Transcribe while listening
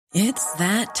It's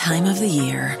that time of the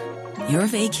year. Your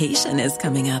vacation is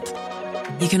coming up.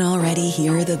 You can already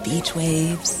hear the beach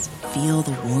waves, feel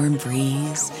the warm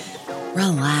breeze,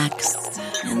 relax,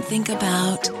 and think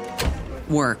about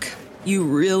work. You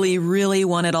really, really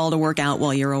want it all to work out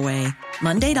while you're away.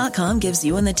 Monday.com gives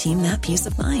you and the team that peace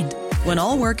of mind. When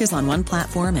all work is on one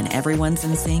platform and everyone's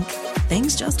in sync,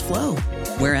 things just flow.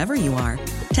 Wherever you are,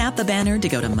 tap the banner to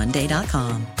go to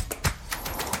Monday.com.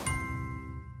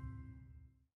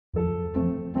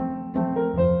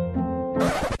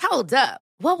 Hold up.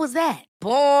 What was that?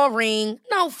 Boring.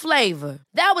 No flavor.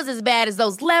 That was as bad as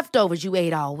those leftovers you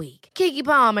ate all week. Keke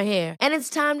Palmer here, and it's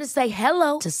time to say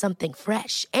hello to something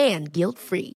fresh and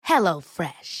guilt-free. Hello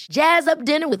Fresh. Jazz up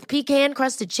dinner with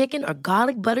pecan-crusted chicken or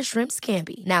garlic butter shrimp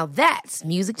scampi. Now that's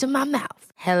music to my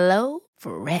mouth. Hello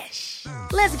Fresh.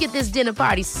 Let's get this dinner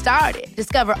party started.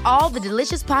 Discover all the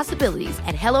delicious possibilities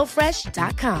at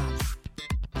HelloFresh.com.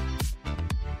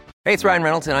 Hey, it's Ryan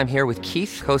Reynolds, and I'm here with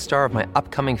Keith, co-star of my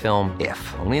upcoming film,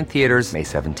 If, only in theaters May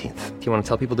 17th. Do you want to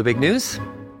tell people the big news?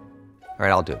 All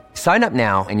right, I'll do it. Sign up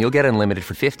now and you'll get unlimited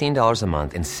for $15 a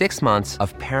month and 6 months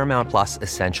of Paramount Plus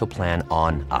Essential Plan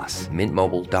on us.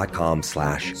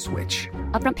 MintMobile.com/switch.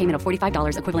 Upfront payment of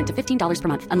 $45 equivalent to $15 per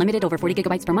month. Unlimited over 40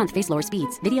 gigabytes per month. Face lower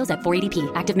speeds. Videos at 480p.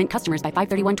 Active Mint customers by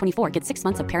 531.24 get 6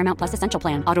 months of Paramount Plus Essential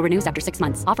Plan. Auto renews after 6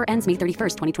 months. Offer ends May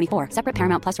 31st, 2024. Separate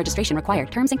Paramount Plus registration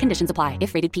required. Terms and conditions apply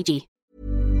if rated PG.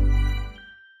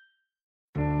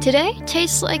 Today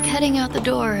tastes like heading out the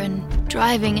door and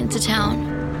driving into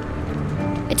town.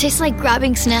 It tastes like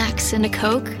grabbing snacks and a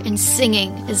Coke and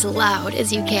singing as loud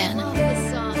as you can.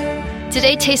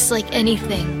 Today tastes like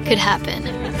anything could happen.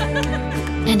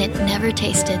 And it never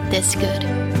tasted this good.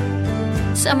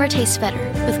 Summer tastes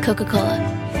better with Coca-Cola.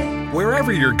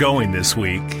 Wherever you're going this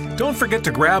week, don't forget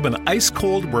to grab an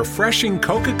ice-cold, refreshing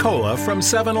Coca-Cola from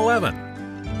 7-Eleven.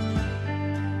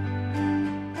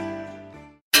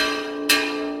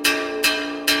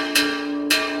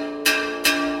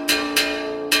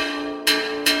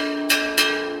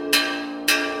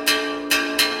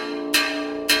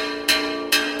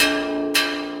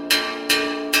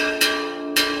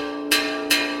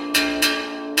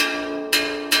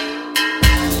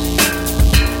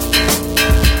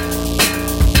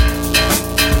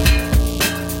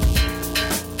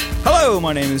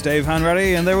 My name is Dave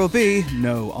Hanratty, and there will be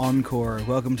no encore.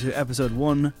 Welcome to episode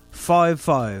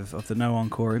 155 of the No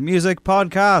Encore Music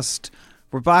Podcast.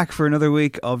 We're back for another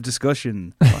week of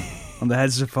discussion on the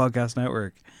Heads of Podcast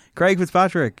Network. Craig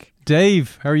Fitzpatrick.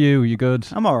 Dave, how are you? You good?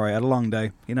 I'm alright. I had a long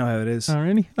day. You know how it is. Oh,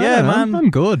 really? Yeah, man. I'm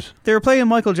good. They were playing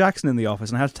Michael Jackson in the office,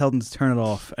 and I had to tell them to turn it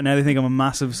off, and now they think I'm a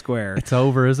massive square. It's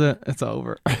over, is it? It's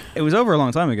over. It was over a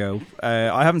long time ago.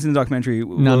 I haven't seen the documentary.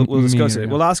 We'll discuss it.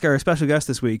 We'll ask our special guest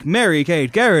this week, Mary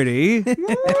Kate Garrity.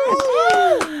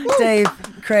 Dave,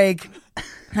 Craig,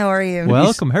 how are you?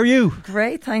 Welcome. How are you?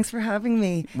 Great, thanks for having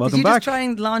me. Welcome Did you back. just try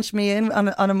and launch me in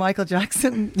on a Michael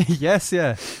Jackson? Yes,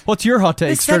 yeah. What's your hot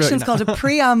take? This section's called a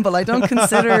preamble. I don't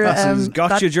consider This is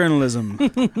gotcha journalism.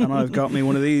 And I've got me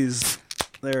one of these.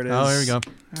 There it is. Oh, here we go.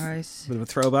 All right. Bit of a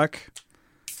throwback.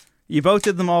 You both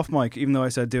did them off mic, even though I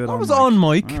said do it on mic. I was on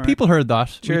mic. Right. People heard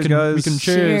that. Cheers, guys. We can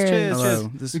cheers. Hello.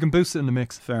 We can boost it in the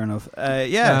mix. Fair enough.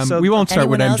 So we won't start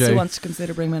with anyone MJ. else who wants to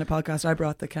consider bringing me in a podcast, I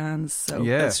brought the cans. So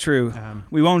Yeah, that's true.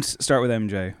 We won't start with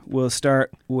MJ. We'll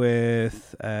start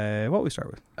with what we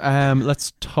start with.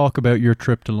 Let's talk about your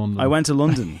trip to London. I went to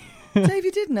London. Dave,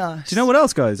 you did not. Do you know what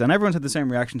else, guys? And everyone's had the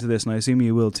same reaction to this, and I assume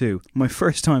you will too. My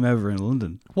first time ever in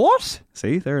London. What?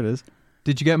 See, there it is.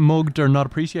 Did you get mugged or not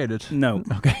appreciated? No.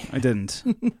 Okay. I didn't.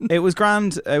 It was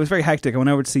grand. It was very hectic. I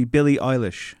went over to see Billie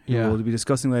Eilish, who Yeah. we'll be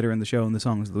discussing later in the show in the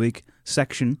Songs of the Week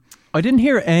section. I didn't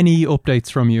hear any updates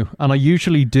from you, and I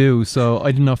usually do, so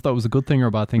I didn't know if that was a good thing or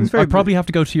a bad thing. I probably have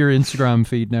to go to your Instagram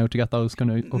feed now to get those kind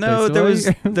of updates. No, there was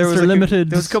limited.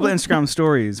 There was a couple of Instagram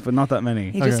stories, but not that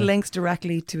many. He just links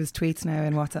directly to his tweets now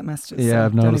in WhatsApp messages. Yeah, so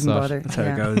I've noticed don't even that. bother. That's how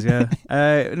it goes, yeah.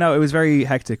 No, it was very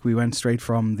hectic. We went straight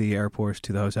from the airport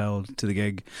to the hotel to the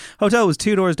gig. Hotel was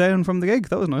 2 doors down from the gig.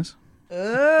 That was nice.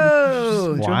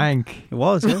 Oh, Wank. It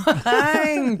was, yeah.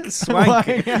 wank. Swank.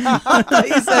 You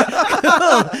said,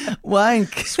 cool.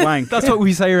 Wank. Swank. That's what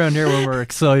we say around here when we're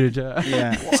excited.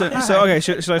 Yeah. So okay,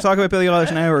 should I talk about Billie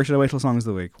Eilish now, or should I wait till Songs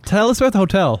of the Week? Tell us about the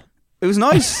hotel. It was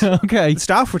nice. Okay. The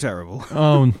staff were terrible.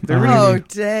 Oh, They're really Oh, rude.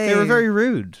 Dave. They were very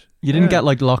rude. You didn't get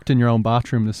like locked in your own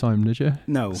bathroom this time, did you?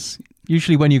 No.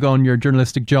 Usually when you go on your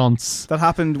journalistic jaunts. That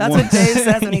happened That's once. what Dave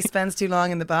says when he spends too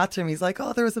long in the bathroom. He's like,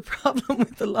 "Oh, there was a problem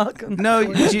with the lock." On No,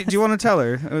 the do you want to tell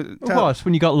her? What?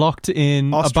 When you got locked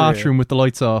in Austria. a bathroom with the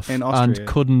lights off In Austria. and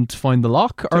couldn't find the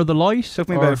lock or the light? Took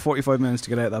me or- about 45 minutes to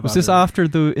get out of that Was this bathroom. after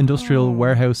the industrial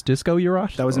warehouse disco you were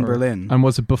at? That was in Berlin. And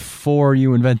was it before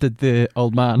you invented the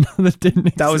old man that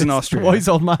didn't That was in exist? Austria. The wise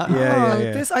old man.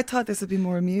 Yeah. I thought this would be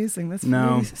more amusing. That's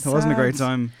No, really it wasn't a great sad.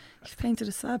 time. You've painted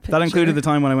a sad picture. That included the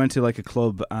time when I went to like a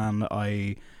club and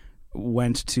I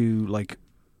went to like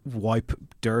wipe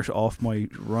dirt off my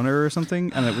runner or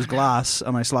something, and it was glass,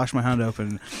 and I slashed my hand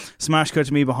open. Smash cut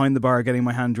to me behind the bar getting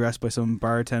my hand dressed by some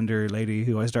bartender lady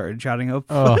who I started chatting up.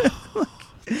 Oh,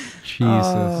 Jesus.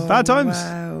 Oh, Bad times.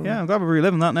 wow. Yeah, I'm glad we're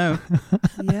reliving that now.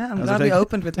 Yeah, I'm As I glad we take-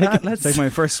 opened with that. Let's Take my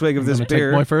first swig of I'm this gonna take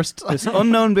beer. my first. This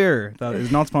unknown beer that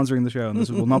is not sponsoring the show, and this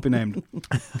will not be named.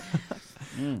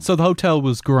 So the hotel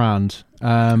was grand.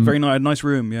 Very nice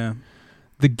room, yeah.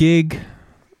 The gig,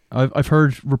 I've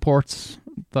heard reports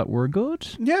that were good.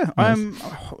 Yeah, Nice.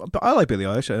 I like Billie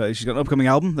Eilish. She's got an upcoming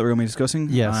album that we're going to be discussing.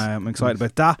 Yes. I'm excited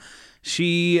about that.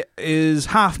 She is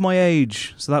half my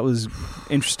age, so that was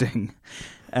interesting.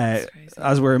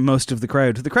 As were most of the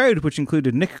crowd. The crowd, which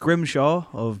included Nick Grimshaw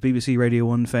of BBC Radio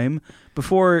 1 fame,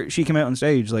 before she came out on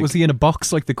stage. Like, Was he in a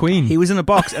box like the Queen? he was in a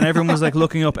box, and everyone was like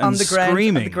looking up and on the ground,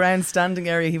 screaming. on the ground standing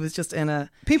area. He was just in a.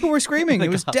 People were screaming. It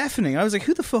was deafening. I was like,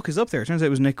 who the fuck is up there? It turns out it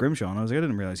was Nick Grimshaw. And I was like, I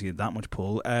didn't realise he had that much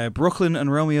pull. Brooklyn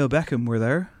and Romeo Beckham were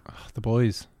there. The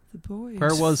boys. The boys.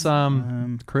 Where was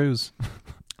Cruz?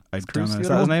 I don't Cruz know. the Is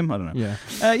other that his one? name? I don't know.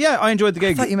 Yeah. Yeah, I enjoyed the I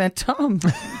gig. thought you meant Tom.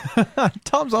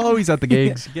 Tom's always at the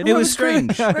gigs. It was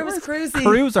strange. Where was Cruzy?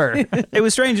 Cruiser. It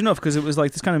was strange enough because it was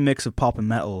like this kind of mix of pop and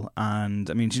metal, and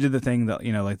I mean, she did the thing that,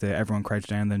 you know, like the everyone crouch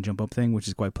down then jump up thing, which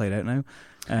is quite played out now.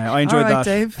 I enjoyed All right, that.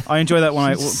 Dave. I enjoyed that when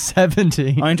I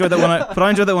 70. enjoyed that but I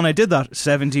enjoyed that when I did that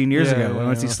 17 years ago when I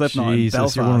went to see Slipknot in Jesus,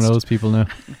 Belfast. you're one of those people now.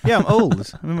 Yeah, I'm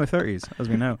old. I'm in my 30s, as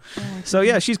we know. So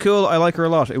yeah, she's cool. I like her a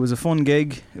lot. It was a fun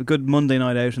gig, a good Monday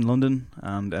night out in London,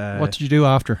 and What did you do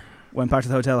after? went back to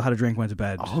the hotel, had a drink, went to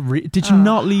bed. Oh, did you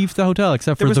not leave the hotel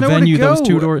except There for was the nowhere to venue that was go.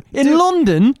 2 doors in Dude.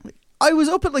 London? I was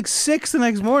up at like 6 the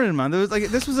next morning, man. There was like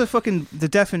this was the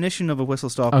definition of a whistle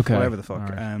stop, Okay. whatever the fuck.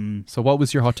 All right. So So what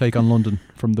was your hot take on London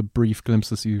from the brief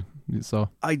glimpses you saw?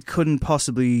 I couldn't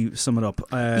possibly sum it up.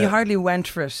 You hardly went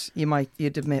for it.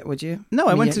 You'd admit, would you? No,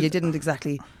 I went to- You didn't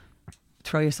exactly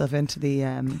throw yourself into the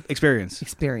experience.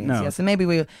 experience. No. Yeah, so maybe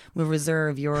we'll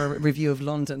reserve your review of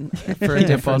London for a Yeah,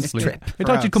 different possibly. trip. I thought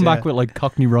Perhaps, you'd come back yeah. with like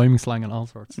Cockney rhyming slang and all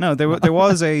sorts. No, there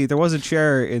was a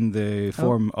chair in the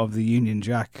form of the Union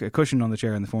Jack, a cushion on the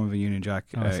chair in the form of a Union Jack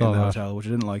Oh, I in the saw that. hotel, which I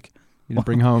didn't like. You didn't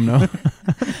bring home, no?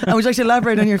 And would you like to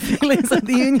elaborate on your feelings on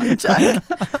the Union Jack?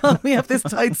 We have this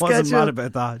tight I wasn't schedule. mad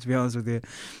about that, to be honest with you.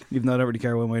 Even though I don't really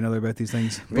care one way or another about these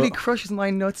things. Really But crushes my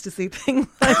nuts to see things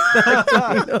like that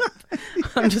going up.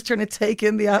 I'm just trying to take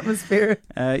in the atmosphere.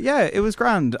 yeah, it was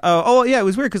grand. Oh yeah, it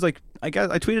was weird because like I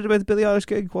tweeted about the Billie Eilish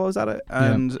gig while I was at it,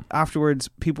 and afterwards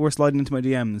people were sliding into my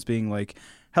DMs being like,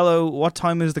 "Hello, what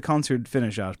time is the concert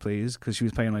finish at, please?" Because she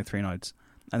was playing like 3 nights.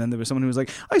 And then there was someone who was like,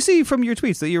 "I see from your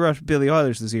tweets that you were at Billie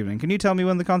Eilish this evening. Can you tell me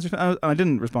when the concert?" And I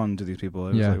didn't respond to these people. I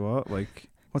was like, "What? Like,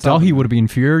 what's Dahi happening?" would have been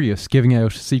furious giving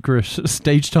out secret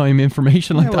stage time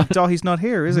information like Yeah, well, that. Dahi's not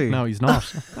here, is he? No, he's not.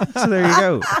 So there you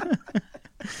go.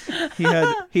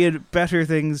 he had better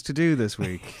things to do this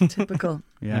week. Typical.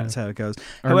 Yeah, that's how it goes.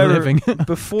 Earn a However, living.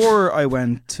 before I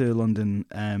went to London,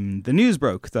 the news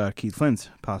broke that Keith Flint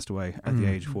passed away at the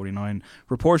age of 49,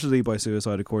 reportedly by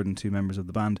suicide, according to members of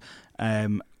the band.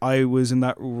 I was in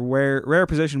that rare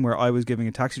position where I was giving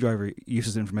a taxi driver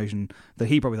useless information that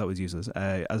he probably thought was useless,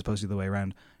 as opposed to the other way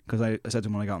around. Because I said to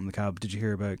him when I got in the cab, "Did you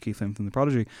hear about Keith Flint from The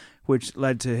Prodigy?" Which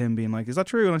led to him being like, "Is that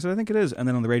true?" And I said, "I think it is." And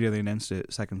then on the radio they announced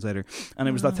it seconds later. And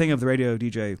it was that thing of the radio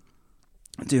DJ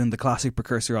doing the classic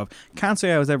precursor of, "Can't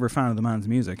say I was ever a fan of the man's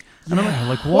music." And I'm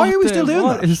like, why are we still doing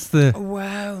that? Is the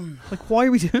Wow. Like, why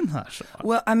are we doing that?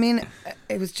 Well, I mean,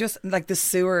 it was just like the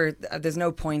sewer. There's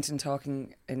no point in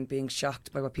talking and being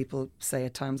shocked by what people say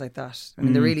at times like that. I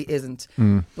mean, there really isn't.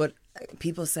 But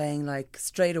people saying like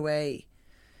straight away,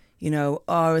 you know,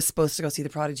 "Oh, I was supposed to go see The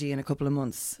Prodigy in a couple of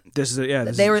months." This is it, yeah.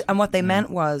 And what they meant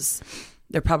was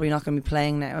they're probably not going to be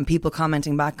playing now. And people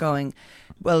commenting back going,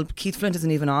 "Well, Keith Flint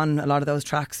isn't even on a lot of those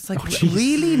tracks." It's like,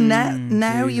 really?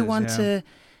 Now you want to...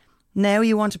 Now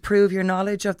you want to prove your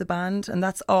knowledge of the band, and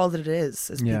that's all that it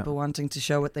is Yeah. people wanting to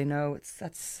show what they know.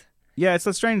 Yeah, it's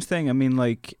that strange thing. I mean,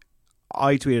 like,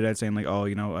 I tweeted out saying like, oh,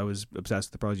 you know, I was obsessed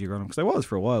with the Prodigy growing up, because I was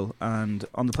for a while. And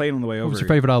on the plane on the way over, What was your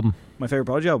favourite album? My favourite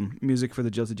Prodigy album, Music for the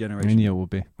Jilted Generation. I knew it would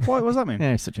be. What does that mean? Yeah,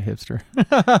 you're such a hipster.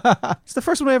 It's the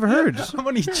first one I ever heard. I'm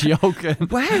only joking.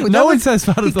 Wow, no one says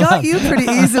that he as got you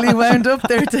pretty easily wound up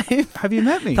there, Dave. Have you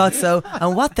met me? Thought so.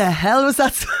 And what the hell was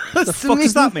that supposed the to fuck mean?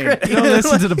 does that mean? You don't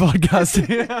listen to the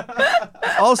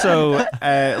podcast. Also,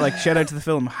 like, shout out to the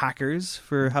film Hackers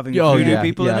for having Oh, voodoo yeah,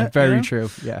 people in yeah, it. very you know? true.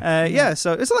 Yeah. Yeah,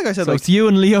 so it's like I said, So like, it's you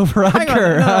and Leo hang on,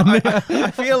 Varadkar. no,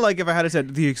 I feel like if I had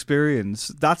said The Experience,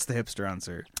 that's the hipster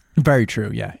answer. Very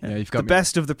true. Yeah. You've got The me.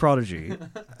 best of the Prodigy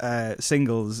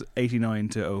singles, 89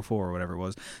 to 04 or whatever it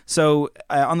was. So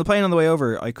on the plane on the way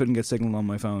over, I couldn't get signal on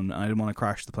my phone, and I didn't want to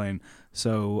crash the plane.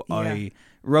 So I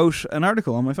wrote an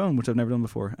article on my phone, which I've never done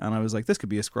before, and I was like, this could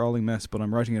be a scrawling mess, but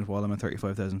I'm writing it while I'm at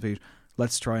 35,000 feet.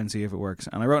 Let's try and see if it works.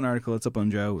 And I wrote an article. It's up on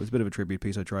Joe. It's a bit of a tribute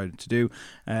piece I tried to do.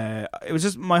 It was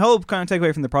just my whole kind of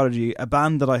takeaway from the Prodigy, a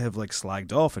band that I have like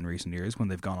slagged off in recent years when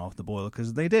they've gone off the boil,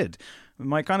 because they did.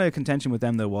 My kind of contention with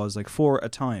them though was like, for a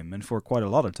time, and for quite a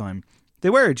lot of time, they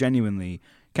were genuinely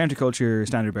counterculture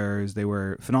standard bearers. They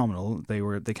were phenomenal.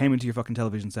 They came into your fucking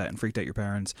television set and freaked out your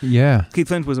parents. Yeah. Keith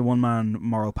Flint was a one-man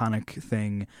moral panic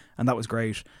thing, and that was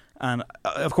great. And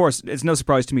of course, it's no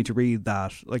surprise to me to read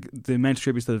that, like, the immense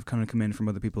tributes that have kind of come in from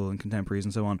other people and contemporaries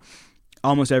and so on.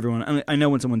 Almost everyone, and I know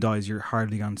when someone dies, you're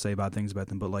hardly going to say bad things about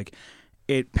them, but like,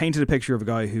 it painted a picture of a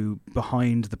guy who,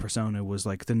 behind the persona, was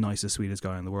like the nicest, sweetest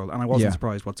guy in the world. And I wasn't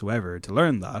surprised whatsoever to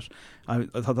learn that. I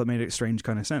thought that made a strange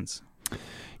kind of sense.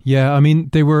 Yeah, I mean,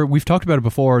 we've talked about it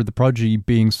before, the Prodigy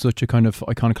being such a kind of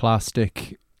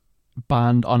iconoclastic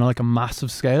band on like a massive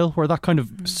scale, where that kind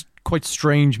of quite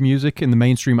strange music in the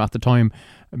mainstream at the time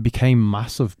became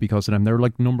massive because of them. They were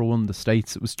like number one in the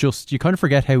States. It was just, you kind of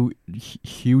forget how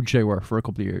huge they were for a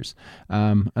couple of years.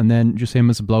 And then just him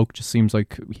as a bloke just seems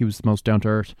like he was the most down to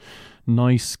earth,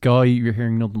 nice guy. You're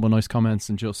hearing nothing but nice comments,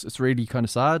 and just, it's really kind of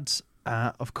sad.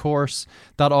 Of course,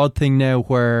 that odd thing now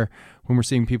where when we're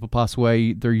seeing people pass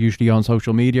away, they're usually on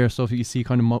social media, so you see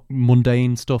kind of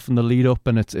mundane stuff in the lead up,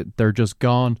 and they're just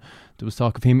gone. There was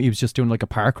talk of him, he was just doing like a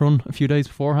park run a few days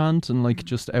beforehand, and like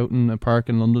just out in a park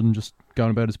in London, just going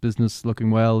about his business,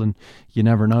 looking well, and you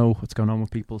never know what's going on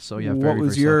with people. So yeah, what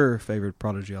was your favourite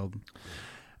Prodigy album?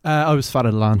 I was Fat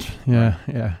of the Land, yeah,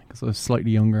 because I was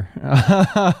slightly younger.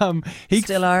 He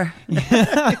still are.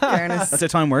 Fairness. That's how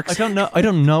time works. I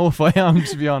don't know if I am,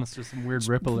 to be honest. There's some weird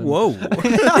ripple in. Whoa.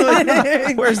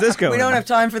 Where's this going? We don't have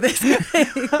time for this.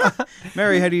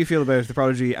 Mary, how do you feel about the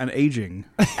Prodigy and aging?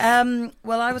 Well,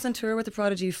 I was on tour with the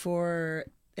Prodigy for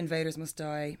Invaders Must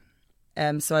Die,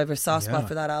 so I have a soft spot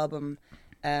for that album.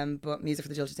 But Music for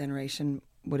the Jilted Generation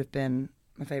would have been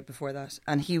my favourite before that.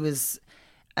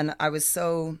 And I was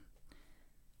so...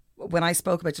 When I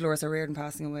spoke about Dolores O'Riordan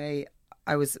passing away,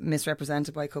 I was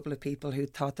misrepresented by a couple of people who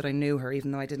thought that I knew her,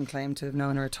 even though I didn't claim to have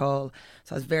known her at all.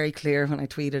 So I was very clear when I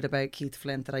tweeted about Keith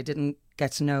Flint that I didn't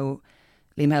get to know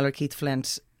Liam Howlett or Keith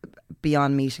Flint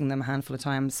beyond meeting them a handful of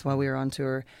times while we were on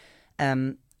tour.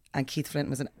 And Keith Flint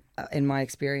was, in my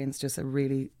experience, just a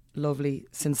really lovely,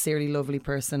 sincerely lovely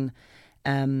person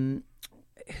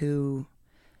who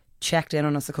checked in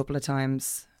on us a couple of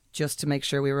times just to make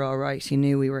sure we were all right. He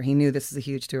knew this was a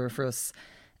huge tour for us.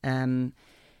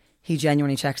 He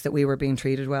genuinely checked that we were being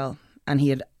treated well, and he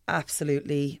had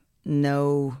absolutely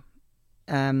no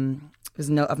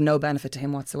benefit to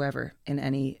him whatsoever in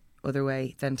any other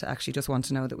way than to actually just want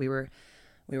to know that we were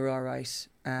all right.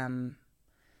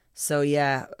 So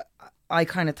yeah, I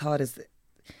kind of thought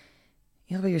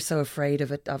you're so afraid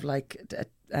of it, of like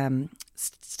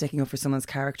sticking up for someone's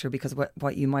character because of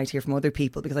what you might hear from other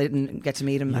people, because I didn't get to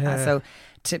meet him. So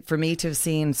for me to have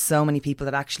seen so many people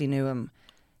that actually knew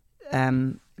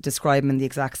him describe him in the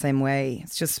exact same way,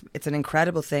 it's an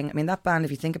incredible thing. I mean, that band,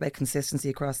 if you think about consistency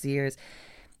across the years,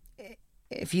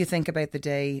 if you think about the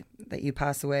day that you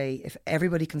pass away, if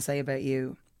everybody can say about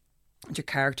you that your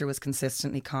character was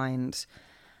consistently kind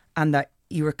and that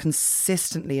you were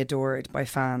consistently adored by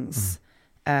fans,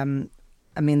 I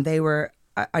mean, they were...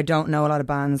 I don't know a lot of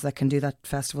bands that can do that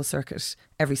festival circuit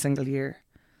every single year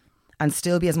and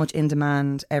still be as much in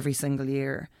demand every single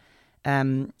year.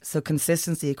 So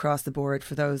consistency across the board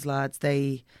for those lads.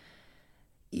 You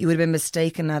would have been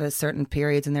mistaken at a certain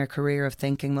period in their career of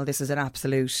thinking, well, this is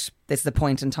the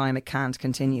point in time, it can't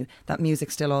continue. That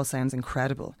music still all sounds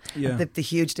incredible. Yeah. The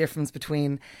huge difference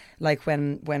between like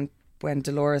when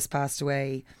Dolores passed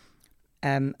away,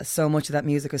 so much of that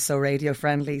music was so radio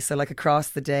friendly. So like across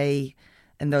the day,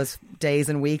 in those days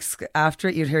and weeks after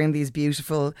it, you're hearing these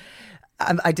beautiful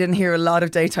I didn't hear a lot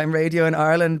of daytime radio in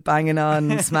Ireland banging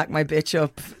on Smack My Bitch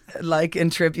Up like in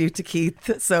tribute to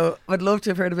Keith. So I'd love to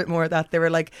have heard a bit more of that. There were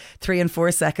like 3 and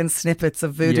 4 second snippets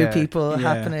of voodoo people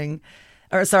happening.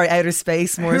 Or sorry, outer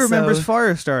space more. Who remembers so.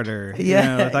 Firestarter?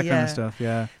 That kind of stuff.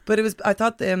 Yeah, but it was. I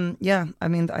thought I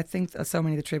mean, I think so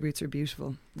many of the tributes are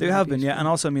beautiful. They have been, yeah. And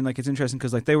also, I mean, like it's interesting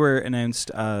because like they were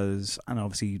announced as and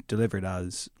obviously delivered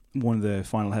as one of the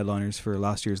final headliners for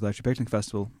last year's Electric Picnic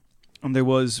Festival. And there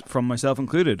was, from myself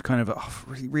included, kind of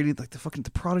really like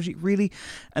the Prodigy, really.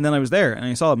 And then I was there and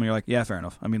I saw them and you're like, yeah, fair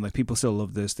enough. I mean, like people still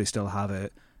love this, they still have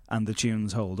it. And the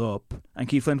tunes hold up, and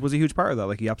Keith Flint was a huge part of that.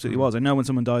 Like he absolutely was. I know when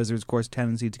someone dies, there's of course a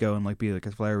tendency to go and like be like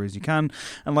as flowery as you can.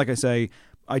 And like I say,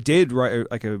 I did write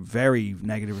like a very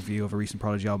negative review of a recent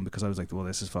Prodigy album because I was like, well,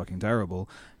 this is fucking terrible.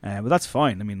 But that's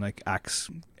fine. I mean, like acts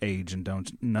age and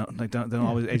don't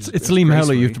always age. It's Liam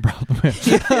Howley you have the problem with.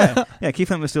 yeah. Keith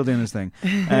Flint was still doing his thing.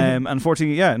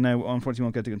 Unfortunately,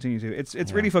 won't get to continue to.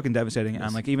 It's really fucking devastating. Yes.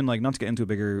 And like even like not to get into a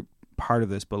bigger part of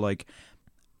this, but like.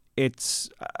 It's,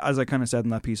 as I kind of said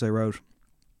in that piece I wrote,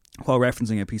 while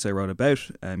referencing a piece I wrote about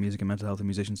music and mental health and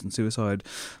musicians and suicide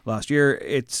last year,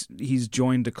 he's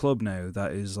joined a club now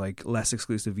that is like less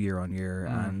exclusive year on year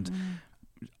and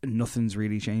nothing's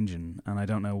really changing. And I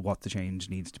don't know what the change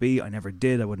needs to be. I never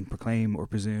did. I wouldn't proclaim or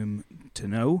presume to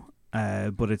know.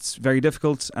 But it's very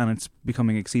difficult and it's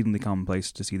becoming exceedingly commonplace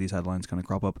to see these headlines kind of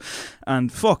crop up.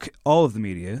 And fuck all of the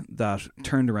media that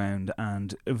turned around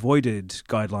and avoided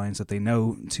guidelines that they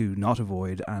know to not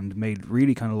avoid and made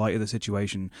really kind of light of the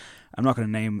situation. I'm not going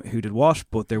to name who did what,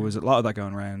 but there was a lot of that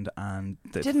going around. And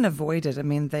they didn't avoid it. I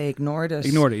mean, they ignored it.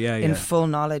 In full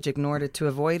knowledge, ignored it. To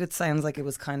avoid it sounds like it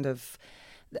was kind of,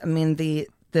 I mean, the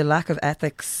lack of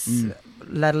ethics,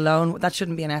 let alone, that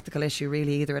shouldn't be an ethical issue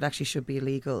really either. It actually should be a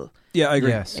legal I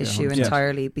agree. issue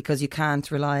entirely because you can't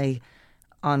rely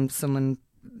on someone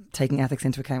taking ethics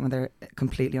into account when they're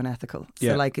completely unethical.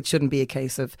 So like it shouldn't be a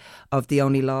case of the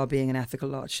only law being an ethical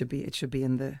law. It should be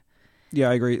in the... Yeah,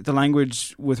 I agree. The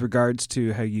language with regards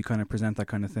to how you kind of present that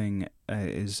kind of thing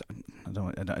is, I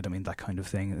don't mean that kind of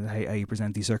thing, how you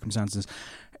present these circumstances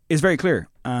is very clear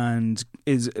and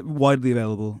is widely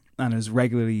available and is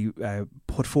regularly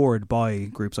put forward by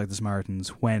groups like the Samaritans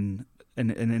when an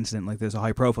incident like this, a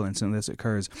high profile incident like this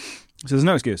occurs. So there's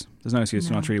no excuse. There's no excuse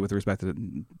to not treat it with the respect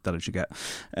that it should get.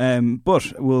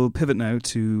 But we'll pivot now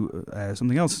to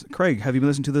something else. Craig, have you been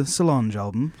listening to the Solange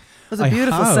album? It was a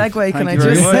beautiful segue, can I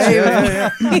just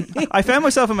say? I found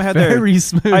myself in my head there. Very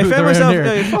smooth. I found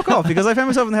myself, fuck off, because I found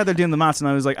myself in the head there doing the maths and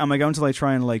I was like, am I going to like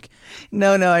try and like...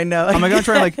 No, I know. Am I going to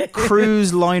try and like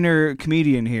cruise liner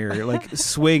comedian here, like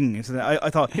swing? So I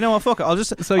thought, you know what, fuck it. I'll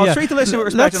treat the listener with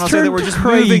respect and I'll say that we're just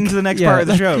moving to the next part of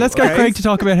the show. Let's get Craig to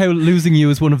talk about how Losing You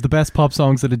is one of the best pop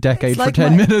songs of the decade for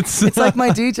 10 minutes. It's like my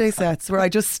DJ sets where I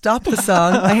just stop the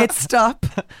song, I hit stop,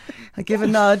 I give a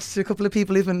nod to a couple of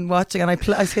people who've been watching and I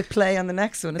hit play on the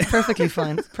next one. It's perfectly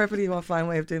fine. It's a perfectly fine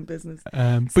way of doing business.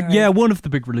 But yeah, one of the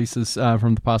big releases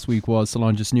from the past week was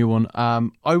Solange's new one.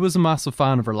 I was a massive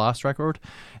fan of her last record.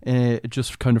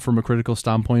 Just kind of from a critical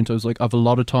standpoint, I was like, I have a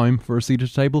lot of time for a seat at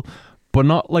the table, but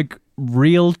not like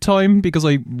real time because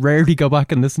I rarely go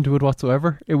back and listen to it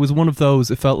whatsoever. It was one of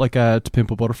those, it felt like a To Pimp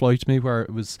a Butterfly to me, where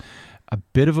it was a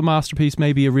bit of a masterpiece,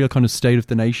 maybe a real kind of state of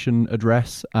the nation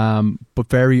address, but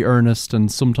very earnest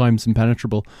and sometimes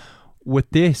impenetrable. With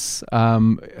this,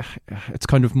 it's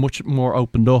kind of much more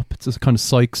opened up. It's a kind of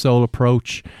psych soul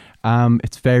approach.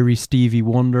 It's very Stevie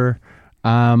Wonder,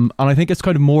 and I think it's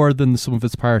kind of more than the sum of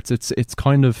its parts. It's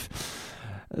kind of,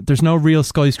 there's no real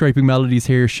skyscraping melodies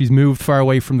here. She's moved far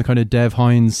away from the kind of Dev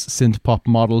Hynes synth pop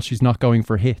model. She's not going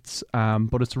for hits,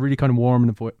 but it's a really kind of warm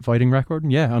and inviting record.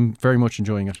 And yeah, I'm very much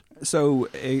enjoying it. So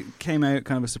it came out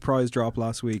kind of a surprise drop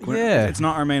last week. It's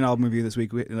not our main album review this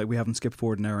week. We haven't skipped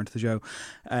forward an hour into the show.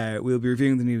 We'll be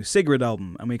reviewing the new Sigrid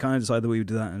album, and we kind of decided that we would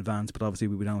do that in advance, but obviously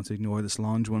we don't want to ignore the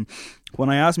Solange one. When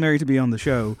I asked Mary to be on the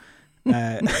show,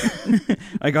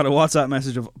 I got a WhatsApp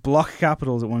message of block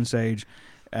capitals at one stage.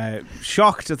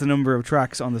 Shocked at the number of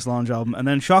tracks on the Solange album, and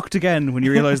then shocked again when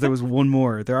you realise there was one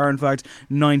more. There are in fact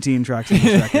 19 tracks in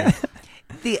this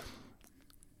record.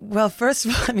 Well, first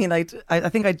of all, I mean, I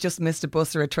think I just missed a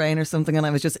bus or a train or something, and I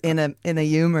was just in a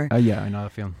humour. Yeah, I know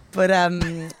that feeling. But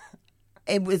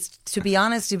it was, to be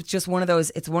honest, it was just one of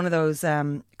those. It's one of those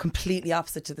completely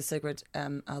opposite to the Sigrid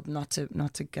album. Not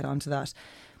to get onto that.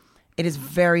 It is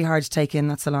very hard to take in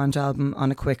that Solange album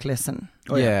on a quick listen.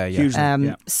 Oh yeah.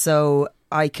 Hugely, So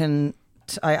I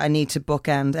need to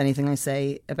bookend anything I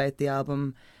say about the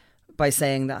album by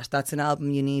saying that that's an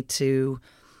album you need to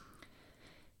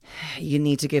you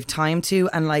need to give time to,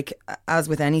 and like as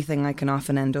with anything, I can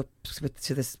often end up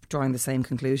drawing the same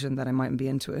conclusion that I mightn't be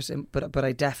into it. But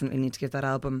I definitely need to give that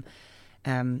album.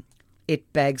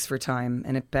 It begs for time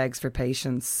and it begs for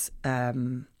patience.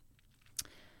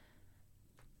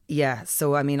 Yeah,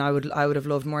 so I mean, I would have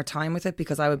loved more time with it,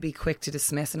 because I would be quick to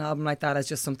dismiss an album like that as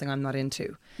just something I'm not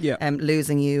into. Yeah.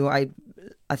 Losing You, I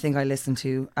think I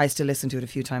still listen to it a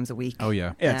few times a week. Oh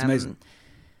yeah, yeah, it's amazing.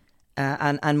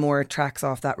 And more tracks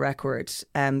off that record.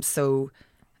 So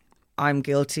I'm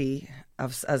guilty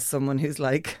as someone who's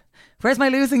like, where's my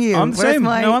Losing You? I'm the Where's same.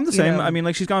 I'm the you same. know? I mean,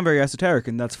 like, she's gone very esoteric,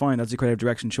 and that's fine. That's a creative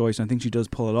direction choice, and I think she does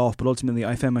pull it off. But ultimately,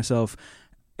 I found myself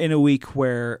in a week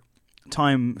where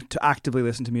time to actively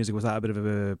listen to music was at a bit of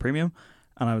a premium,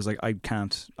 and I was like, I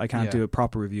can't do a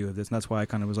proper review of this, and that's why I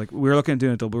kind of was like, we were looking at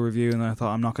doing a double review, and I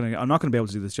thought I'm not gonna be able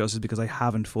to do this justice because I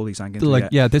haven't fully sank into it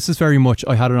yet. Yeah, this is very much,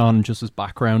 I had it on just as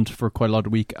background for quite a lot of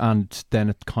the week, and then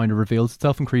it kind of reveals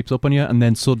itself and creeps up on you, and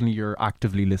then suddenly you're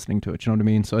actively listening to it. You know what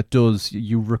I mean? So it does.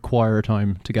 You require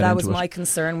time to get into it. That was my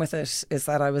concern with it, is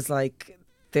that I was like,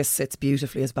 this sits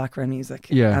beautifully as background music.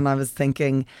 Yeah, and I was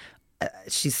thinking,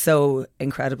 she's so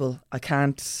incredible. I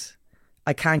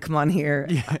can't come on here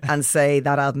and say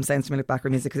that album sounds to me like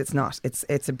background music, because it's not.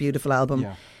 It's a beautiful album.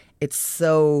 Yeah. It's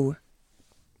so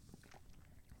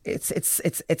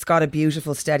it's got a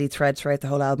beautiful steady thread throughout the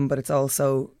whole album, but it's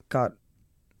also got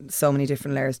so many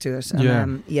different layers to it.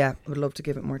 And I would love to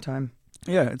give it more time.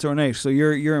 Yeah, it's ornate. So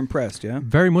you're impressed, yeah?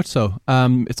 Very much so.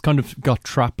 It's kind of got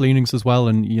trap leanings as well,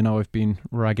 and you know, I've been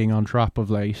ragging on trap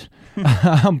of late,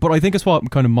 but I think it's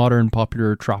what kind of modern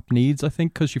popular trap needs. I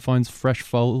think because she finds fresh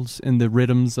folds in the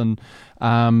rhythms, and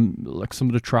like some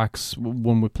of the tracks,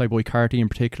 one with Playboi Carti in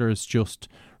particular, is just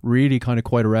really kind of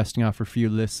quite arresting after a few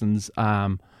listens.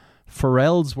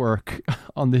 Pharrell's work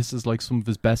on this is like some of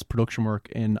his best production work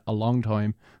in a long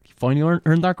time. He finally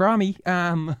earned that Grammy.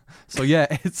 So yeah,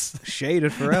 it's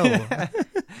shaded Pharrell.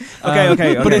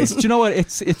 Okay. But it's, do you know what?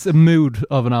 It's a mood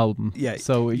of an album. Yeah.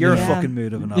 So you're a fucking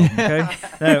mood of an album. Okay.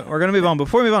 Now we're gonna move on.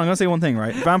 Before we move on, I'm gonna say one thing.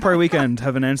 Right, Vampire Weekend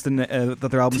have announced that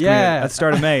their album's coming out at the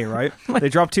start of May. Right. They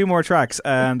dropped 2 more tracks,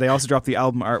 and they also dropped the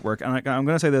album artwork. And I'm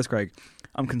gonna say this, Craig.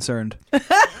 I'm concerned.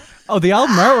 Oh, the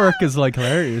album artwork is like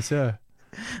hilarious. Yeah.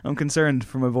 I'm concerned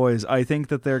for my boys. I think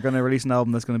that they're going to release an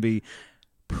album that's going to be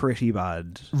pretty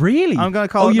bad. Really? I'm going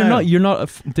to call it now. You're not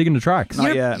digging the tracks.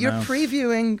 Not yet, You're no.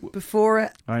 previewing before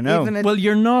it. I know. Well,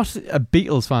 you're not a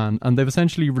Beatles fan, and they've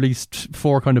essentially released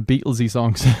 4 kind of Beatlesy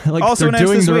songs. Like also they're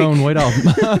doing their week. own White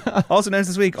Album. Also announced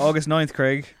this week, August 9th,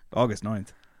 Craig. August 9th.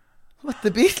 What,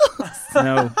 the Beatles?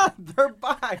 No. They're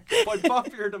back by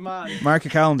popular demand. Mark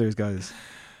your calendars, guys.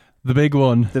 The big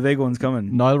one. The big one's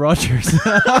coming. Nile Rodgers.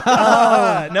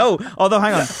 No, although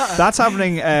hang on, that's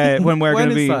happening when we're going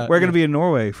to be in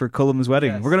Norway for Cullum's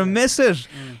wedding. Yes, we're going to miss it.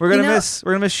 We're going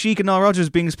to miss Sheik and Nile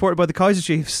Rodgers being supported by the Kaiser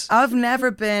Chiefs. I've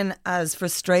never been as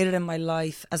frustrated in my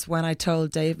life as when I told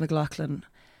Dave McLaughlin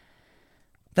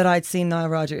that I'd seen Nile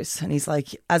Rodgers, and he's like,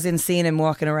 as in seeing him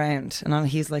walking around, and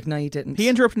he's like, no, you didn't. He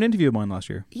interrupted an interview of mine last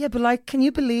year. Yeah, but like, can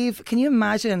you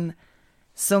imagine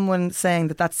someone saying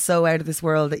that that's so out of this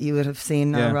world that you would have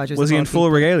seen Nile Rodgers? Was he in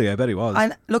full regalia? I bet he was.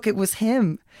 And look, it was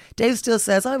him. Dave still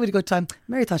says, I had a good time.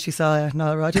 Mary thought she saw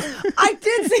Nile Rodgers. I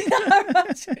did see Nile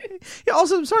Rodgers. Yeah,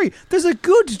 also, sorry, there's a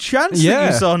good chance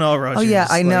that you saw Nile Rodgers. Oh yeah,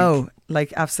 I know.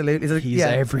 Like, absolutely. He's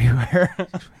everywhere.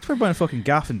 It's for buying a fucking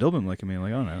gaff in Dublin, like, I mean,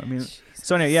 like, I don't know. I mean,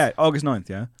 so anyway, yeah, August 9th,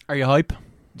 yeah. Are you hype?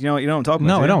 Do you know what I'm talking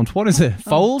about? No, I don't. What is it?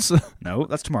 Foals? No,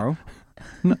 that's tomorrow.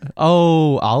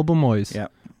 Oh, album-wise. Yeah.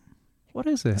 What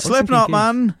is it? Slipknot,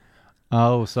 man.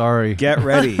 Oh, sorry. Get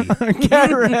ready.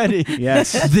 Get ready.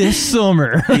 Yes. This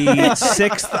summer. The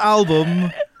 6th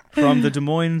album from the Des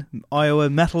Moines, Iowa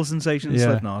metal sensation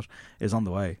Slipknot is on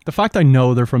the way. The fact I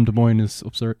know they're from Des Moines is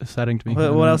upsetting to me.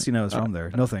 What else do you know is from there?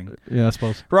 Nothing. Yeah, I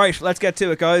suppose. Right, let's get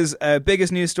to it, guys.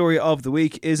 Biggest news story of the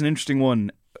week is an interesting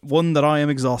one. One that I am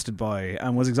exhausted by,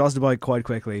 and was exhausted by quite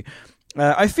quickly.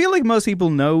 I feel like most people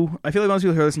know. I feel like most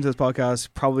people who listen to this podcast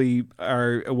probably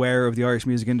are aware of the Irish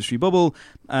music industry bubble.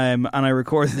 And I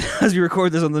record, as we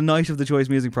record this on the night of the Choice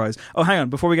Music Prize. Oh, hang on.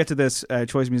 Before we get to this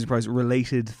Choice Music Prize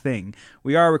related thing,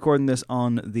 we are recording this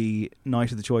on the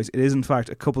night of the Choice. It is, in fact,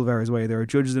 a couple of hours away. There are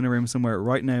judges in a room somewhere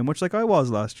right now, much like I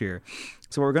was last year.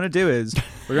 So what we're going to do is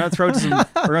we're going to throw some.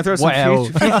 We're going to throw some. Wow.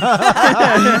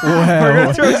 We're going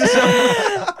to throw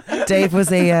some. Dave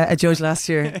was a judge last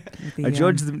year. I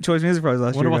judged the Choice Music Prize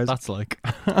last year. I wonder what guys. that's like.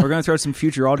 We're going to throw some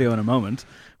future audio in a moment,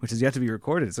 which is yet to be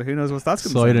recorded. So who knows what that's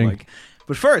going to sound like.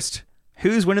 But first,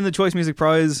 who's winning the Choice Music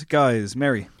Prize, guys?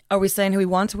 Mary. Are we saying who we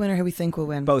want to win or who we think will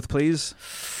win? Both, please.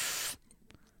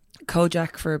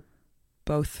 Kojak for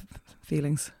both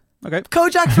feelings. Okay.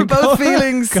 Kojak for both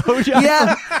feelings. Kojak.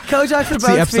 Yeah, Kojak for It's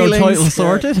both the episode feelings. title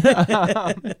sorted.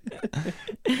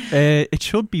 It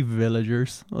should be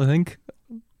Villagers, I think.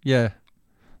 Yeah.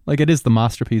 Like, it is the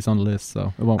masterpiece on the list,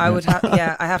 so it won't I win. would,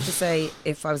 I have to say,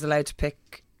 if I was allowed to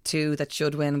pick two that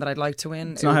should win and that I'd like to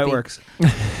win, It's not how it works.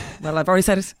 Well, I've already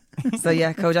said it. So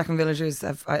yeah, Kojak and Villagers,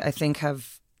 I think,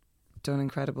 have done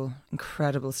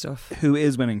incredible stuff. Who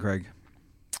is winning, Craig?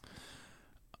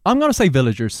 I'm going to say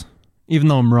Villagers, even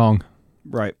though I'm wrong.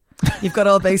 Right. You've got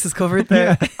all bases covered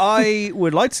there. I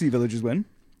would like to see Villagers win.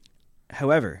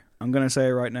 However, I'm going to say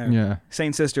it right now. Yeah.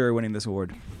 Saint Sister are winning this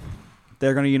award.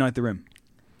 They're going to unite the room.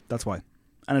 That's why.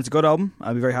 And it's a good album.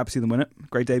 I'd be very happy to see them win it.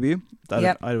 Great debut.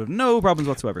 Yep. I have no problems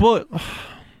whatsoever. But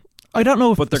I don't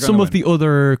know if But they're some gonna of the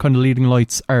other kind of leading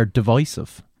lights are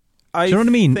divisive. Do you know what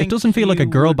I mean? It doesn't feel like a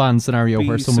girl band scenario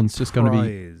where someone's just going to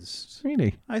be...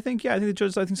 Really? I think the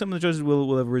judges. I think some of the judges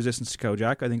will have a resistance to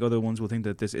Kojak. I think other ones will think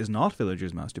that this is not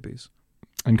Villagers' masterpiece.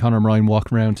 And Conor Ryan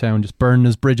walking around town just burning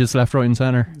his bridges left, right and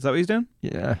centre. Is that what he's doing?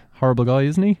 Yeah. Horrible guy,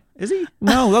 isn't he? Is he?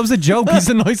 No, that was a joke. He's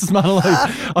the nicest man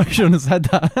alive. I shouldn't have said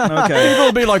that. Okay. People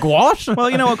will be like, what? Well,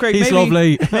 you know what, Craig? He's maybe,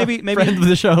 lovely. Maybe Friend of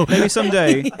the show. Maybe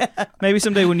someday. Maybe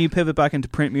someday when you pivot back into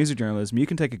print music journalism, you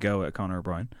can take a go at Conor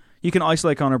O'Brien. You can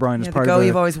isolate Conor O'Brien as part of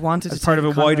you've always wanted as to part of a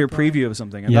take Conor wider O'Brien. preview of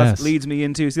something, and Yes. that leads me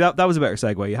into. See, that was a better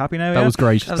segue. You happy now? That yeah? was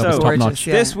great. That That was was top gorgeous, notch.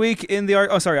 yeah. This week in the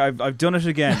oh, sorry, I've done it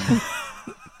again.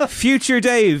 Future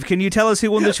Dave, can you tell us who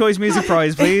won the Choice Music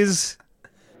Prize, please?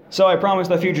 So I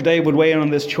promised that Future Dave would weigh in on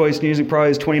this Choice Music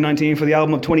Prize 2019 for the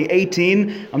album of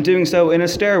 2018. I'm doing so in a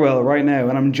stairwell right now,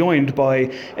 and I'm joined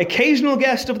by occasional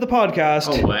guest of the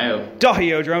podcast. Oh wow!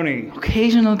 Dahi O'Droney.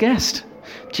 Occasional guest.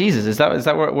 Jesus, is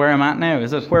that where I'm at now?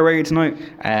 Is it? Where were you tonight?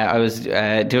 I was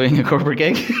doing a corporate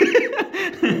gig.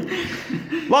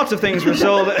 Lots of things were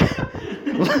sold.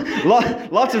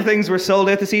 Lots of things were sold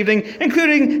out this evening,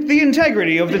 including the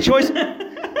integrity of the choice.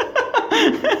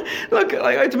 Look,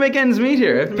 I have to make ends meet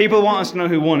here. People want us to know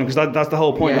who won, because that's the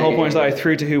whole point. Yeah, the whole yeah, point is that I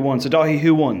threw to who won. So Dahi,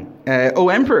 who won? Oh,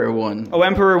 Emperor won. Oh,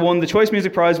 Emperor won the Choice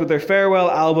Music Prize with their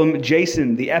farewell album,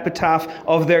 Jason. The epitaph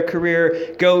of their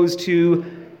career goes to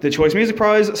the Choice Music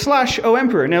Prize / Oh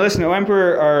Emperor. Now listen, Oh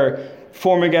Emperor are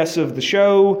former guests of the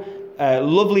show,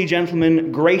 lovely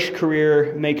gentlemen, great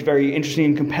career, make very interesting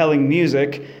and compelling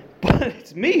music. But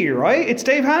it's me, right? It's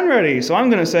Dave Hanratty. So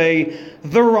I'm going to say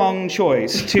the wrong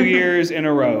choice 2 years in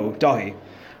a row. Dahi.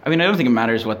 I mean, I don't think it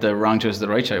matters what the wrong choice or the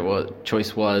right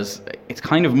choice was. It's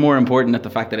kind of more important that the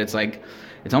fact that it's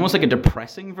almost like a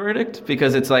depressing verdict,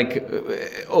 because it's like,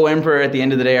 Oh Emperor at the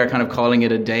end of the day are kind of calling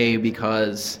it a day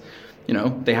because, you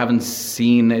know, they haven't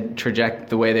seen it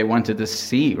traject the way they wanted to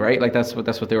see, right? Like that's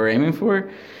what they were aiming for.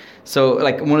 So,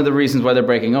 like, one of the reasons why they're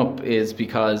breaking up is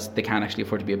because they can't actually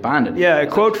afford to be abandoned. Yeah, a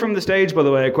quote from the stage, by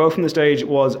the way. A quote from the stage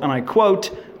was, and I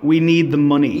quote, "We need the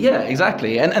money." Yeah,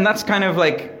 exactly. And that's kind of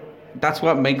like, that's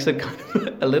what makes it kind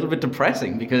of a little bit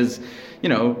depressing, because, you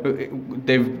know,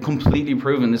 they've completely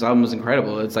proven this album is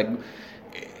incredible. It's like,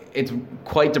 it's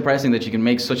quite depressing that you can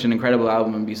make such an incredible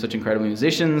album and be such incredible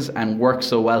musicians and work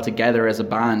so well together as a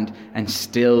band, and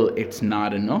still it's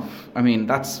not enough. I mean,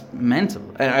 that's mental.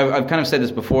 And I've kind of said this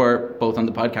before, both on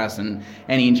the podcast and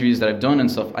any interviews that I've done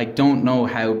and stuff. I don't know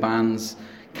how bands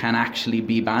can actually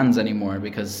be bands anymore,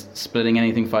 because splitting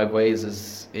anything 5 ways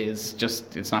is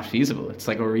just, it's not feasible. It's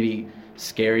like a really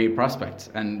scary prospect.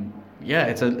 And yeah,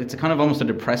 it's a kind of almost a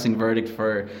depressing verdict,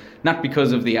 for not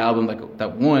because of the album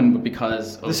that won, but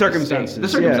because of the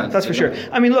circumstances. Yeah, that's for sure.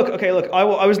 I mean, look,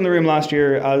 I was in the room last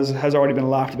year, as has already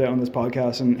been laughed about on this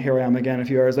podcast, and here I am again a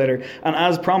few hours later, and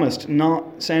as promised,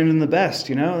 not sounding the best.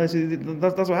 You know,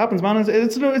 that's what happens, man.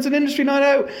 It's an industry night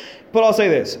out. But I'll say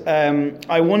this: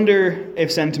 I wonder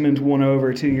if sentiment won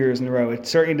over 2 years in a row. It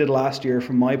certainly did last year,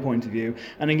 from my point of view.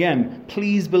 And again,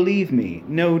 please believe me,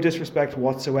 no disrespect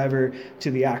whatsoever to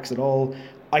the acts at all.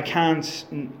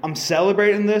 I'm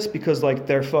celebrating this because, like,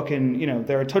 they're fucking, you know,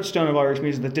 they're a touchstone of Irish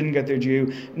music that didn't get their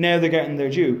due. Now they're getting their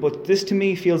due. But this to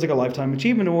me feels like a Lifetime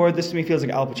Achievement Award. This to me feels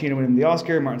like Al Pacino winning the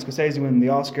Oscar, Martin Scorsese winning the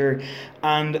Oscar.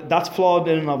 And that's flawed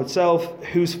in and of itself.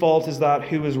 Whose fault is that?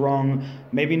 Who is wrong?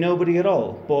 Maybe nobody at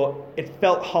all. But it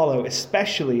felt hollow,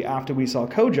 especially after we saw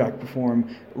Kojak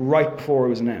perform right before it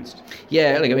was announced.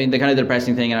 Yeah, like, I mean, the kind of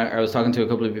depressing thing, and I was talking to a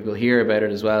couple of people here about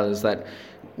it as well, is that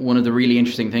one of the really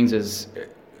interesting things is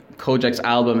Kojak's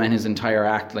album and his entire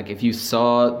act. Like, if you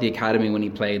saw the Academy when he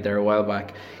played there a while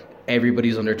back,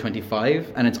 everybody's under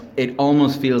 25, and it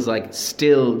almost feels like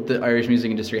still the Irish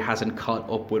music industry hasn't caught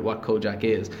up with what Kojak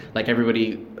is. Like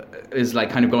everybody is like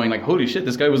kind of going like, holy shit,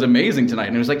 this guy was amazing tonight,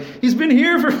 and it was like, he's been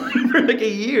here for like a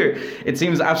year. It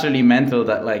seems absolutely mental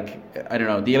that, like, I don't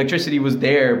know, the electricity was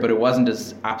there, but it wasn't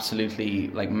as absolutely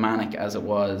like manic as it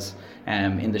was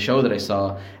in the show that I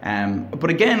saw. But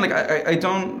again, like I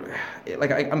don't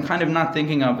like, I'm kind of not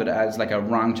thinking of it as like a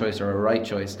wrong choice or a right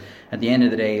choice. At the end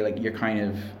of the day, like you're kind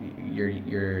of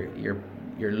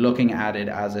you're looking at it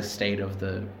as a state of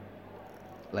the,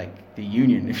 like, the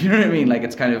union, if you know what I mean. Like,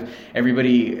 it's kind of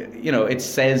everybody, you know, it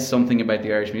says something about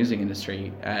the Irish music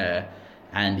industry,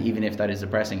 and even if that is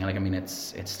depressing, like, I mean,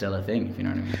 it's still a thing, if you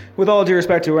know what I mean. With all due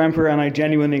respect to Emperor, and I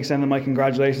genuinely extend them my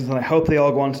congratulations, and I hope they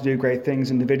all go on to do great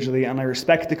things individually, and I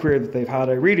respect the career that they've had,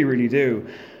 I really, really do.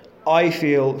 I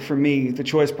feel, for me, the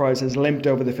Choice Prize has limped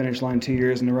over the finish line 2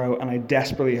 years in a row, and I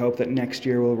desperately hope that next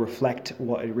year will reflect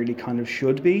what it really kind of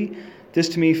should be. This,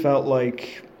 to me, felt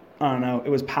like, I don't know, it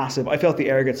was passive. I felt the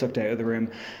air get sucked out of the room.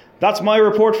 That's my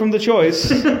report from The Choice.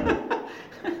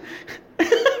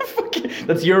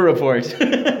 That's your report.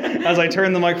 As I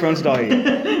turn the microphone to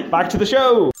Dahi. Back to the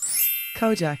show.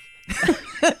 Kojak.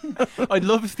 I'd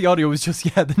love if the audio was just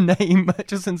the name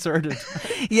just inserted.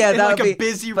 Yeah, that like would be a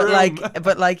busy but room.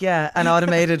 An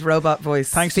automated robot voice.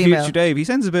 Thanks female. to Future Dave. He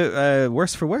sounds a bit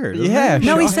worse for wear. Yeah, he?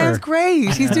 No, he shocker. sounds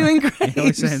great. He's doing great.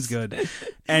 He sounds good.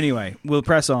 Anyway, we'll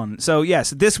press on. So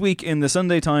yes, this week in the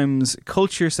Sunday Times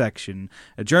culture section,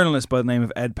 a journalist by the name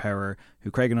of Ed Power, who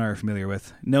Craig and I are familiar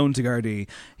with, known to Gardaí,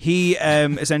 he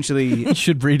essentially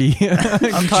should really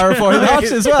clarify that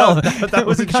as well. That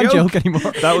was we a can't joke. joke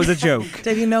anymore. That was a joke.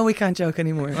 Dave, you know we can't joke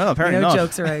anymore. Well, apparently not.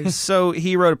 Jokes are out. So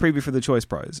he wrote a preview for the Choice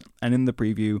Prize, and in the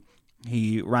preview,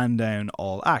 he ran down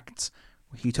all acts.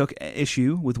 He took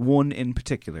issue with one in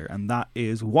particular, and that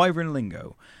is Wyvern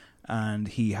Lingo. And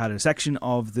he had a section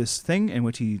of this thing in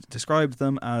which he described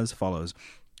them as follows.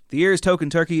 The year's token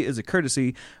turkey is a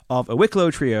courtesy of a Wicklow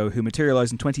trio who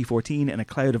materialised in 2014 in a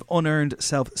cloud of unearned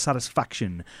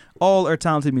self-satisfaction. All are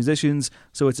talented musicians,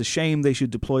 so it's a shame they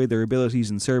should deploy their abilities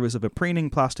in service of a preening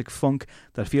plastic funk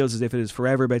that feels as if it is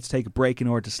forever about to take a break in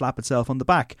order to slap itself on the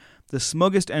back. The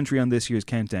smuggest entry on this year's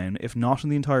countdown, if not in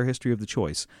the entire history of The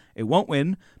Choice. It won't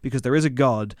win, because there is a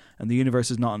God, and the universe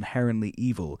is not inherently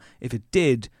evil. If it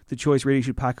did, The Choice really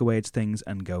should pack away its things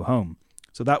and go home.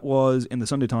 So that was in the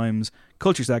Sunday Times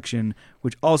culture section,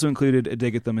 which also included a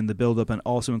dig at them in the build-up, and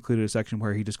also included a section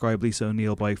where he described Lisa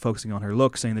O'Neill by focusing on her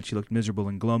look, saying that she looked miserable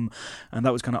and glum, and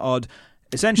that was kind of odd.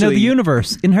 Essentially, now, the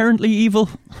universe, inherently evil?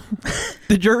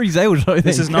 The jury's out, I think.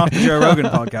 This is not the Joe Rogan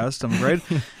podcast, I'm afraid.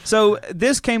 So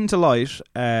this came to light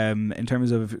in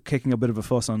terms of kicking a bit of a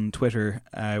fuss on Twitter,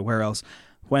 where else,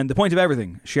 when The Point of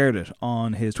Everything shared it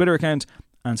on his Twitter account,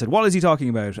 and said, what is he talking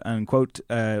about? And quote, took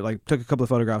a couple of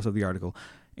photographs of the article,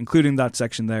 including that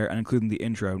section there and including the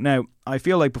intro. Now, I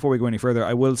feel like before we go any further,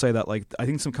 I will say that I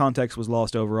think some context was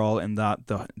lost overall in that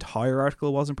the entire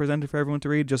article wasn't presented for everyone to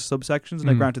read, just subsections.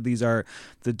 Now, granted, these are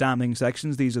the damning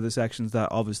sections. These are the sections that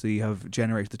obviously have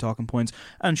generated the talking points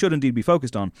and should indeed be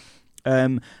focused on.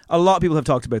 A lot of people have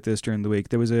talked about this during the week.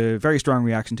 There was a very strong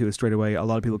reaction to it straight away. A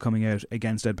lot of people coming out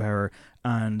against Ed Power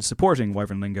and supporting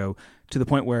Wyvern Lingo, to the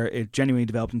point where it genuinely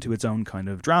developed into its own kind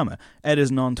of drama. Ed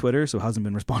isn't on Twitter, so hasn't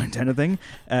been responding to anything.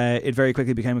 It very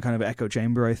quickly became a kind of echo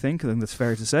chamber, I think that's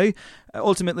fair to say.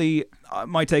 Ultimately,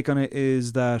 my take on it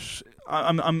is that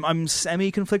I'm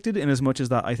semi-conflicted in as much as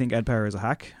that I think Ed Power is a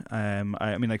hack. I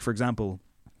mean, like, for example,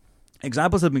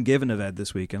 examples have been given of Ed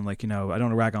this week, and I don't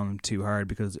want to rag on him too hard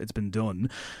because it's been done.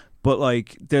 But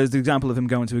there's the example of him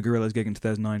going to a Gorillaz gig in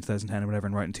 2009, 2010, or whatever,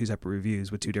 and writing two separate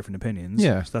reviews with two different opinions.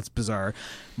 Yeah, so that's bizarre.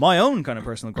 My own kind of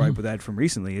personal gripe with Ed from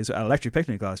recently is at Electric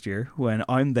Picnic last year, when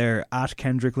I'm there at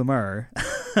Kendrick Lamar,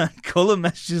 Cullen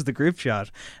messages the group chat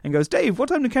and goes, "Dave, what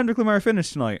time did Kendrick Lamar finish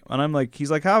tonight?" And I'm like,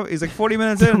 he's like 40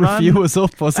 minutes in, man. Review was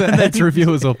up, was it? Ed's review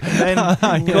was up. And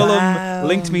then Cullen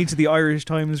linked me to the Irish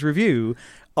Times review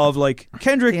of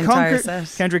Kendrick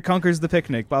conquers the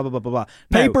picnic, blah blah blah blah blah.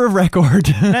 Paper of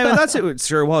record. Now that's it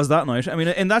sure was that night. I mean,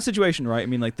 in that situation, right? I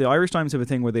mean, the Irish Times have a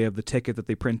thing where they have the ticket that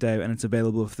they print out and it's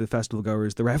available for the festival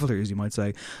goers, the revelers, you might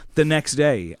say, the next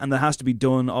day, and that has to be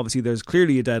done. Obviously, there's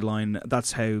clearly a deadline.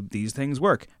 That's how these things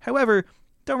work. However,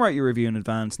 don't write your review in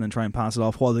advance and then try and pass it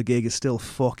off while the gig is still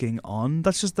fucking on.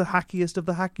 That's just the hackiest of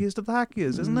the hackiest of the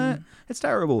hackiest, isn't it? It's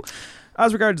terrible.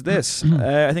 As regards this,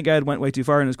 I think Ed went way too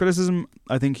far in his criticism.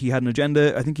 I think he had an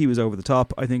agenda. I think he was over the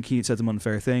top. I think he said some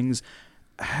unfair things.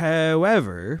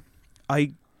 However,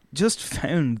 I just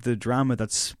found the drama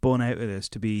that spun out of this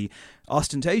to be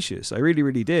ostentatious. I really,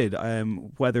 really did.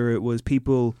 Whether it was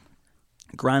people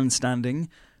grandstanding,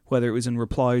 whether it was in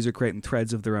replies or creating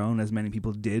threads of their own, as many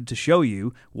people did, to show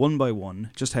you one by one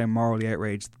just how morally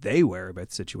outraged they were about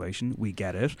the situation. We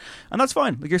get it, and that's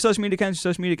fine. Like, your social media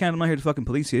account, I'm not here to fucking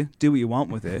police you. Do what you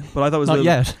want with it. But I thought it was not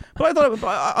yet. But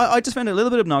I just found it a little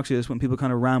bit obnoxious when people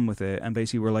kind of ran with it and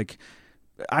basically were like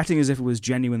acting as if it was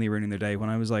genuinely ruining their day, when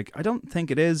I was like, I don't think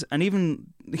it is. And even,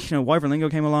 Wyvern Lingo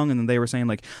came along and then they were saying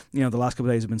like, the last couple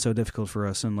of days have been so difficult for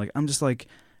us, and like, I'm just like,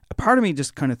 a part of me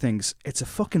just kind of thinks it's a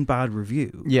fucking bad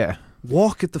review. Yeah.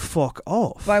 Walk it the fuck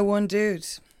off. By one dude.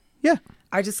 Yeah.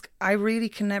 I really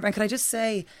can never, and can I just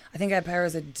say, I think Ed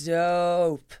Power's a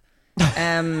dope.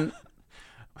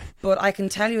 But I can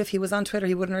tell you, if he was on Twitter,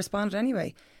 he wouldn't have responded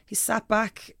anyway. He sat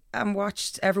back and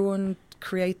watched everyone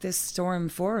create this storm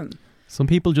for him. Some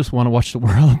people just want to watch the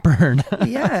world burn.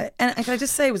 Yeah, and can I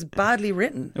just say, it was badly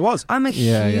written. It was. I'm a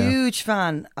huge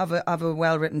fan of a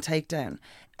well-written takedown.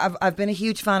 I've been a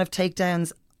huge fan of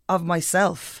takedowns of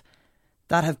myself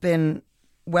that have been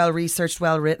well-researched,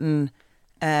 well-written,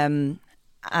 and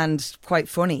quite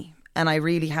funny. And I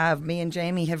really have. Me and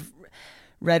Jamie have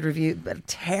read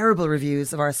terrible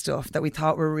reviews of our stuff that we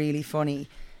thought were really funny.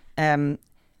 I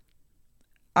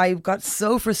got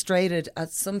so frustrated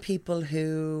at some people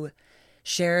who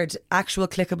shared actual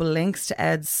clickable links to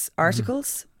Ed's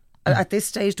articles. At this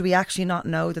stage, do we actually not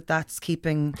know that that's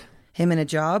keeping him in a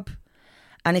job?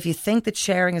 And if you think that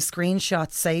sharing a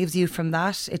screenshot saves you from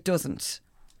that, it doesn't.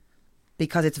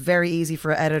 Because it's very easy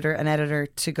for an editor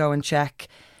to go and check,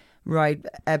 right,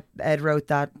 Ed wrote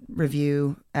that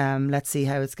review, let's see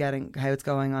how it's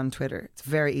going on Twitter. It's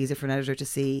very easy for an editor to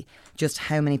see just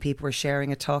how many people are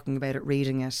sharing it, talking about it,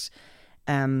 reading it.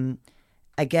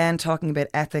 Again, talking about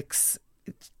ethics,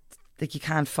 like, you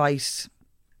can't fight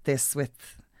this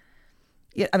with,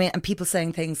 and people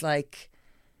saying things like,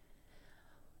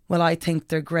 well, I think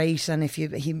they're great, and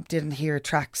he didn't hear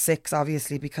track 6,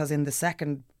 obviously, because in the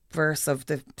second verse of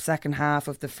the second half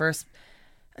of the first,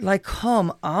 like,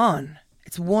 come on,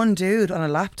 it's one dude on a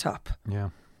laptop. Yeah.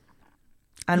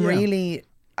 And really,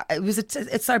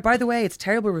 it's sorry, by the way, it's a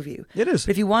terrible review. It is.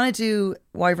 But if you want to do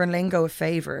Wyvern Lingo a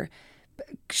favour,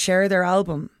 share their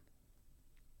album.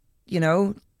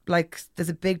 Like, there's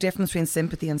a big difference between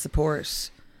sympathy and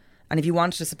support. And if you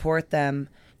wanted to support them,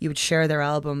 you would share their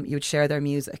album, you would share their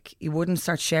music. You wouldn't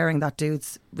start sharing that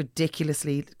dude's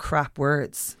ridiculously crap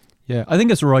words. Yeah, I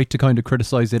think it's right to kind of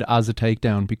criticise it as a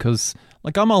takedown, because,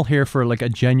 like, I'm all here for, like, a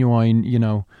genuine,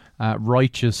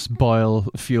 righteous,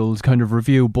 bile-fueled kind of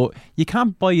review, but you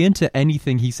can't buy into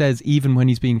anything he says, even when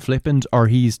he's being flippant or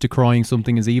he's decrying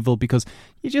something as evil, because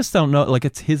you just don't know. Like,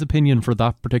 it's his opinion for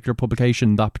that particular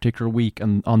publication, that particular week,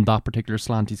 and on that particular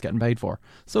slant he's getting paid for.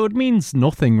 So it means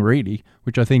nothing, really,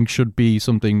 which I think should be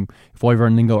something, if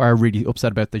Wyvern Lingo are really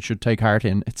upset about, they should take heart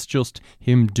in. It's just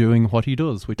him doing what he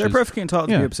does, which they're is... perfectly entitled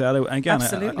to be upset. And again,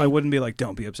 Absolutely. I wouldn't be like,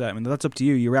 don't be upset. I mean, that's up to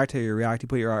you. You react how you react. You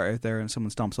put your art out there and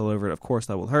someone stomps all over it. Of course,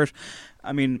 that will hurt.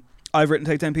 I mean, I've written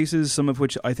takedown pieces, some of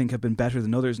which I think have been better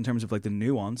than others in terms of, like, the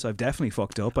nuance. I've definitely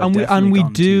fucked up. And we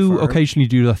do occasionally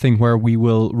do that thing where we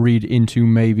will read into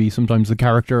maybe sometimes the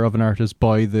character of an artist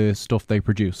by the stuff they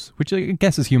produce, which I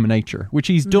guess is human nature, which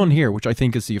he's done here, which I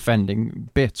think is the offending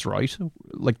bits, right?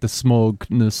 Like the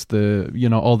smugness,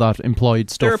 all that implied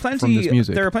stuff from this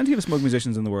music. There are plenty of smug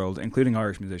musicians in the world, including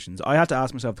Irish musicians. I had to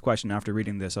ask myself the question after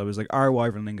reading this. I was like, are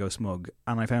Wyvern Lingo smug?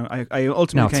 And I found I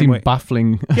ultimately came away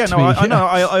baffling. Yeah, no, I know.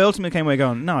 I ultimately came away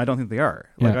going, no, I don't think they are.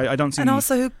 Like, I don't see. And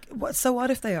also, so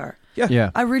what if they are? Yeah.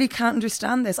 I really can't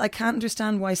understand this. I can't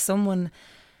understand why someone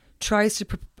tries to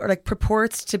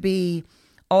purports to be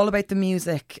all about the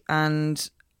music, and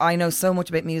I know so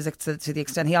much about music to the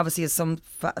extent he obviously is some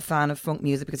fan of funk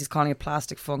music, because he's calling it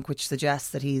plastic funk, which suggests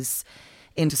that he's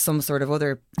into some sort of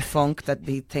other funk that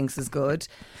he thinks is good.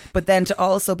 But then to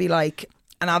also be like,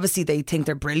 and obviously they think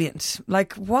they're brilliant.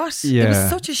 Like, what? Yeah. It was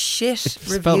such a shit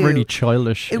review. It felt really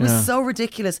childish. It was so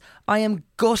ridiculous. I am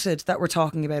gutted that we're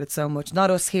talking about it so much. Not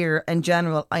us here in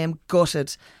general. I am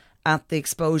gutted at the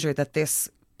exposure that this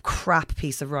crap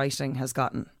piece of writing has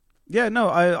gotten. Yeah, no,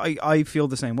 I feel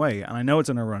the same way, and I know it's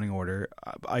in a running order.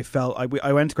 I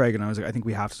went to Craig and I was like, I think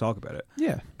we have to talk about it.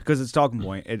 Yeah, because it's talking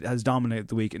point. It has dominated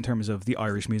the week in terms of the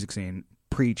Irish music scene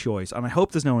pre-choice, and I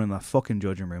hope there's no one in that fucking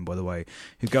judging room, by the way,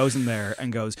 who goes in there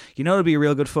and goes, it'd be a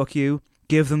real good fuck you.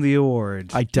 give them the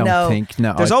award. I don't think.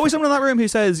 No, there's always someone in that room who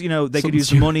says, they could use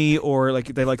the money or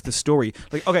like they like the story.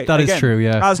 Like, okay, that is true.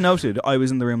 Yeah. As noted, I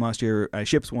was in the room last year.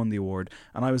 Ships won the award,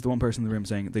 and I was the one person in the room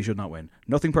saying they should not win.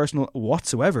 Nothing personal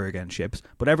whatsoever against Ships,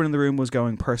 but everyone in the room was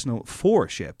going personal for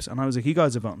Ships, and I was like, you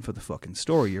guys are voting for the fucking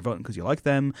story. You're voting because you like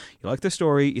them, you like their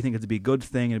story, you think it'd be a good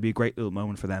thing, it'd be a great little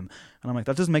moment for them. And I'm like,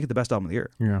 that doesn't make it the best album of the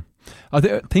year. Yeah, I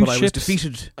think but I was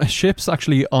defeated. Ships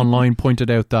actually online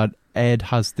pointed out that Ed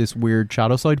has this weird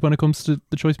shadow side when it comes to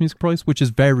the Choice Music Prize, which is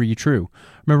very true.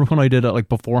 Remember when I did it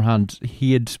beforehand,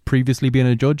 he had previously been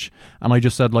a judge, and I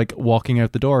just said walking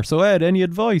out the door, so Ed, any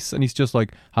advice? And he's just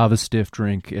like, have a stiff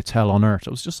drink, it's hell on earth.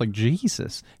 I was just like,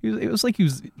 Jesus. It was like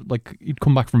he'd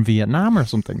come back from Vietnam or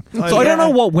something. So I don't know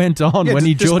what went on when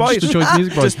he judged the Choice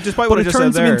Music Prize. Despite but what it I just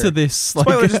turns said him there, into this. Despite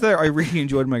what I just there, I really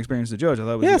enjoyed my experience as a judge. I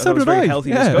thought it was, a very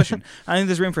healthy discussion. I think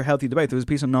there's room for healthy debate. There was a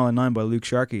piece on 9 by Luke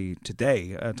Sharkey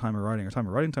today, time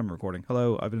of recording.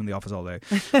 Hello, I've been in the office all day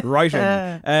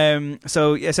writing.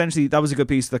 So essentially, that was a good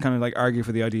piece that kind of argue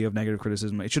for the idea of negative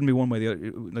criticism. It shouldn't be one way.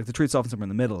 The truth's often somewhere in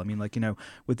the middle. I mean,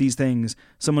 with these things,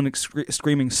 someone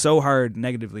screaming so hard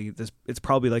negatively, it's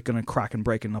probably going to crack and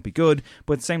break and not be good.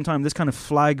 But at the same time, this kind of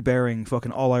flag bearing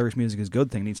fucking all Irish music is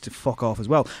good thing needs to fuck off as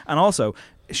well. And also,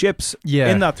 Ships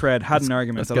in that thread had an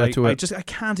argument that I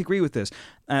can't agree with this.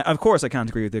 Of course I can't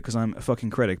agree with it because I'm a fucking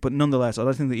critic, but nonetheless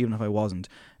I think that even if I wasn't,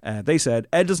 they said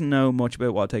Ed doesn't know much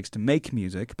about what it takes to make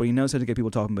music, but he knows how to get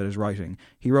people talking about his writing.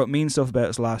 He wrote mean stuff about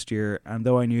us last year, and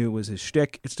though I knew it was his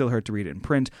shtick, it still hurt to read it in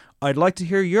print. I'd like to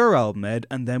hear your album, Ed,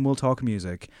 and then we'll talk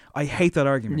music. I hate that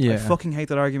argument. I fucking hate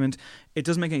that argument. It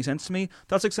doesn't make any sense to me.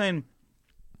 That's like saying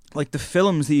the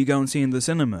films that you go and see in the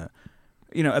cinema,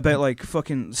 about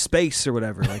fucking space or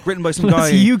whatever, written by some guy.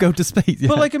 You go to space, yeah.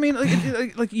 But I mean,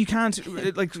 you can't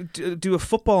do a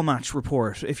football match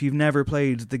report if you've never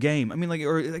played the game. I mean,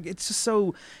 it's just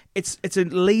so it's a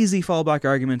lazy fallback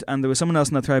argument. And there was someone else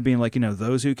in that thread being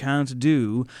those who can't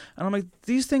do, and I'm like,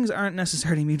 these things aren't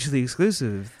necessarily mutually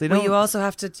exclusive. They don't. Well, you also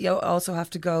have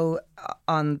to go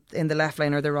on in the left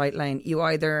lane or the right lane. You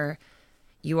either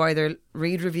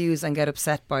read reviews and get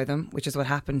upset by them, which is what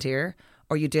happened here,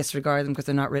 or you disregard them because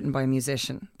they're not written by a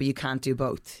musician. But you can't do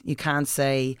both. You can't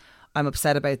say, I'm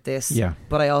upset about this,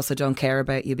 but I also don't care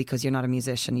about you because you're not a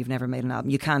musician. You've never made an album.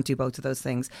 You can't do both of those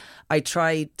things. I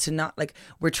try to not,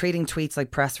 we're treating tweets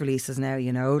like press releases now,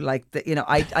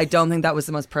 I don't think that was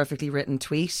the most perfectly written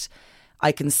tweet.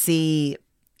 I can see,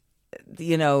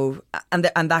 and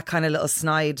that kind of little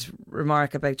snide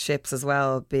remark about Ships as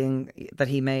well, being that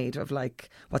he made of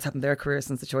what's happened to their career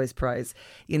since the Choice Prize.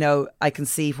 I can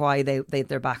see why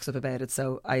their backs up about it.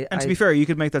 So to be fair, you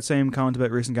could make that same comment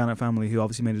about Ruth and Gannett family, who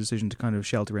obviously made a decision to kind of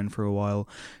shelter in for a while.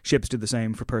 Ships did the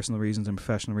same for personal reasons and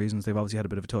professional reasons. They've obviously had a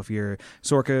bit of a tough year.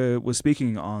 Sorka was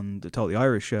speaking on the Totally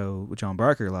Irish show with John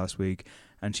Barker last week,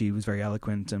 and she was very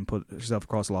eloquent and put herself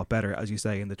across a lot better, as you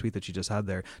say, in the tweet that she just had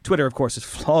there. Twitter, of course, is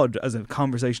flawed as a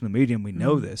conversational medium. We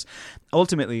know this.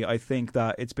 Ultimately, I think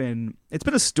that it's been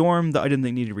a storm that I didn't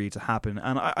think needed really to happen,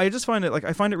 and I just find it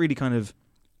I find it really kind of.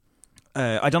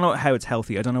 I don't know how it's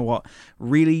healthy. I don't know what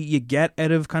really you get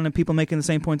out of kind of people making the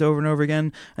same point over and over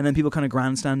again, and then people kind of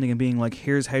grandstanding and being like,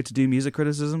 here's how to do music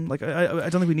criticism. I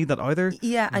don't think we need that either.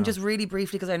 Yeah, and just really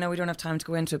briefly, because I know we don't have time to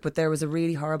go into it, but there was a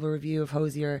really horrible review of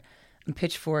Hozier and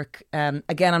Pitchfork.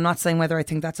 Again, I'm not saying whether I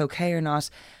think that's okay or not,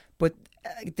 but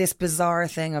this bizarre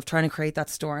thing of trying to create that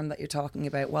storm that you're talking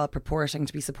about while purporting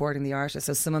to be supporting the artist.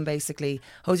 So someone basically,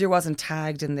 Hozier wasn't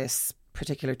tagged in this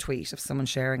particular tweet of someone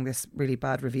sharing this really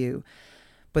bad review,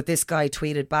 but this guy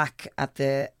tweeted back at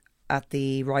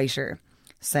the writer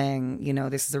saying,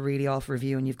 this is a really awful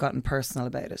review and you've gotten personal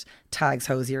about it, tags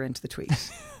Hozier into the tweet.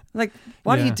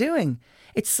 What are you doing?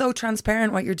 It's so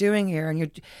transparent what you're doing here,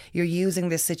 and you're using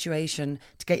this situation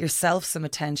to get yourself some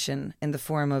attention in the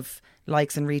form of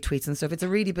likes and retweets and stuff. It's a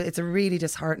really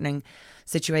disheartening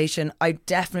situation. I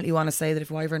definitely want to say that if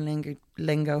Wyvern Linger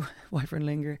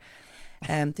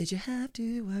did you have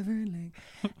to Wyvern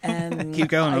Linger? Keep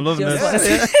going. I'm loving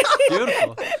this.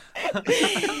 Beautiful. Keep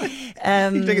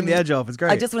taking the edge off. It's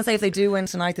great. I just want to say, if they do win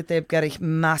tonight, that they get a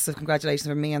massive congratulations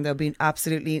from me, and there'll be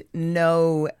absolutely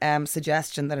no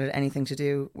suggestion that it had anything to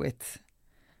do with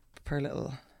per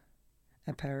little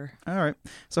pair. All right.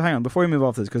 So hang on, before we move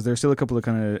off this, because there's still a couple of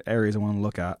kind of areas I want to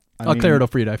look at. I'll clear it up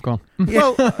for you, Dave. Go on.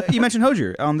 Well, you mentioned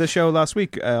Hozier on this show last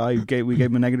week. We gave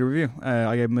him a negative review.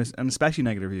 I gave him an especially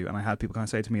negative review, and I had people kind of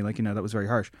say to me, that was very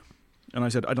harsh. And I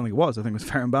said, I don't think it was. I think it was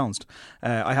fair and balanced.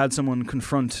 I had someone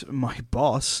confront my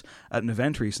boss at an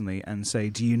event recently and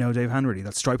say, do you know Dave Hanratty?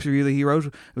 That Stripes review that he wrote?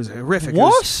 It was horrific.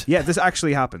 What? This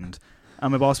actually happened.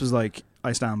 And my boss was like,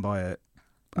 I stand by it.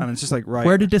 And it's just like, right.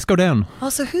 Where did this go down?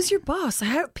 Also, who's your boss?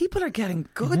 How people are getting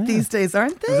good these days,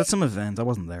 aren't It they? was at some event. I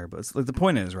wasn't there, but it's like the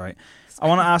point is, right? I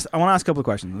want to ask a couple of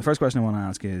questions. The first question I want to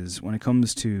ask is, when it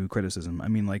comes to criticism, I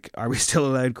mean, like, are we still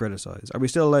allowed to criticize? Are we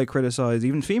still allowed to criticize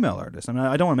even female artists? I mean,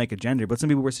 I don't want to make it gender, but some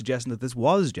people were suggesting that this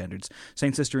was gendered,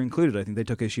 Saint Sister included. I think they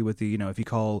took issue with the, if you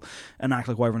call an act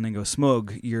like Wyvern Lingo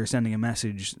smug, you're sending a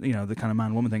message, the kind of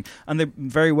man-woman thing, and there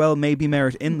very well may be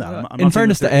merit in that. I'm in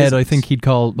fairness to Ed, I think he'd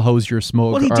call Hosier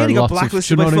smug. Well, he did. He got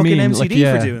blacklisted by fucking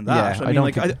MCD for doing that.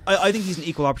 Yeah, I think he's an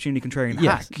equal opportunity contrarian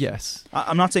hack. Yes.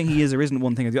 I'm not saying he is or isn't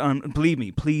one thing. And believe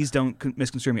me, please don't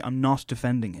misconstrue me. I'm not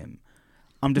defending him.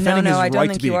 I'm defending his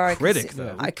right to be a critic,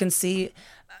 though. I can see.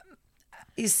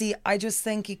 You see, I just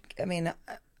think,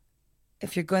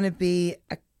 if you're going to be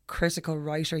a critical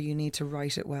writer, you need to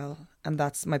write it well. And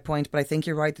that's my point. But I think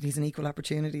you're right that he's an equal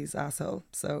opportunities asshole.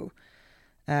 So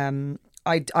I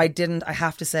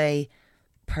have to say,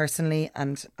 personally,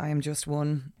 and I am just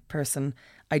one person,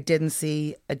 I didn't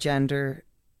see a gender.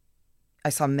 I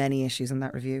saw many issues in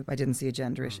that review. I didn't see a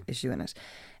gender issue in it.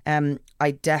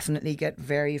 I definitely get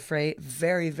very afraid,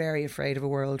 very, very afraid of a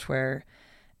world where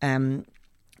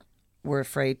we're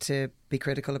afraid to be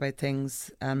critical about things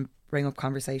and bring up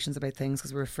conversations about things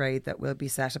because we're afraid that we'll be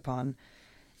set upon.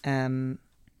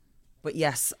 But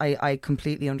yes, I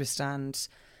completely understand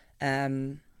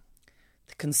the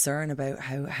concern about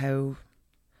how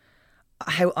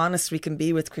honest we can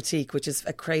be with critique, which is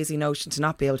a crazy notion to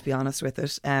not be able to be honest with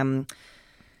it.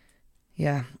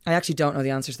 Yeah, I actually don't know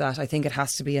the answer to that. I think it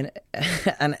has to be an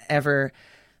ever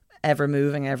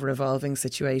moving, ever evolving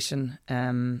situation.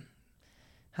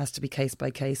 Has to be case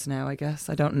by case now, I guess.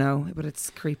 I don't know, but it's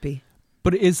creepy.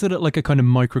 But is it like a kind of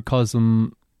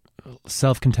microcosm,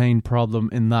 self-contained problem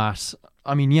in that?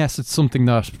 I mean, yes, it's something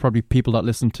that probably people that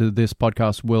listen to this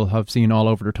podcast will have seen all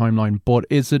over their timeline, but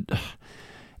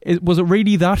was it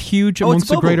really that huge amongst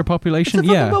the greater population?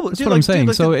 That's what I'm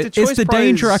saying. So is the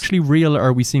danger actually real, or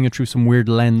are we seeing it through some weird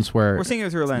lens where... We're seeing it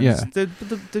through a lens. Yeah.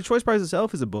 The Choice Prize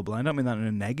itself is a bubble. I don't mean that in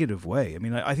a negative way. I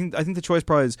mean, I think the Choice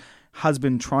Prize has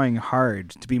been trying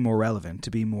hard to be more relevant, to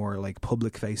be more like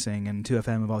public facing, and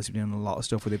 2FM have obviously been doing a lot of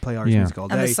stuff where they play Irish music all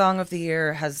day. And the Song of the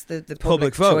Year has the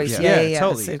public vote. choice. Yeah,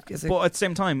 totally. But at the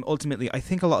same time, ultimately, I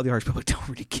think a lot of the Irish public don't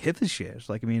really give a shit.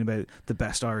 Like, I mean, about the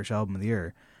best Irish album of the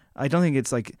year. I don't think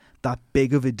it's like that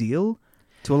big of a deal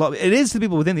to a lot. It is to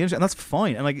people within the industry, and that's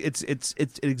fine. And like it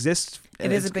exists.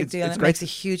 It is a big deal, and it makes a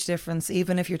huge difference.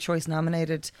 Even if you're Choice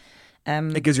nominated,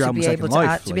 it gives your album a second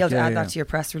life. To be able to add that to your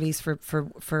press release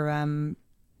for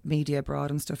media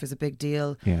abroad and stuff is a big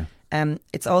deal. Yeah.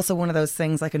 It's also one of those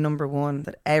things like a number one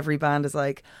that every band is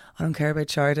like, I don't care about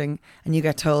charting, and you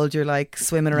get told you're like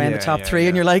swimming around the top three,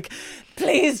 and you're like,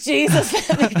 please Jesus,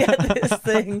 let me get this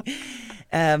thing.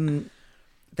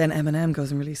 Then Eminem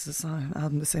goes and releases an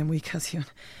album the same week as you. It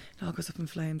all goes up in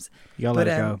flames. You gotta let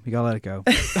it go. You gotta let it go.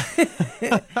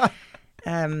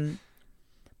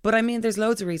 But I mean, there's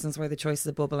loads of reasons why the Choice is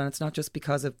a bubble, and it's not just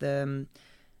because of the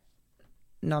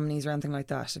nominees or anything like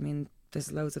that. I mean,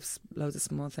 there's loads of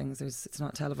small things. It's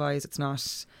not televised. It's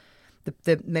not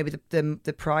maybe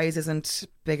the prize isn't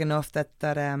big enough that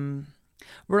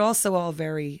we're also all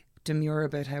very demure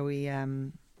about how we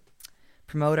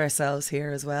promote ourselves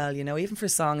here as well, even for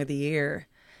Song of the Year.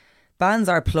 Bands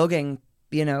are plugging,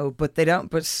 but they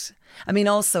don't. But I mean,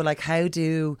 also, like, how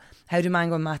do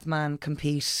Mango and Mathman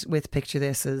compete with Picture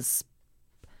This as,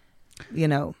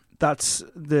 That's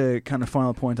the kind of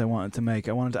final point I wanted to make.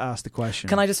 I wanted to ask the question.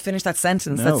 Can I just finish that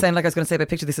sentence? No. That sounded like I was going to say about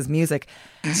Picture This as music.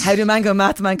 How do Mango and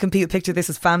Mathman compete with Picture This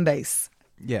as fan base?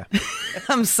 Yeah.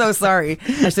 I'm so sorry.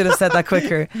 I should have said that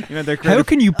quicker. How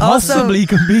can you possibly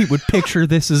compete with Picture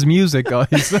This as music,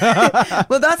 guys?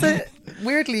 Well, that's it.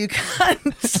 Weirdly, you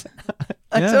can't.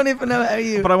 I don't even know how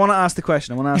you... But I want to ask the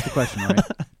question, right?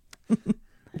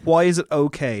 Why is it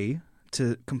okay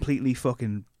to completely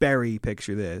fucking bury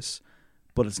Picture This,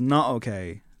 but it's not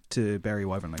okay to bury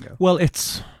Wyvern Lingo? Well,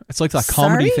 it's like that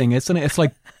comedy thing, isn't it? It's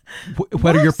like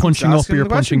whether you're punching up or you're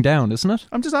punching down, isn't it?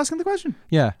 I'm just asking the question.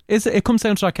 Yeah. It comes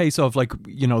down to that case of, like,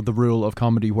 the rule of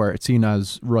comedy where it's seen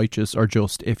as righteous or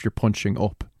just if you're punching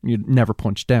up. You never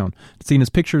punch down. It's seen as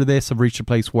Picture This have reached a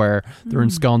place where they're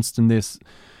ensconced in this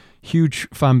huge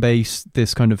fan base,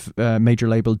 this kind of major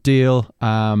label deal.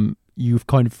 You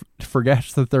kind of forget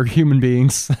that they're human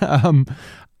beings.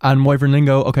 And Wyvern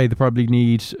Lingo, okay, they probably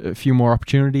need a few more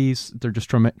opportunities. They're just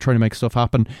trying to make stuff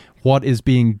happen. What is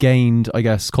being gained, I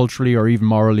guess, culturally or even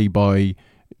morally by,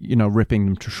 ripping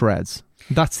them to shreds?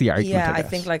 That's the argument. Yeah, I guess.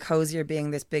 think like Hosier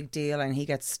being this big deal and he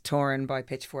gets torn by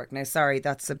Pitchfork. Now, sorry,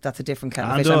 that's a different kind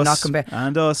of And fish. I'm not us. comparing.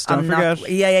 And us, don't forget.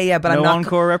 Yeah. But No I'm not.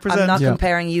 Encore represent. I'm not Yeah.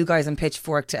 comparing you guys and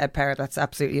Pitchfork to Ed Parrott.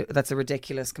 That's a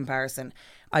ridiculous comparison.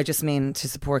 I just mean to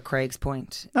support Craig's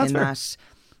point That's in fair.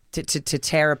 that to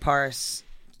tear apart.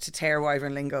 To tear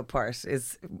Wyvern Lingo apart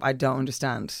is, I don't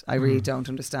understand. I really don't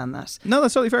understand that. No,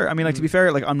 that's totally fair. I mean, like, to be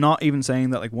fair, like, I'm not even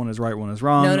saying that like one is right, one is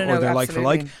wrong, No, or they're like for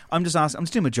like. absolutely. I'm just asking. I'm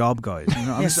just doing my job, guys. You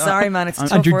know? I'm Yeah, just, sorry, man. It's a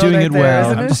tough And you're world doing out it there, well.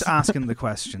 isn't I'm it? just asking the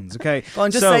questions, okay? Go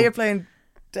on, just So, say you're playing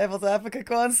devil's advocate.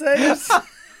 Go on, say it.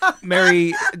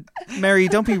 Mary,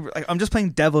 don't be. Like, I'm just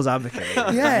playing devil's advocate.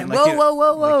 Yeah. Like, Whoa, you know,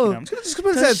 whoa. I'm just gonna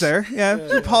put his head there. Yeah,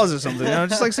 just pause or something. You know,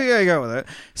 just like see how you go with it.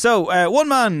 So, one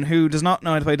man who does not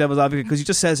know how to play devil's advocate because he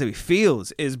just says how he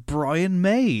feels is Brian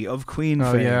May of Queen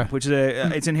Oh, fame, yeah. which is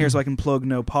it's in here so I can plug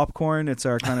No Popcorn. It's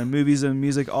our kind of movies and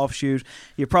music offshoot.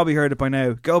 You've probably heard it by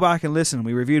now. Go back and listen.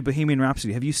 We reviewed Bohemian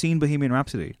Rhapsody. Have you seen Bohemian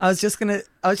Rhapsody? I was just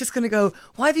gonna go,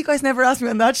 why have you guys never asked me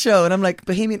on that show? And I'm like,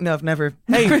 Bohemian. No, I've never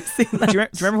Hey, never seen that. do you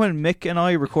remember when Mick and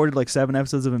I recorded like 7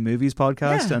 episodes of a movies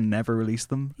podcast Yeah. and never released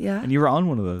them? Yeah. And you were on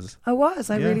one of those. I was.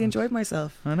 I Yeah. really enjoyed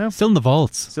myself. I know. Still in the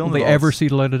vaults. Still in Will the they vaults. ever see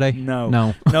the light of day? No.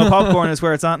 No. No Popcorn is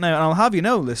where it's at now. And I'll have you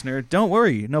know, listener, don't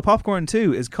worry. No Popcorn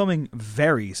 2 is coming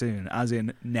very soon, as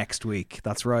in next week.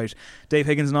 That's right. Dave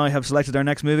Higgins and I have selected our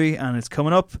next movie, and it's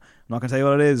coming up. I'm not going to tell you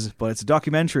what it is, but it's a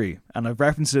documentary, and I've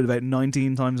referenced it about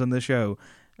 19 times on this show.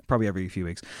 Probably every few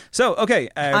weeks. So, okay.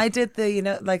 I did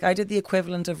the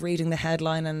equivalent of reading the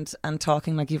headline and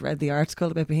talking like you've read the article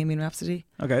about Bohemian Rhapsody.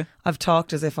 Okay. I've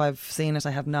talked as if I've seen it.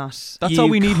 I have not. That's all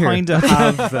we need here. You kind of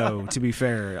have, though, to be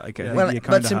fair. Like, I think you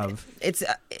kind of have. It's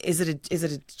is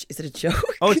it a joke?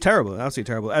 Oh, it's terrible. Absolutely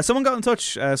terrible. Someone got in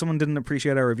touch. Someone didn't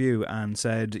appreciate our review and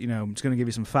said, you know, I'm just going to give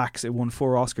you some facts. It won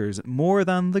 4 Oscars, more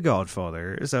than The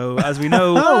Godfather. So, as we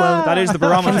know, that is the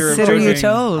barometer of Consider you judging.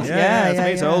 told. Yeah,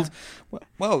 it's me told.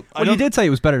 Well, I Well, don't- you did say it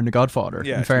was better than The Godfather,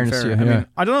 Yeah, in to be fairness fair. to you. I Yeah. mean,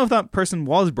 I don't know if that person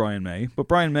was Brian May, but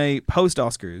Brian May, post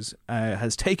Oscars,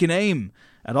 has taken aim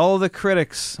at all the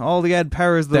critics, all the Ed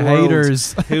Powers of the The world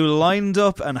haters. who lined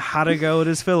up and had a go at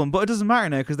his film. But it doesn't matter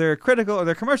now because they're a critical or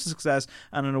they're commercial success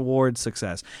and an award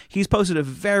success. He's posted a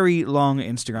very long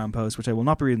Instagram post, which I will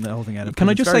not be reading the whole thing out of. Can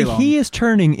I because just it's say, very long. he is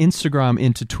turning Instagram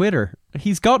into Twitter.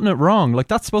 He's gotten it wrong. Like,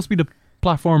 that's supposed to be the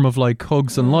platform of like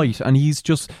hugs and light, and he's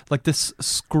just like this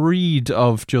screed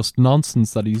of just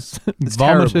nonsense that he's It's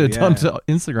vomited terrible, yeah. onto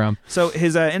Instagram. So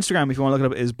his Instagram, if you want to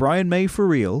look it up, is Brian May for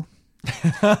real.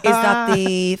 Is that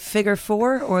the figure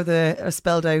 4 or the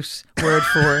spelled out word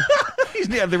 4? He's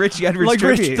the Richie Edwards Like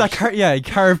tribute. Rich, that he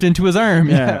carved into his arm.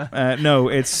 Yeah. No,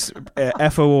 it's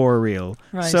FOR real.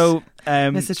 Right. So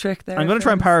It's a trick there. I'm going to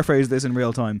try and friends. paraphrase this in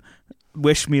real time.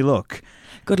 Wish me luck.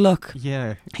 Good luck.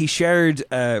 Yeah. He shared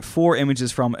 4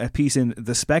 images from a piece in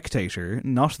The Spectator,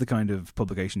 not the kind of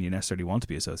publication you necessarily want to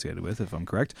be associated with, if I'm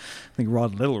correct. I think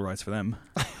Rod Little writes for them.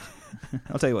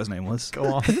 I'll tell you what his name was. Go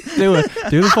on. Do it.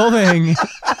 Do the full thing.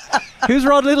 Who's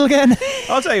Rod Little again?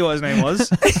 I'll tell you what his name was.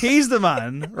 He's the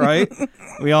man, right?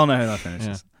 We all know how that finishes.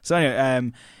 Yeah. So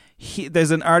anyway, there's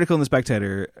an article in The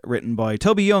Spectator written by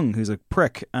Toby Young, who's a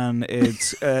prick, and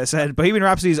it's said Bohemian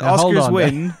Rhapsody's Now, hold Oscars on,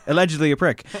 win, allegedly a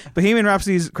prick. Bohemian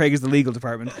Rhapsody's, Craig is the legal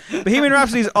department. Bohemian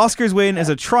Rhapsody's Oscars win is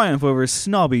a triumph over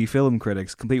snobby film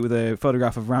critics, complete with a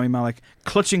photograph of Rami Malek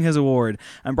clutching his award.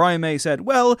 And Brian May said,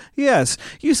 well, yes,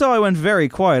 you saw I went very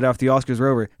quiet after the Oscars were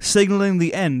over, signalling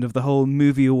the end of the whole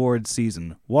movie awards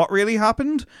season. What really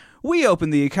happened? We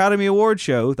opened the Academy Award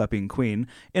show, that being Queen,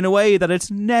 in a way that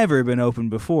it's never been opened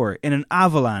before, in an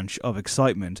avalanche of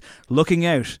excitement, looking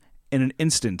out in an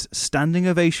instant, standing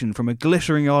ovation from a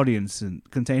glittering audience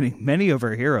containing many of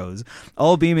our heroes,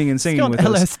 all beaming and singing got with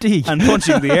LSD. us and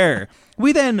punching the air.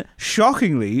 We then,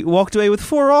 shockingly, walked away with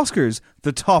 4 Oscars,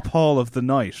 the top haul of the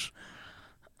night.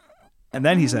 And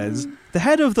then he says, the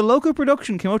head of the local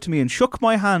production came up to me and shook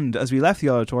my hand as we left the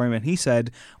auditorium, and he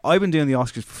said, I've been doing the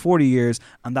Oscars for 40 years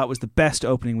and that was the best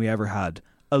opening we ever had.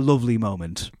 A lovely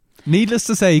moment. Needless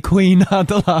to say, Queen had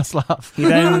the last laugh. He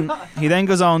then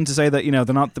goes on to say that, you know,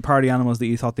 they're not the party animals that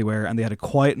you thought they were, and they had a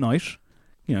quiet night.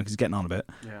 You know, because he's getting on a bit.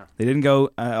 Yeah. They didn't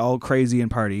go all crazy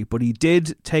and party, but he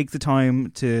did take the time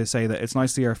to say that it's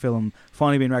nice to see our film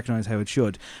finally being recognised how it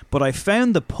should. But I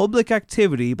found the public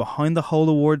activity behind the whole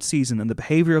award season and the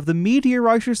behaviour of the media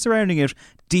writers surrounding it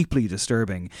deeply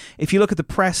disturbing. If you look at the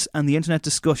press and the internet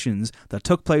discussions that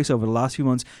took place over the last few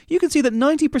months, you can see that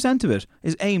 90% of it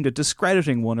is aimed at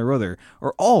discrediting one or other,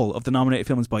 or all of the nominated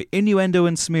films by innuendo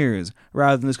and smears,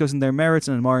 rather than discussing their merits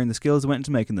and admiring the skills that went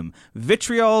into making them.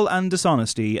 Vitriol and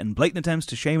dishonesty and blatant attempts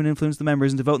to shame and influence the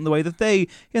members into voting the way that they,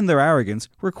 in their arrogance,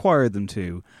 required them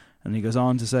to. And he goes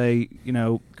on to say,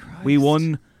 we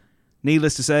won.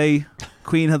 Needless to say,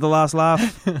 Queen had the last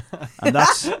laugh, and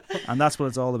that's what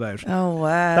it's all about. Oh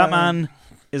wow, that man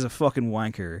is a fucking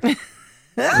wanker.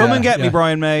 Come and get me,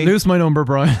 Brian May. Lose my number,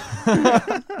 Brian.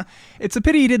 It's a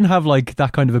pity he didn't have like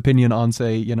that kind of opinion on,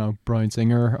 say, Bryan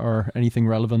Singer or anything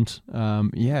relevant.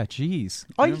 Jeez.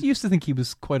 I used to think he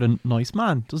was quite a nice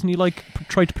man. Doesn't he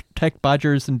try to protect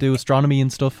badgers and do astronomy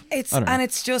and stuff? It's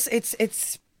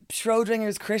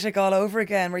Schrodinger's critic all over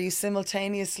again, where you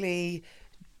simultaneously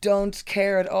don't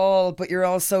care at all, but you're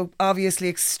also obviously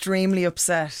extremely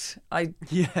upset.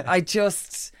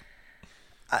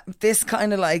 This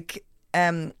kind of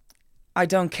I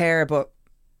don't care, but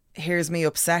here's me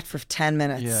upset for 10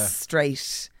 minutes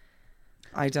straight.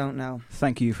 I don't know.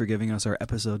 Thank you for giving us our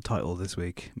episode title this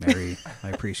week, Mary. I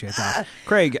appreciate that.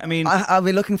 Craig, I mean, I'll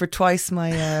be looking for twice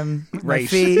my rate.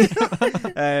 fee.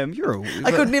 I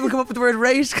couldn't even come up with the word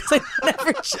rate because I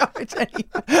never charge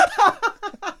anyone.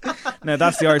 No,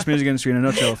 that's the Irish music industry in a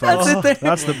nutshell, folks.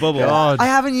 That's the bubble. God. I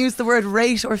haven't used the word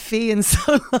rate or fee in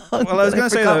so long. Well, I was going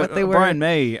to say that they were. Brian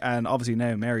May, and obviously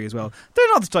now Mary as well, they're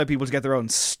not the type of people to get their own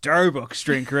Starbucks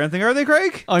drink or anything, are they,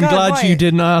 Craig? I'm glad you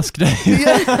didn't ask, Dave.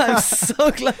 Yeah, I'm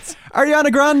so glad.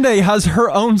 Ariana Grande has her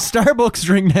own Starbucks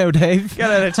drink now, Dave. Get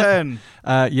out of town.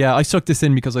 I stuck this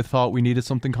in because I thought we needed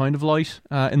something kind of light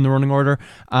in the running order.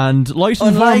 And light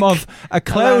in the form of a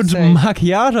cloud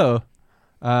macchiato.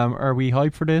 Are we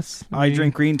hyped for this? I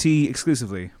drink green tea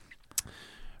exclusively.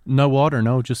 No water,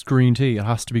 no, just green tea. It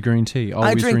has to be green tea.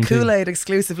 Always I drink green Kool-Aid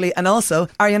exclusively, and also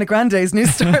Ariana Grande's new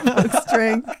Starbucks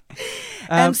drink.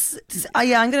 I'm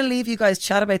going to leave you guys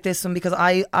chat about this one because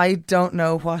I don't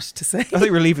know what to say. I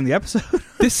think we're leaving the episode.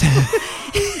 This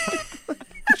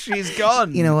She's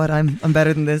gone. You know what? I'm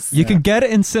better than this. You can get it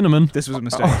in cinnamon. This was a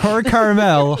mistake. Or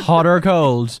caramel, hot or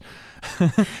cold.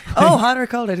 Hot or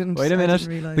cold? I didn't. Wait a minute.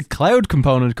 Realise. The cloud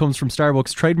component comes from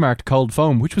Starbucks' trademarked cold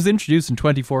foam, which was introduced in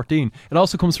 2014. It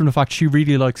also comes from the fact she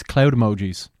really likes cloud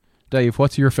emojis. Dave,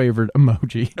 what's your favourite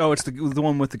emoji? Oh, it's the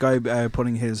one with the guy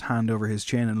putting his hand over his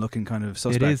chin and looking kind of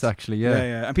suspect. It is actually,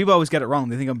 yeah. And people always get it wrong.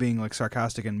 They think I'm being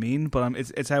sarcastic and mean, but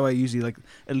it's how I usually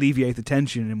alleviate the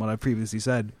tension in what I previously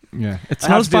said. Yeah, it's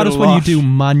not as bad as when you do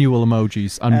manual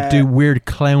emojis and do weird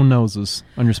clown noses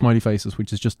on your smiley faces,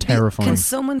 which is just terrifying. Can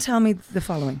someone tell me the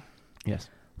following? Yes.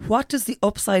 What does the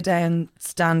upside down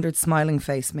standard smiling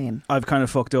face mean? I've kind of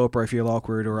fucked up, or I feel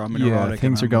awkward, or I'm neurotic.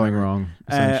 Things are going wrong.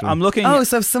 I'm looking. Oh,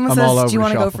 so if someone says, "Do you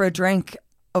want to go for a drink?"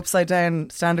 Upside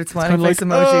down standard smiling face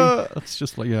emoji. It's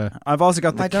just I've also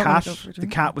got the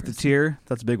cat with the tear.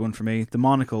 That's a big one for me. The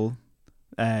monocle.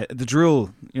 The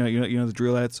drool, you know the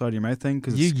drool outside your mouth thing.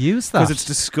 Cause you use that because it's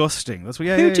disgusting. That's what.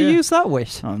 Who'd you use that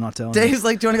with? Oh, I'm not telling. Dave's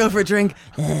like, "Do you want to go for a drink?"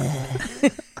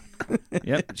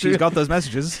 Yep, she's got those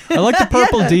messages. I like the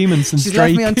purple demon since she's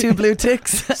Drake. Left me on 2 blue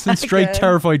ticks. Since Drake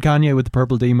terrified Kanye with the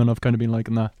purple demon, I've kind of been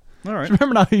liking that. All right.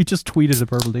 Remember now he just tweeted a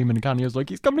purple demon and Kanye was like,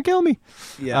 "He's coming to kill me."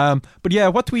 Yeah. But yeah,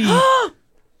 what do we?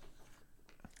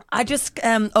 I just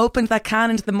opened that can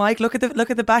into the mic. Look at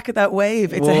the back of that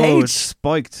wave. It's Whoa, a H. It's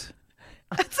spiked.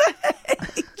 It's a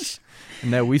H. And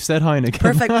now we've said Heineken.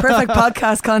 Perfect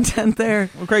podcast content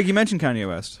there. Well, Craig, you mentioned Kanye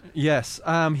West. Yes.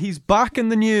 He's back in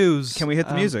the news. Can we hit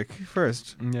the music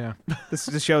first? Yeah.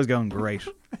 This show is going great.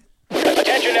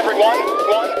 Attention, everyone.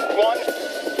 One.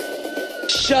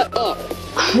 Shut up.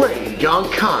 Craig on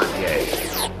Kanye.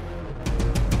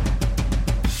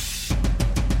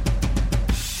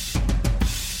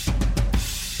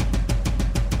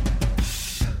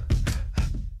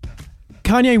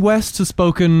 Kanye West has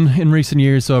spoken in recent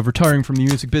years of retiring from the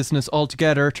music business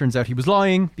altogether. Turns out he was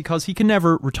lying because he can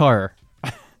never retire.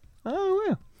 Oh,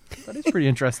 well. That is pretty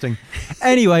interesting.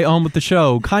 Anyway, on with the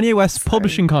show. Kanye West's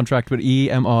publishing contract with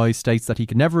EMI states that he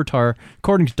can never retire,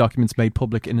 according to documents made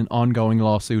public in an ongoing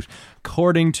lawsuit.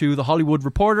 According to The Hollywood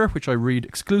Reporter, which I read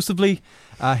exclusively,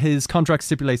 his contract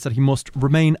stipulates that he must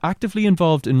remain actively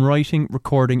involved in writing,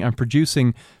 recording and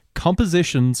producing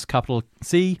compositions, capital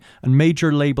C, and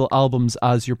major label albums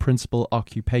as your principal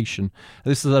occupation.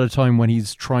 This is at a time when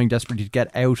he's trying desperately to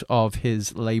get out of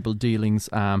his label dealings.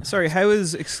 Sorry, how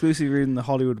is exclusively reading The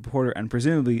Hollywood Reporter and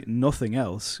presumably nothing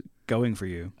else going for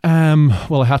you?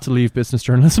 Well, I had to leave business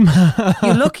journalism.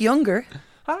 You look younger.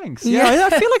 Thanks. Yeah,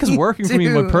 I feel like it's working for me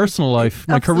in my personal life.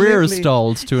 My career is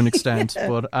stalled to an extent,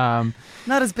 but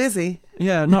not as busy.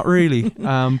 Yeah, not really.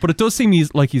 But it does seem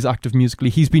like he's active musically.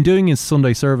 He's been doing his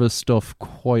Sunday service stuff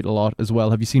quite a lot as well.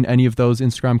 Have you seen any of those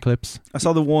Instagram clips? I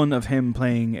saw the one of him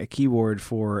playing a keyboard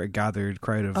for a gathered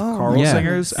crowd of choral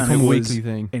singers, and it was weekly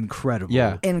thing. Incredible.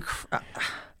 Yeah.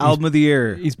 album of the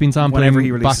year. He's been whenever sampling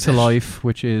he Back releases to it. Life,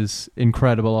 which is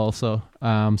incredible also.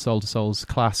 Soul to Soul's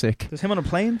classic. There's him on a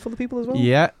plane full of people as well?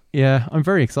 Yeah, I'm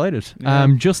very excited. Yeah.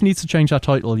 Just needs to change that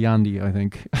title, Yandy, I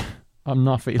think. I'm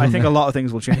not feeling I think it. a lot of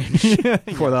things will change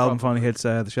before the album finally hits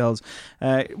the shelves.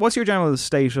 What's your general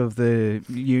state of the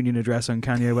union address on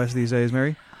Kanye West these days,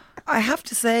 Mary? I have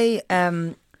to say,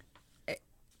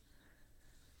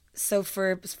 so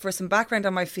for some background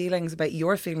on my feelings about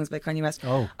your feelings about Kanye West,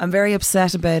 I'm very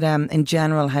upset about in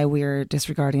general how we're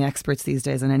disregarding experts these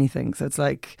days on anything. So it's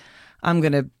like I'm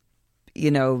going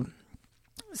to,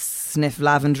 sniff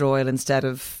lavender oil instead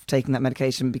of taking that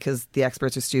medication because the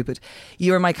experts are stupid.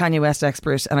 You are my Kanye West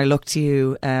expert, and I look to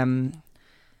you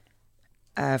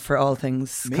for all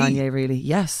things Me? Kanye. Really,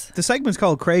 yes. The segment's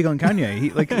called Craig on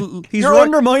Kanye. He's You're right,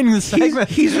 undermining the segment.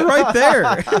 He's right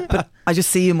there. But I just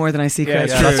see you more than I see Craig.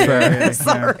 Yeah, that's fair. Yeah,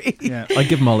 Sorry. Yeah. I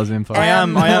give him all his info. I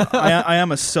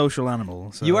am a social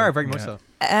animal. So, You are very much so.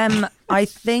 I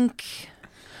think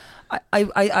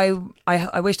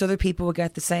I wished other people would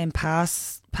get the same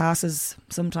passes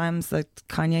sometimes that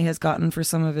Kanye has gotten for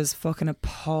some of his fucking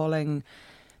appalling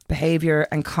behavior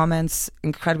and comments,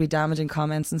 incredibly damaging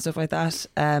comments and stuff like that.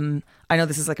 I know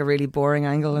this is like a really boring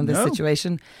angle in this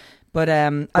situation, but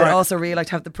I'd also really like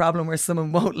to have the problem where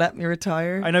someone won't let me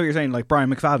retire. I know what you're saying, like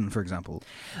Brian McFadden, for example.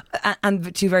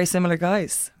 And two very similar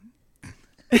guys.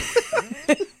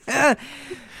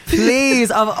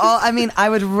 Please, of all, I mean, I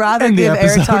would rather End the give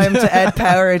episode. airtime to Ed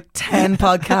Power 10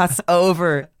 podcasts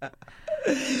over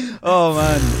Oh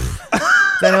man.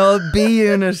 than old B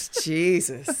Unit.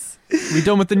 Jesus. We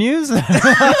done with the news? Yeah,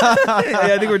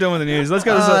 I think we're done with the news. Let's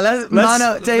go.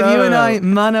 Mano, Dave, you and I,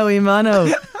 mano y mano.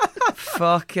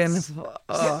 Fucking.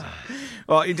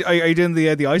 Well, are you doing the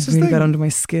ISIS Really thing? got under my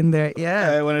skin there.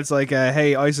 Yeah. When it's like,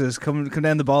 hey, ISIS, come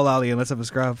down the ball alley and let's have a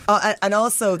scrap. Oh, and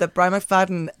also that Brian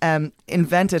McFadden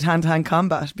invented hand-to-hand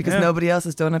combat because nobody else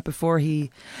has done it before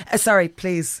he... sorry,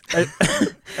 please.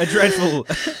 A dreadful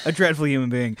human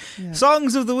being. Yeah.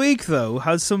 Songs of the week, though,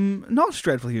 has some not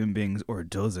dreadful human beings, or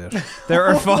does it? There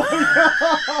are 5.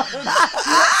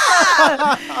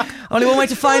 Only one way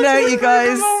to find out, you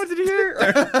guys.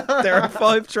 There are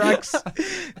 5 tracks.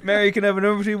 Mary can have a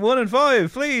number between 1 and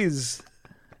 5, please.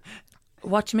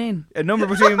 What do you mean? A number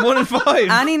between 1 and 5.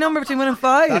 Any number between 1 and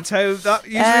 5. That's how that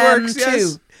usually works. 2.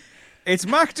 Yes. It's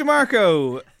Mac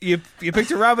DeMarco. You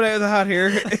picked a rabbit out of the hat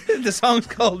here. The song's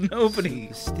called Nobody.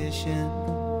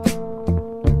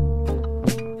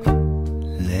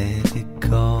 Let it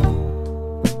go.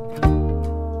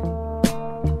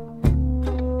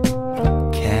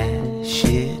 Cash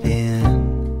it in.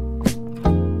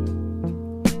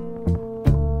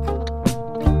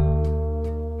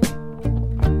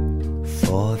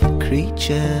 For the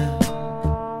creature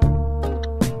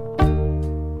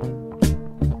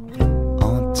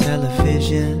on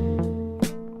television.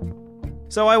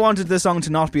 So I wanted this song to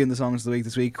not be in the songs of the week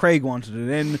this week. Craig wanted it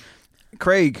in.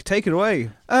 Craig, take it away.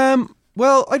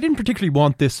 Well, I didn't particularly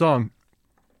want this song.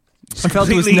 I felt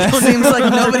it was It seems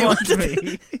like nobody wanted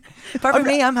me. Apart from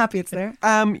me, I'm happy it's there.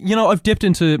 I've dipped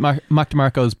into Mac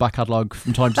DeMarco's back catalogue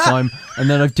from time to time, and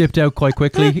then I've dipped out quite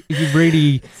quickly. He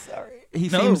really... He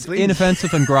seems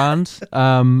inoffensive and grand.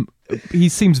 He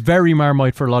seems very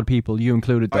Marmite for a lot of people, you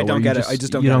included. Though, I don't get it. I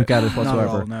just don't. You don't get it Not whatsoever. at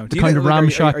all, no. The kind of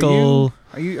ramshackle.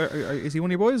 Are you? Is he one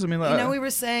of your boys? I mean, we were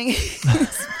saying.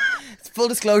 It's full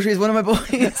disclosure, he's one of my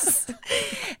boys.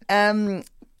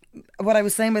 What I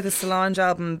was saying about the Solange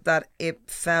album, that it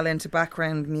fell into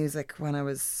background music when I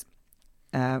was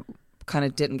kind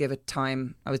of didn't give it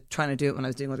time. I was trying to do it when I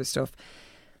was doing other stuff.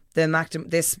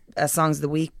 This Songs of the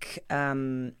Week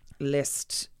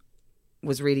list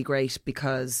was really great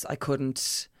because I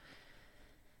couldn't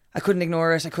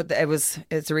ignore it. I think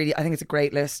it's a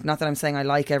great list. Not that I'm saying I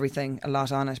like everything a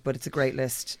lot on it, but it's a great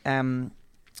list. That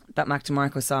Mac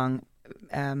DeMarco song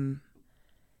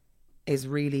is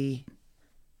really...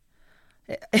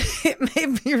 It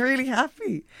made me really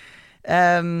happy.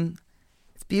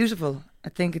 It's beautiful. I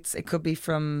think it could be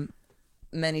from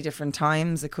many different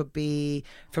times. It could be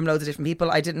from loads of different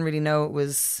people. I didn't really know it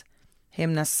was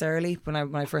him necessarily when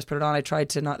I first put it on. I tried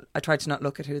to not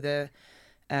look at who the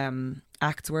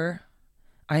acts were.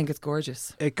 I think it's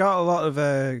gorgeous. It got a lot of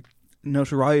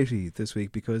notoriety this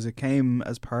week because it came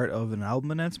as part of an album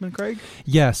announcement, Craig.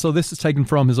 Yeah, so this is taken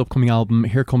from his upcoming album,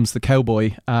 Here Comes the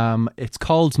Cowboy. It's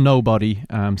called Nobody,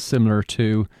 similar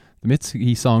to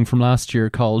Mitski song from last year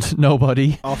called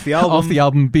Nobody. Off the album. Off the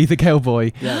album Be the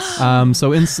Cowboy. Yes.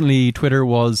 So instantly Twitter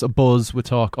was abuzz with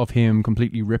talk of him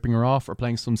completely ripping her off or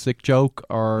playing some sick joke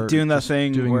or doing that just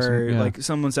thing doing where some- yeah. like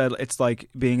someone said it's like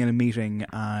being in a meeting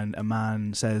and a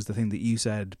man says the thing that you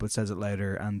said but says it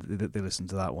louder, and they listen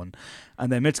to that one.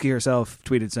 And then Mitski herself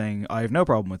tweeted saying, I have no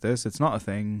problem with this, it's not a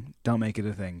thing, don't make it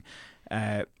a thing.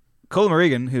 Colm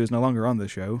Regan, who is no longer on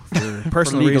this show for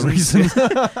personal legal reasons, he's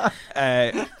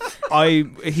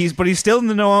still in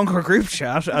the No Encore group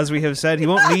chat, as we have said. He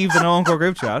won't leave the No Encore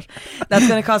group chat. That's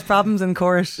going to cause problems in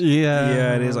court.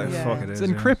 Yeah, it is like fuck. It is. It's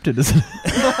encrypted, isn't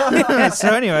it?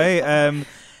 So anyway,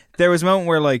 there was a moment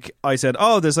where like I said,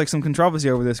 "Oh, there's like some controversy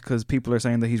over this because people are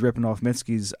saying that he's ripping off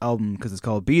Mitski's album because it's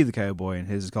called Be the Cowboy and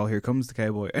his is called Here Comes the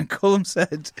Cowboy." And Colm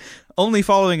said, "Only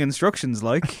following instructions."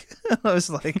 Like I was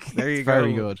like, "There you go."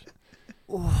 Very good.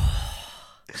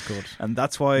 It's good, and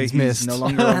that's why he's missed. no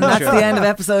longer on And the that's show. the end of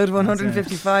episode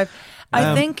 155.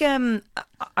 I think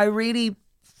I really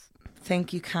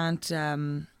think you can't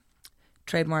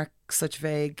trademark such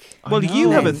vague. Well,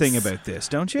 you have a things. thing about this,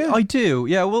 don't you? I do,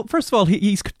 yeah. Well, first of all,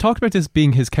 he's talked about this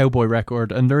being his cowboy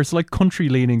record, and there's like country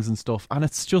leanings and stuff, and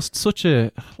it's just such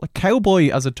a like cowboy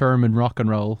as a term in rock and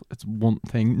roll. It's one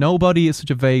thing. Nobody is such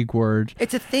a vague word.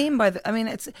 It's a theme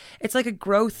it's like a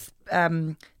growth.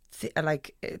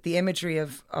 Like the imagery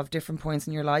of different points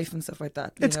in your life and stuff like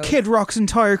that. It's Kid Rock's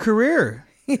entire career.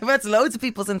 That's loads of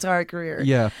people's entire career.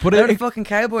 Yeah, but the fucking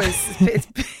Cowboys. It's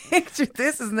pictured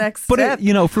this as next But step.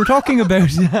 if we're talking about,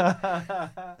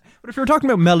 but if you're talking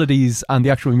about melodies and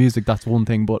the actual music, that's one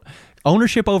thing. But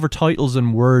ownership over titles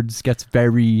and words gets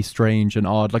very strange and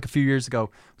odd. Like a few years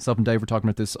ago, myself and Dave were talking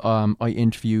about this. I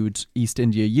interviewed East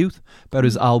India Youth about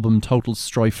his album Total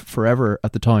Strife Forever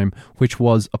at the time, which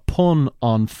was a pun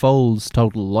on Foal's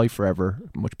Total Life Forever,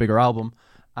 a much bigger album.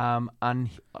 And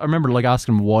I remember like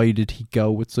asking him why did he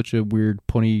go with such a weird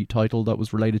punny title that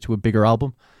was related to a bigger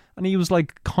album, and he was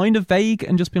like kind of vague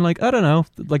and just being like, I don't know,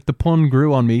 like the pun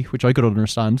grew on me, which I could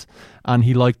understand, and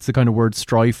he liked the kind of word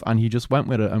strife and he just went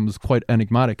with it and was quite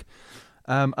enigmatic.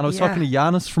 And I was talking to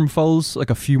Yanis from Foles like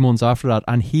a few months after that,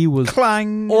 and he was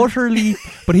utterly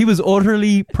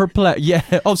perplexed. Yeah.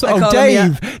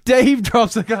 Dave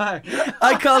drops a guy.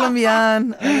 I call him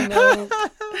Jan. I know.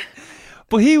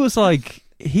 But he was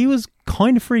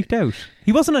kind of freaked out.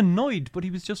 He wasn't annoyed, but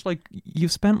he was just like,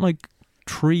 you've spent like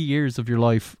 3 years of your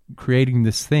life creating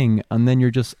this thing, and then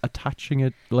you're just attaching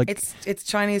it like it's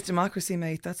Chinese democracy,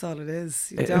 mate. That's all it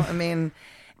is. You don't. I mean,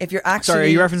 if you're actually Sorry, are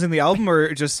you referencing the album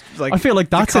or just like? I feel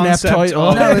like that's the an concept title.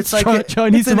 of- No, it's like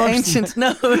Chinese it's an democracy. ancient.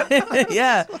 No,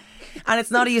 yeah, and it's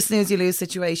not a you snooze you lose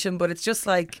situation, but it's just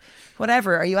like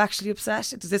whatever. Are you actually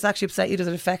upset? Does this actually upset you? Does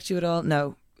it affect you at all?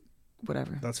 No,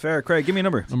 whatever. That's fair. Craig, give me a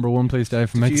number. Number one, please,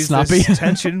 Dave. Make it Use snappy. this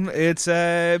tension. It's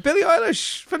Billie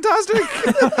Eilish. Fantastic.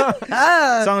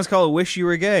 The song is called "Wish You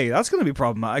Were Gay." That's going to be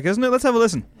problematic, isn't it? Let's have a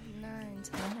listen. 9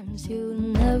 times you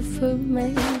never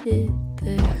made it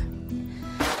there.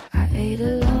 I ate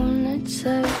alone at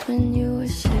 7, you were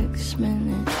 6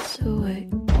 minutes away.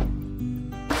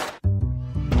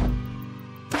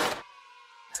 How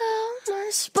am I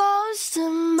supposed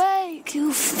to make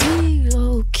you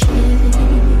feel okay?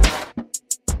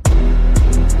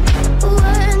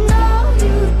 When all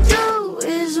you do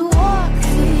is walk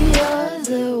the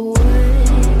other way.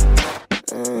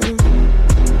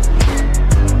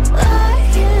 I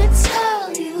can't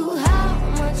tell you how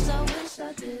much I wish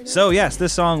I did. So yes,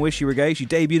 this song "Wish You Were Gay," she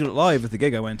debuted it live at the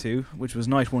gig I went to, which was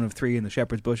night 1 of 3 in the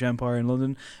Shepherd's Bush Empire in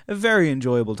London. A very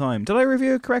enjoyable time. Did I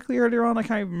review it correctly earlier on? I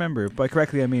can't even remember. By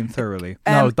correctly, I mean thoroughly.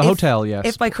 No, the hotel, yes.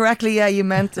 If by correctly, you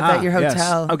meant about your Yes.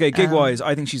 hotel. Okay, gig-wise,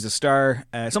 I think she's a star.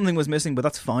 Something was missing, but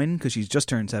that's fine because she's just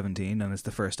turned 17 and it's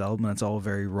the first album and it's all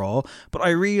very raw. But I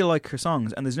really like her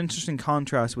songs, and there's an interesting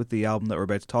contrast with the album that we're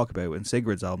about to talk about, and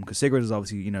Sigrid's album, because Sigrid is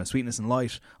obviously, sweetness and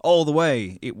light all the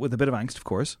way, with a bit of angst, of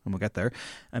course, and we'll get there.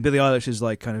 And Billie Eilish is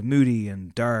like kind of moody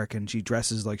and dark, and she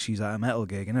dresses like she's at a metal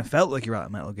gig, and it felt like you're at a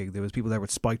metal gig. There was people there with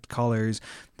spiked collars.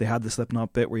 They had the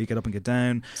Slipknot bit where you get up and get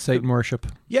down. Satan worship.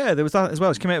 Yeah, there was that as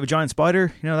well. She came out with a giant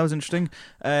spider. That was interesting.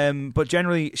 But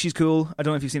generally, she's cool. I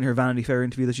don't know if you've seen her Vanity Fair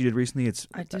interview that she did recently. It's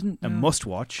I didn't a know.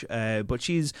 must-watch. But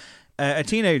she's a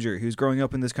teenager who's growing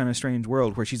up in this kind of strange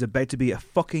world where she's about to be a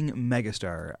fucking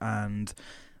megastar, and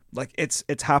like it's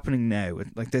happening now.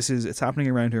 It's happening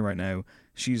around her right now.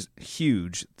 She's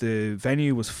huge. The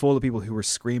venue was full of people who were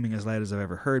screaming as loud as I've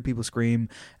ever heard people scream.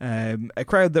 A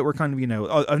crowd that were kind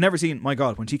of, I've never seen, my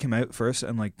God, when she came out first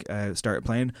and started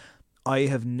playing, I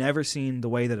have never seen the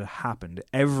way that it happened.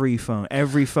 Every phone.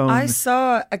 I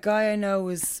saw a guy I know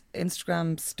was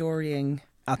Instagram storying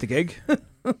at the gig.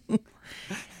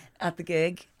 at the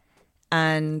gig.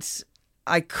 and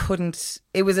I couldn't.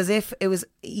 It was as if it was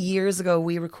years ago.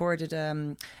 We recorded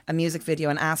a music video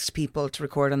and asked people to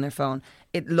record on their phone.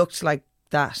 It looked like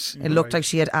that. It looked like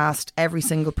she had asked every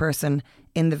single person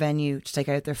in the venue to take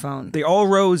out their phone. They all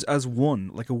rose as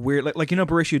one, like a weird, like you know,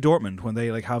 Borussia Dortmund when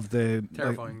they like have the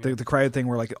the crowd thing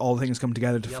where like all things come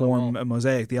together to form a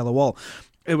mosaic, the yellow wall.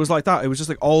 It was like that. It was just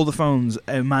like all the phones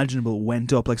imaginable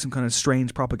went up like some kind of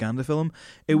strange propaganda film.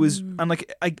 It was, and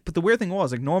like, but the weird thing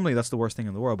was, like, normally that's the worst thing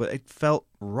in the world, but it felt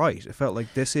right. It felt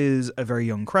like this is a very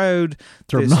young crowd.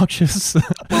 They're obnoxious.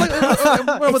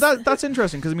 But that's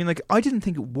interesting because I mean, like, I didn't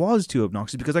think it was too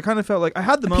obnoxious because I kind of felt like I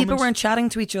had the moment. People weren't chatting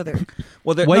to each other.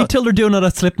 Well, wait till they're doing it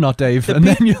at Slipknot, Dave, and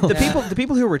then you'll. The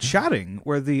people who were chatting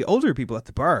were the older people at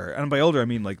the bar, and by older I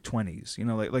mean like 20s. You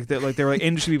know, like they were like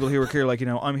industry people who were clear, like, you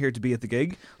know, I'm here to be at the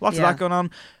gig. Lots of that going on.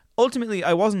 Ultimately,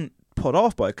 I wasn't put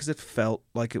off by it because it felt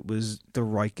like it was the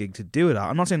right gig to do it at.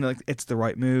 I'm not saying that like it's the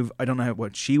right move. I don't know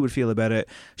what she would feel about it.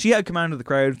 She had command of the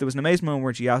crowd. There was an amazing moment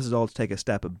where she asked us all to take a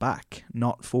step back,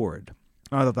 not forward.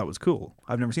 I thought that was cool.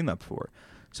 I've never seen that before.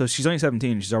 So she's only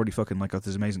 17. She's already fucking like got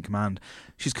this amazing command.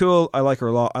 She's cool. I like her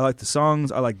a lot. I like the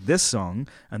songs. I like this song,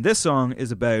 and this song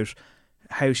is about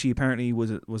how she apparently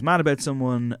was mad about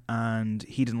someone and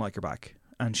he didn't like her back.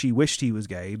 And she wished he was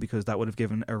gay because that would have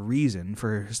given a reason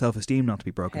for her self-esteem not to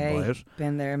be broken by it.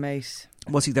 Been there, mate.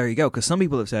 Well, see, there you go. Because some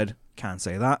people have said, can't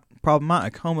say that.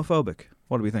 Problematic. Homophobic.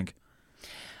 What do we think?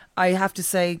 I have to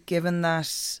say, given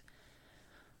that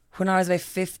when I was about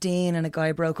 15 and a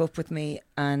guy broke up with me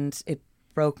and it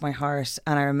broke my heart,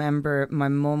 and I remember my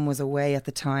mum was away at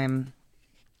the time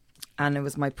and it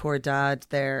was my poor dad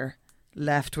there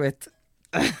left with...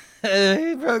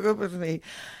 he broke up with me.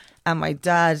 And my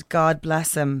dad, God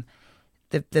bless him,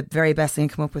 the very best thing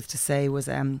he came up with to say was,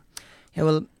 yeah,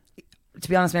 well, to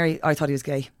be honest, Mary, I thought he was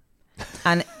gay.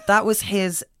 And that was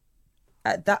his,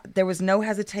 there was no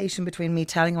hesitation between me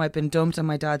telling him I'd been dumped and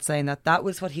my dad saying that. That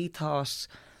was what he thought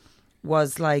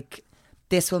was like,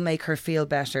 this will make her feel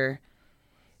better.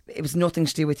 It was nothing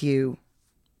to do with you.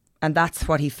 And that's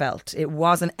what he felt. It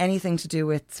wasn't anything to do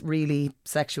with really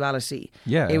sexuality.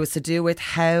 Yeah. It was to do with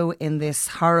how in this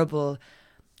horrible...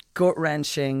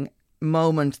 gut-wrenching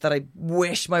moment that I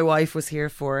wish my wife was here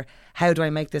for, how do I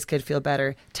make this kid feel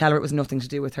better? Tell her it was nothing to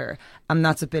do with her. And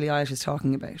that's what Billie Eilish is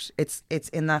talking about. It's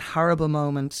in that horrible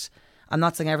moment. I'm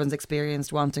not saying everyone's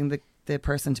experienced wanting the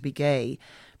person to be gay,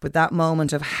 but that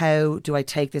moment of how do I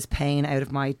take this pain out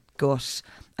of my gut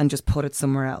and just put it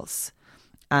somewhere else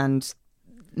and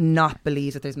not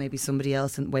believe that there's maybe somebody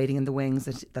else waiting in the wings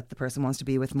that the person wants to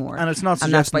be with more. And it's not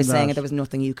and that's by suggesting saying that there was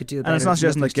nothing you could do about it. And it's not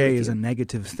suggesting that gay is a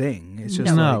negative thing. It's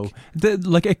just no.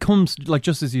 Like it comes, like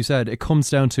just as you said, it comes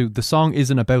down to the song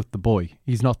isn't about the boy.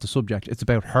 He's not the subject. It's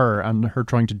about her and her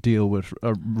trying to deal with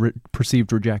a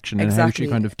perceived rejection and how she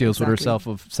kind of deals with herself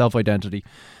of self-identity.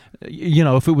 You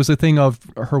know, if it was a thing of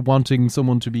her wanting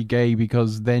someone to be gay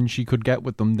because then she could get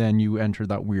with them, then you enter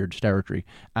that weird territory.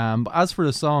 But as for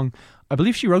the song, I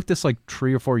believe she wrote this like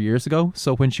 3 or 4 years ago.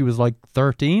 So when she was like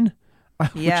 13,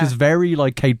 yeah. Which is very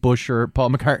like Kate Bush or Paul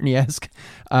McCartney-esque.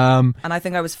 And I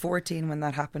think I was 14 when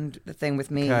that happened, the thing with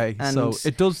me. Okay, and so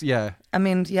it does, yeah. I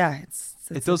mean, yeah,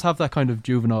 it does have that kind of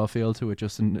juvenile feel to it,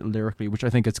 just lyrically, which I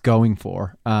think it's going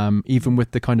for. Even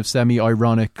with the kind of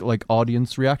semi-ironic like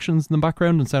audience reactions in the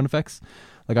background and sound effects.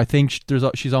 Like I think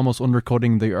she's almost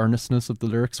undercutting the earnestness of the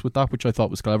lyrics with that, which I thought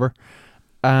was clever.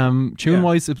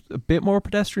 Tune-wise, it's a bit more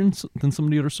pedestrian than some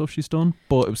of the other stuff she's done,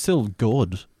 but it was still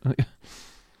good.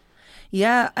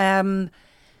 Yeah,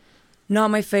 not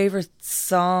my favourite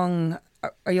song.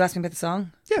 Are you asking about the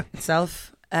song? Yeah.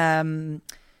 Itself? But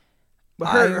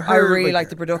I really like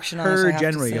the production on it. Her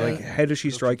generally, like, how does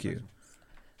she strike you?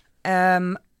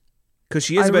 Because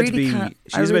she is about to be,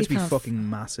 fucking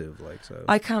massive. Like, so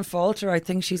I can't fault her. I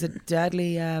think she's a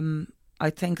deadly. I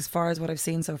think as far as what I've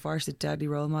seen so far, she's a deadly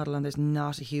role model, and there's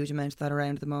not a huge amount of that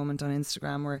around at the moment on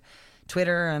Instagram or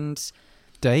Twitter and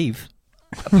Dave.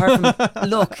 Apart from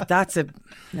look, that's a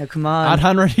now come on. At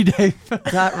Hanratty Dave.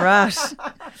 That rat.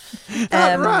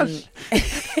 That rat.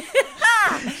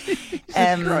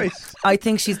 I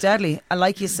think she's deadly. And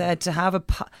like you said, to have a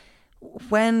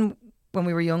when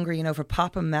we were younger, you know, for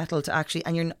pop and metal to actually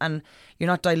and you're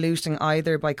not diluting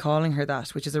either by calling her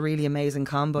that, which is a really amazing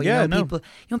combo. Yeah,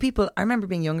 people I remember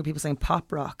being younger, people saying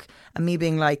pop rock and me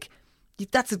being like,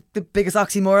 that's the biggest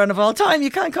oxymoron of all time. You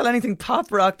can't call anything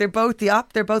pop rock. They're both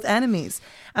they're both enemies.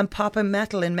 And pop and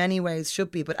metal in many ways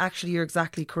should be, but actually you're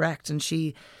exactly correct. And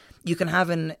you can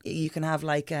have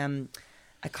like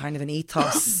a kind of an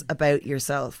ethos about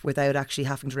yourself without actually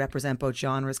having to represent both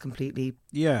genres completely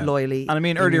loyally. And I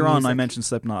mean, in earlier your on, music. I mentioned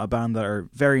Slipknot, a band that are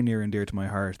very near and dear to my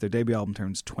heart. Their debut album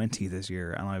turns 20 this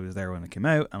year, and I was there when it came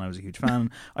out, and I was a huge fan.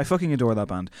 I fucking adore that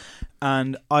band.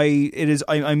 And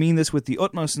I mean this with the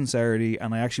utmost sincerity,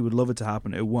 and I actually would love it to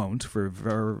happen. It won't, for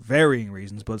varying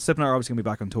reasons, but Slipknot are obviously going to be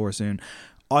back on tour soon.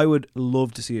 I would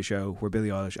love to see a show where Billie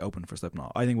Eilish opened for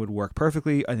Slipknot. I think it would work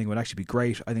perfectly. I think it would actually be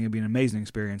great. I think it'd be an amazing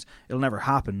experience. It'll never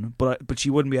happen, but she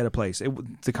wouldn't be out of place.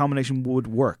 The combination would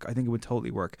work. I think it would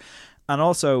totally work. And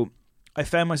also, I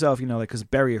found myself, because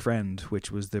Bury a Friend,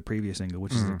 which was the previous single,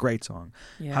 which is a great song,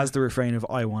 has the refrain of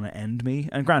 "I want to end me."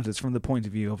 And granted, it's from the point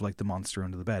of view of like the monster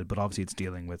under the bed, but obviously it's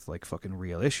dealing with like fucking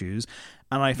real issues.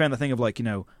 And I found the thing of like,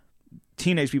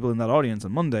 teenage people in that audience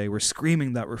on Monday were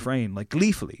screaming that refrain like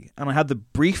gleefully, and I had the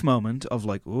brief moment of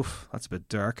like, oof, that's a bit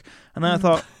dark. And then I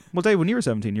thought, well, Dave, when you were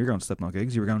 17, you were going to Slipknot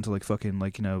gigs, you were going to like fucking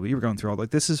like you were going through all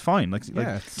like this is fine. Like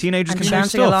teenagers and can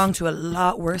chanting along to a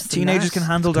lot worse. Teenagers can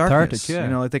handle darkness.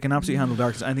 Yeah. Like they can absolutely handle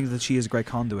darkness. I think that she is a great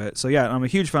conduit. So yeah, I'm a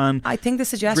huge fan. I think the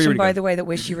suggestion, really by the way, that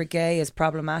 "Wish You Were Gay" is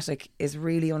problematic is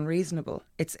really unreasonable.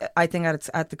 I think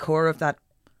it's at the core of that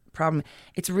problem.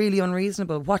 It's really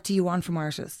unreasonable. What do you want from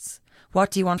artists? What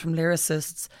do you want from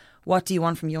lyricists? What do you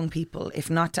want from young people? If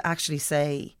not to actually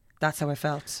say, that's how I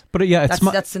felt. But yeah,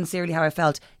 that's sincerely how I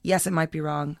felt. Yes, it might be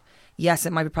wrong. Yes,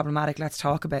 it might be problematic. Let's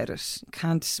talk about it.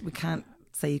 We can't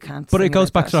say you can't. But it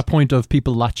goes back to that point of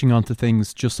people latching onto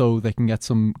things just so they can get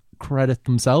some credit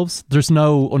themselves. There's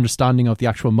no understanding of the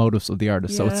actual motives of the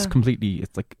artist, so it's completely,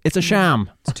 it's a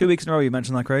sham. It's 2 weeks in a row you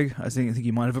mentioned that, Craig. I think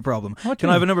you might have a problem. Can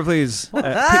I have a number, please?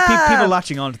 People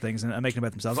latching onto things and making it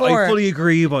about themselves. 4. I fully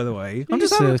agree, by the way. I'm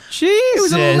just Jesus. It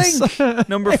was a link.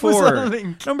 Number 4.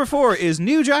 Number 4 is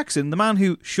New Jackson, the man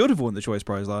who should have won the Choice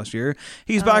Prize last year.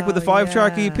 He's back with a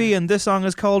 5-track EP, and this song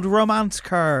is called Romance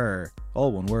Car.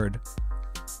 All one word.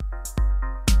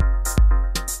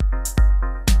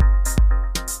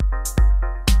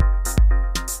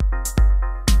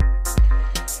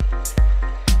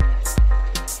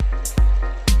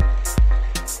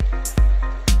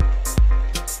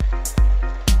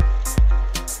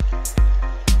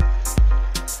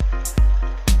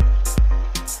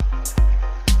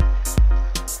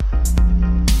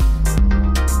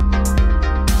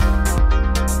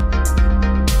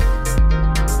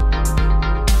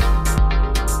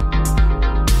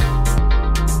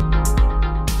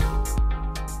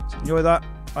 That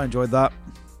I enjoyed that.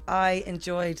 I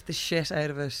enjoyed the shit out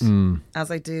of it,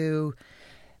 as I do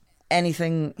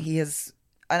anything he has.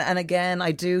 And again,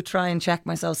 I do try and check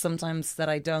myself sometimes that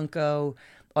I don't go,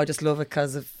 I just love it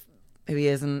because of who he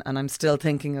is, and I'm still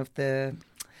thinking of the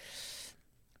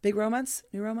Big Romance,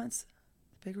 New Romance,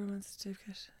 Big Romance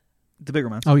certificate. The Big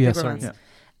Romance. Oh yeah, Big sorry. Romance. Yeah.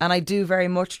 And I do very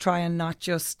much try and not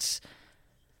just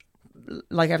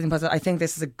like everything positive. I think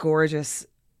this is a gorgeous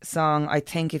song. I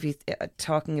think if you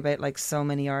talking about like so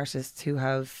many artists who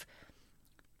have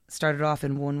started off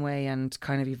in one way and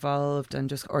kind of evolved and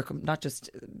just, or not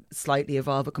just slightly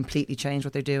evolved, but completely changed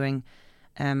what they're doing.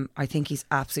 I think he's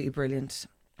absolutely brilliant.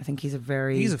 I think he's a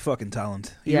fucking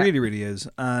talent. He really, really is.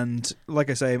 And like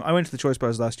I say, I went to the Choice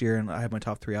Prize last year and I had my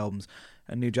top 3 albums,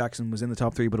 and New Jackson was in the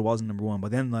top 3, but it wasn't number 1. By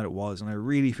the end of that it was, and I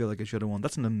really feel like it should have won.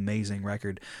 That's an amazing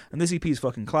record. And this EP is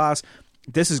fucking class.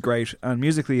 This is great, and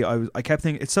musically, I kept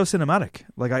thinking it's so cinematic.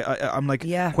 Like I'm like,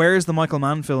 where is the Michael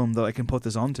Mann film that I can put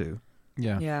this onto?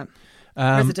 Yeah.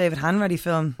 Where's the David Hanratty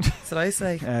film? That's what I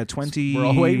say.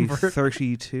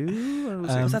 2032.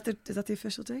 Is that the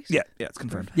official date? Yeah, it's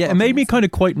confirmed. Yeah, it made me kind of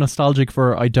quite nostalgic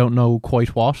for I don't know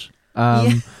quite what.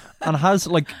 And it has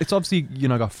it's obviously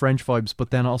got French vibes, but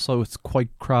then also it's quite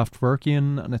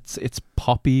Kraftwerkian, and it's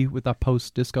poppy with that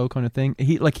post disco kind of thing.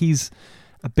 He's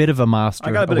a bit of a master.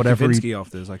 I got a bit of Kavinsky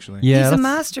off this, actually. Yeah, he's a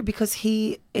master because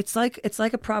it's like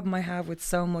a problem I have with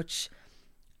so much.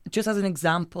 Just as an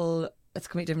example, it's a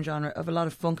completely different genre of a lot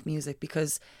of funk music,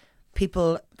 because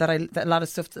people a lot of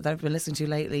stuff that I've been listening to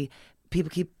lately, people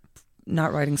keep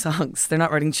not writing songs. They're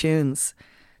not writing tunes.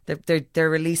 They're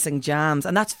releasing jams,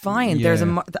 and that's fine. Yeah. There's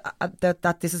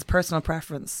that this is personal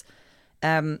preference.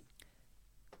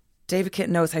 David Kitt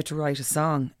knows how to write a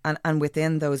song, and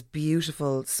within those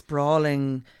beautiful,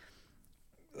 sprawling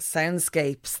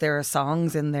soundscapes, there are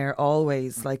songs in there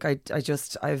always. Like I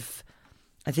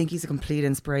think he's a complete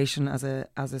inspiration as a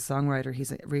songwriter.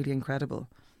 He's really incredible.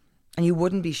 And you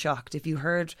wouldn't be shocked if you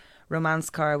heard Romance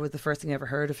Car was the first thing you ever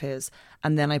heard of his,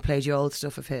 and then I played you old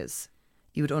stuff of his.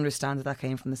 You would understand that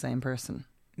came from the same person.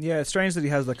 Yeah, it's strange that he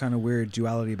has that kind of weird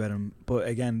duality about him, but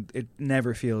again, it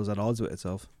never feels at odds with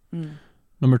itself.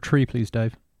 Number 3, please,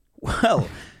 Dave. Well,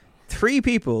 3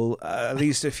 people, at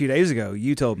least a few days ago,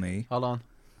 you told me. Hold on.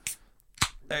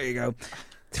 There you go.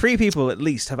 3 people at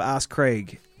least have asked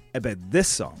Craig about this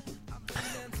song.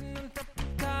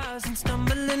 I'm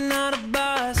stumbling out of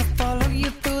bars. I follow you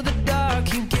through the dark.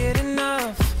 Can't get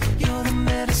enough. You're the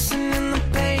medicine and the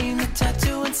pain, the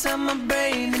tattoo inside my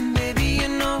brain, and baby, you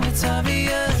know it's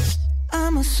obvious.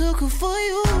 I'm a sucker for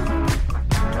you.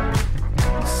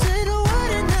 Say the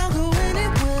word and I'll go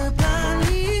anywhere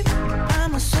blindly.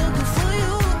 I'm a sucker for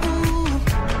you.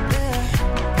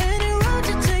 Yeah. Any road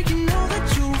you take, you know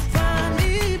that you'll find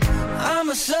me. I'm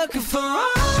a sucker for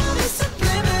all the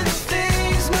subliminal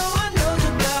things no one knows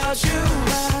about you.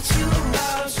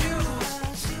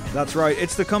 That's right,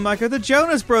 it's the comeback of the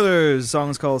Jonas Brothers. The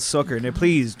song's called Sucker. Now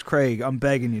please, Craig, I'm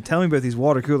begging you, tell me about these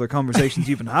water cooler conversations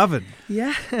you've been having.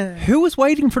 Yeah. Who was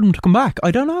waiting for them to come back?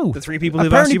 I don't know. The 3 people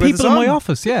who've asked you about the people song. in my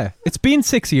office, yeah. It's been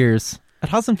 6 years. It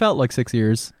hasn't felt like 6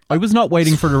 years. I was not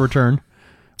waiting for the return.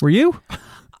 Were you?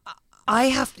 I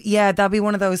have to, yeah, that'd be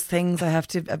one of those things I have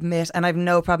to admit, and I've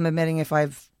no problem admitting if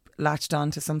I've latched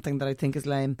on to something that I think is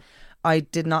lame. I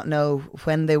did not know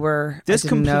when they were. This I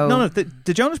didn't know. No,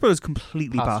 the Jonas Brothers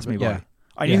completely passed me by. Yeah.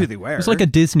 I knew who they were. It was like a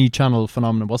Disney Channel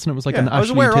phenomenon, wasn't it? It was like an I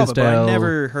was Ashley aware of it, but I Tisdale.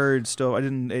 never heard stuff. I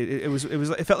didn't. It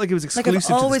felt like it was Like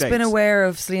exclusive. I've always to the been States. aware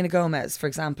of Selena Gomez, for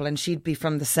example, and she'd be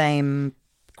from the same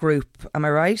group. Am I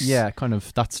right? Yeah, kind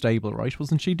of that stable, right?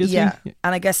 Wasn't she Disney? Yeah,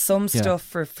 and I guess some Yeah. stuff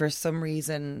for some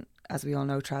reason, as we all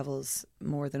know, travels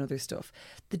more than other stuff.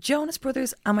 The Jonas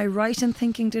Brothers, am I right in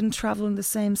thinking, didn't travel in the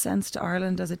same sense to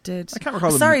Ireland as it did? I can't recall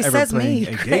them Sorry, ever says playing me.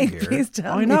 a gig Craig, here. please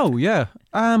tell I me. know, yeah.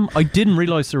 I didn't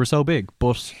realise they were so big,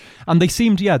 and they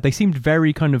seemed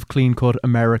very kind of clean cut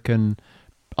American,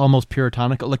 almost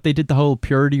puritanical. Like they did the whole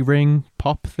Purity Ring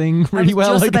pop thing really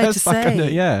well. just I about guess to back in say.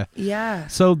 the, yeah. Yeah.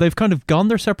 So they've kind of gone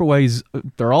their separate ways.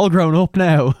 They're all grown up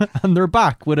now, and they're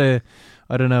back with a,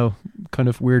 I don't know, kind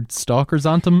of weird stalkers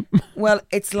anthem. Well,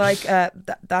 it's like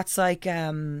that's like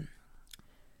a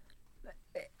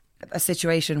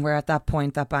situation where at that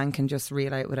point that band can just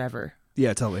reel out whatever.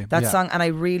 Yeah, totally. That song, and I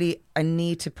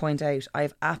need to point out, I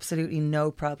have absolutely no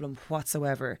problem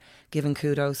whatsoever giving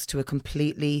kudos to a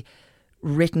completely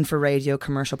written for radio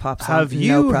commercial pop song. Have No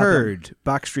you problem. heard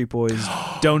Backstreet Boys'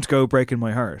 "Don't Go Breaking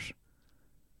My Heart"?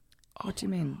 What do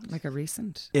you mean? Like a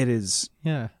recent It is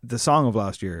Yeah, the song of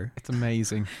last year. it's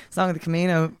amazing. song of the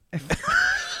Camino?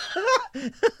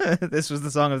 This was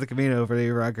the song of the Camino for the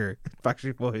Iraqer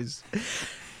Backstreet Boys.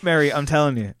 Mary, I'm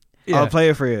telling you, Yeah. I'll play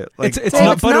it for you. Like, It's Well,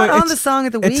 not. it's By the not way, on it's- the song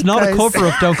of the week. It's not guys. a cover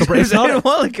of "Don't Go Break." It's it was a not.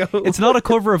 while ago. It's not a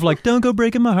cover of like "Don't Go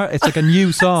Breaking My Heart." It's like a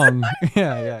new song.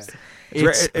 Yeah.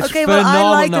 It's Okay, well, I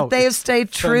phenomenal. like No, that they have it's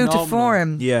stayed true to phenomenal.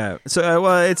 form. Yeah. So,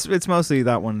 well, it's mostly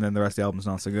that one, and then the rest of the album's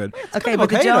not so good. Okay, of but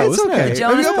the okay, though, Jonas, isn't it? the Have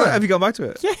Jonas you, have you gone back to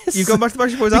it? Yes. You've gone back to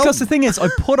Backstreet Boys Because album? the thing is, I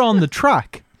put on the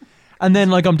track, and then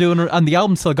like I'm doing, and the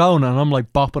album's still going, and I'm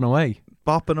like bopping away.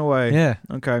 Bopping away. Yeah.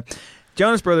 Okay.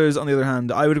 Jonas Brothers, on the other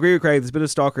hand, I would agree with Craig. There's a bit of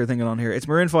stalker thinking on here. It's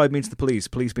Maroon 5 meets the Police.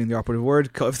 Police being the operative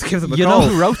word. Give them a You call. know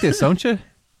who wrote this, don't you?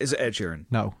 Is it Ed Sheeran?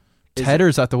 No. Is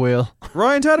Tedder's at the wheel.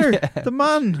 Ryan Tedder, the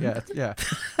man. Yeah.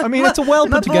 I mean, it's a well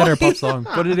put together pop song,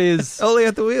 but it is. Only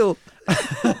at the wheel.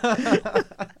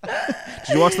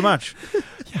 Did you watch the match?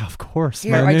 Yeah, of course.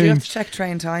 Here, I man. do have to check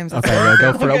train times. Okay, yeah,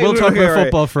 go for it. We'll talk about right.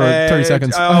 football for 30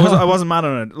 seconds. I wasn't mad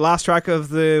on it. Last track of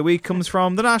the week comes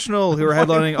from The National, who are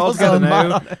headlining All Together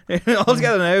Now. All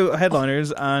Together Now,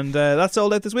 headliners, and that's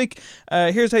sold out this week.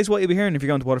 Here's a taste of what you'll be hearing if you're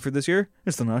going to Waterford this year.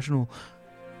 It's The National.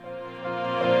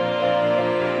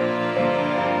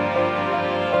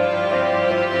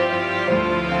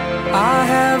 I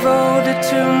have owed it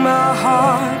to my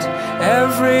heart,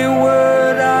 every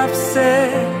word I've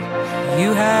said.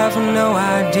 You have no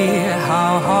idea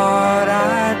how hard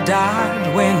I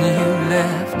died when you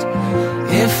left.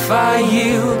 If I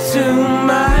yield to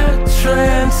my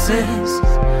trances,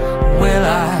 will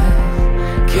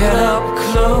I get up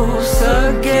close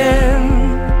again?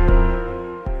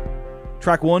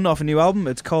 Track 1 off a new album.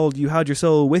 It's called You Had Your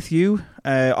Soul With You.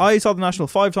 I saw The National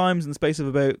 5 times in the space of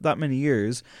about that many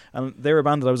years, and they were a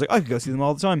band that I was like, I could go see them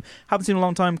all the time. Haven't seen them in a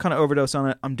long time, kind of overdosed on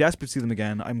it. I'm desperate to see them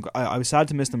again. I was sad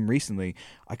to miss them recently.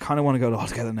 I kind of want to go to All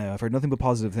Together Now. I've heard nothing but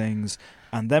positive things,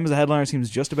 and them as a headliner seems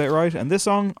just about right. And this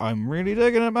song, I'm really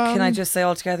digging it, man. Can I just say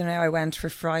all together now, I went for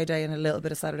Friday and a little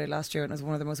bit of Saturday last year, and it was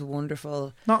one of the most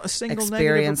wonderful Not a single negative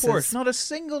experiences. report. Not a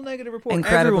single negative report.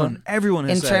 Incredible. Everyone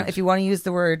has said. if you want to use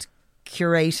the word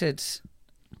curated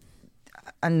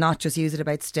and not just use it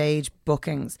about stage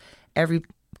bookings, every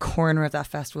corner of that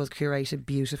festival is curated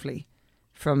beautifully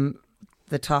from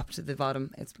the top to the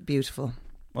bottom. It's beautiful.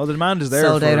 Well, the demand is there.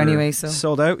 Sold out anyway, so.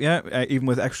 Sold out, yeah. Even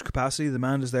with extra capacity, the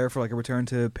demand is there for like a return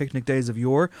to picnic days of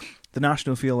yore. The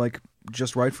National feel like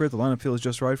just right for it. The lineup feels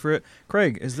just right for it.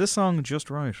 Craig, is this song just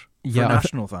right for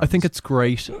national fans? I think it's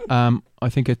great. I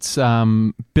think it's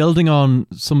building on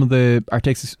some of the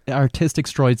artistic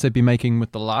strides they'd be making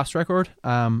with the last record,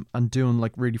 and doing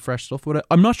like really fresh stuff with it.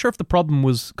 I'm not sure if the problem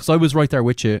was, because I was right there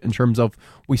with you in terms of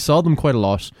we saw them quite a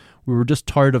lot. We were just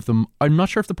tired of them. I'm not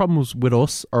sure if the problem was with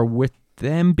us or with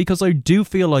them, because I do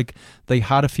feel like they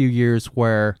had a few years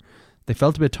where they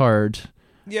felt a bit tired.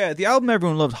 Yeah, the album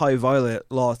everyone loved, High Violet,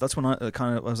 lost. That's when I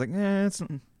was like, it's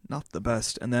not the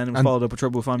best. And then it was followed up with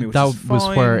Trouble Will Find Me, which is fine. That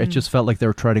was where it just felt like they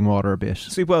were treading water a bit.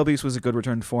 Sleep Well Beast was a good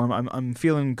return to form. I'm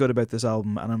feeling good about this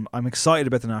album, and I'm excited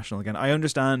about the National again. I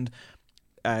understand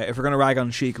if we're going to rag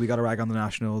on Chic, we got to rag on the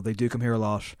National. They do come here a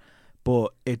lot,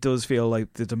 but it does feel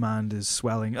like the demand is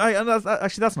swelling.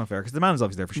 Actually, that's not fair, because the demand is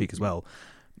obviously there for Chic as well.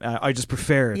 I just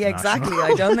prefer Yeah, exactly.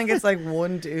 I don't think it's like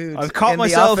one dude I've caught in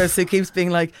myself. the office who keeps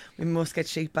being like, we must get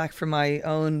Chic back for my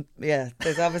own. Yeah,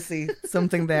 there's obviously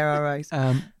something there, all right.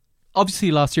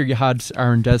 Obviously, last year you had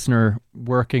Aaron Dessner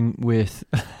working with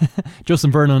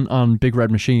Justin Vernon on Big Red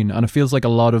Machine, and it feels like a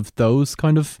lot of those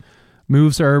kind of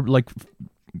moves are like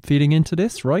feeding into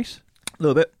this, right? A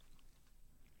little bit.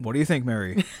 What do you think,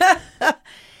 Mary?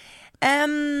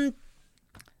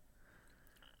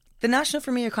 The National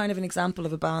for me are kind of an example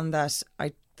of a band that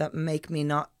make me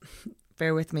not,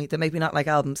 bear with me, that make me not like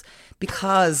albums,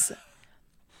 because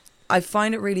I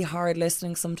find it really hard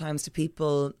listening sometimes to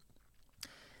people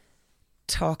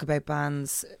talk about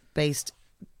bands based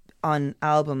on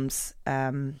albums,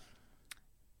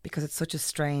 because it's such a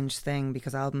strange thing,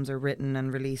 because albums are written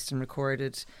and released and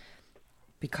recorded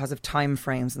because of time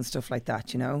frames and stuff like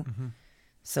that, you know? Mm-hmm.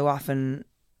 So often,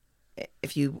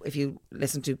 if you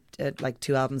listen to like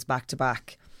two albums back to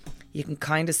back, you can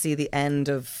kind of see the end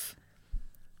of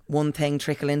one thing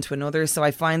trickle into another. So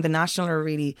I find the National are a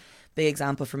really big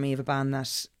example for me of a band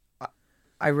that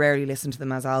I rarely listen to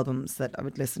them as albums, that I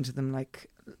would listen to them like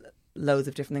loads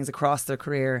of different things across their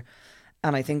career,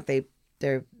 and I think they've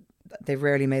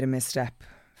rarely made a misstep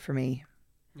for me.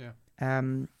 Yeah.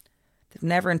 They've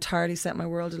never entirely set my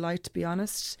world alight, to be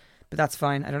honest. But that's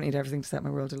fine. I don't need everything to set my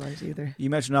world alight either. You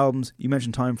mentioned albums. You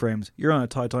mentioned time frames. You're on a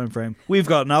tight time frame. We've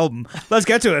got an album. Let's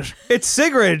get to it. It's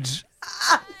Sigrid.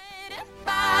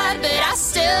 But I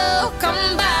still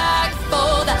come back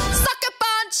for the sucker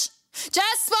punch.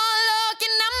 Just one look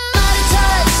and I'm out of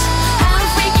touch. I'm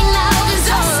freaking out 'cause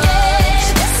I'm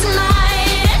scared. This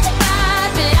might end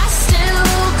bad, but I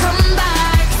still come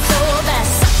back for that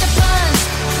sucker punch.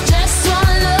 Just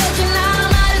one look and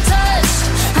I'm out of touch.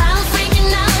 I'm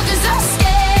freaking out 'cause I'm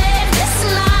scared. This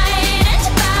might end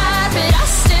bad, but I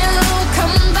still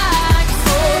come back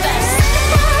for that sucker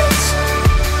punch.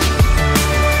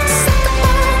 Sucker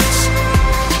punch.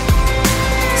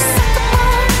 Sucker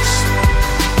punch.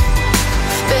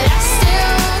 But I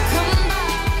still come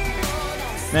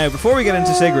back. Now, before we get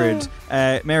into Sigrid,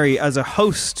 Mary, as a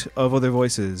host of Other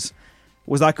Voices,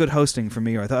 was that good hosting for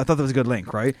me? Or I thought that was a good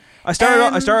link, right? I started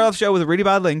off the show with a really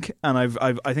bad link, and I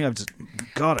think I've just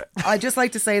got it. I'd just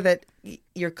like to say that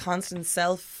your constant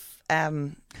self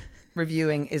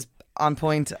reviewing is on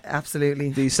point.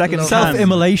 Absolutely. The second Love can-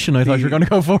 Self-immolation, I thought you were going to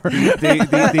go for. The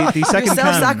second Your can,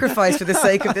 self-sacrifice for the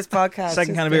sake of this podcast.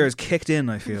 second can of beer is kicked in,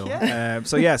 I feel.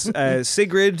 So yes,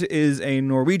 Sigrid is a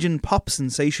Norwegian pop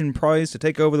sensation prize to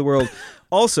take over the world.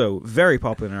 Also very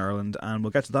popular in Ireland, and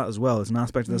we'll get to that as well. It's an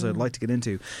aspect of this I'd like to get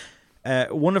into.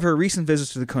 One of her recent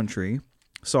visits to the country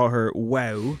saw her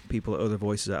wow people at Other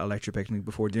Voices at Electric Picnic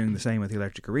before doing the same at the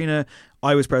Electric Arena.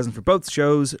 I was present for both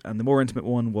shows, and the more intimate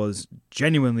one was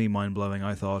genuinely mind-blowing,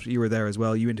 I thought. You were there as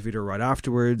well. You interviewed her right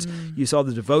afterwards. You saw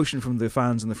the devotion from the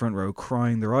fans in the front row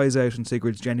crying their eyes out and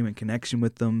Sigrid's genuine connection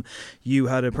with them. You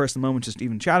had a personal moment just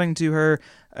even chatting to her.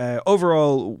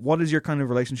 Overall, what is your kind of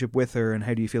relationship with her, and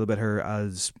how do you feel about her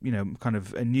as, you know, kind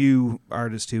of a new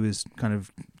artist who is kind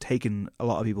of taken a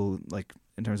lot of people, like,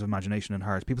 in terms of imagination and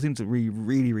heart? People seem to really,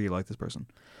 really like this person.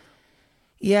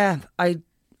 Yeah, I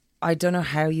don't know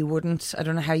how you wouldn't. I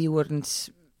don't know how you wouldn't,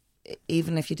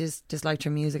 even if you just disliked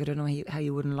her music. I don't know how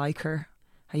you wouldn't like her,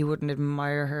 how you wouldn't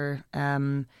admire her.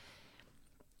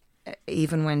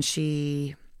 Even when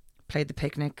she played the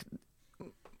Picnic,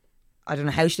 I don't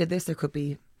know how she did this. There could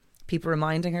be people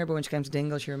reminding her, but when she came to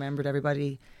Dingle, she remembered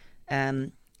everybody.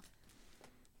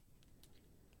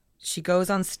 She goes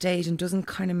on stage and doesn't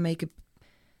kind of make a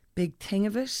big thing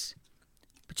of it,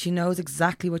 but she knows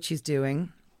exactly what she's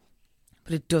doing,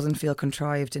 but it doesn't feel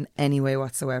contrived in any way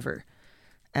whatsoever.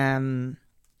 I don't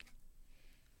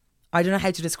know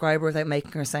how to describe her without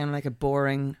making her sound like a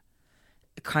boring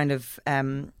kind of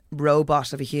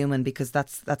robot of a human, because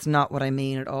that's not what I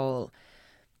mean at all.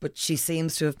 But she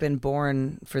seems to have been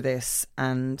born for this,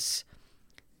 and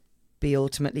be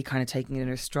ultimately kind of taking it in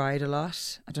her stride a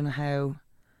lot. I don't know how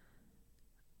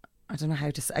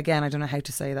to say, again, I don't know how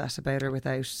to say that about her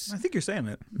without... I think you're saying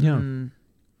it. Yeah.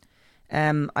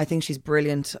 I think she's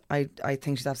brilliant. I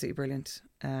think she's absolutely brilliant.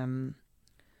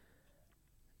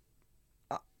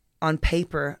 On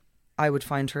paper, I would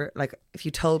find her, like, if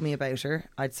you told me about her,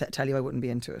 I'd tell you I wouldn't be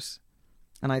into it.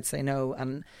 And I'd say no.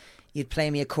 And you'd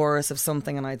play me a chorus of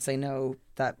something and I'd say no,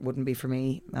 that wouldn't be for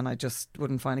me. And I just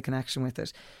wouldn't find a connection with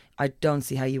it. I don't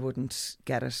see how you wouldn't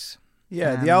get it.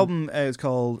 Yeah, the album is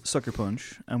called Sucker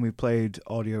Punch, and we played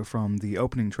audio from the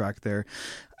opening track there,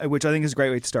 which I think is a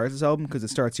great way to start this album because it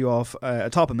starts you off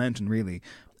atop a mountain, really.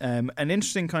 An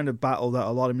interesting kind of battle that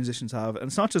a lot of musicians have, and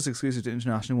it's not just exclusive to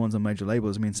international ones on major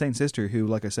labels. I mean, Saint Sister, who,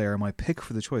 like I say, are my pick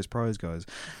for the Choice Prize guys,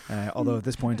 although at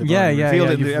this point I've already revealed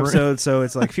it in the episode, so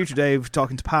it's like future Dave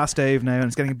talking to past Dave now, and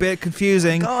it's getting a bit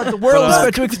confusing. God, the world is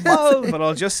about to explode! But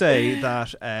I'll just say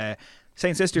that...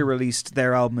 Saint Sister released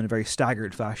their album in a very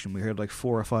staggered fashion. We heard like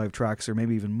 4 or 5 tracks or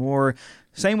maybe even more.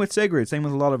 Same with Sigrid, same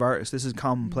with a lot of artists. This is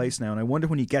commonplace now, and I wonder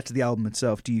when you get to the album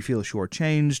itself, do you feel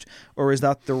shortchanged, or is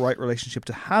that the right relationship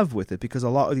to have with it? Because a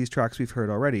lot of these tracks we've heard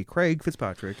already. Craig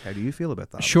Fitzpatrick, how do you feel about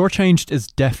that? Shortchanged is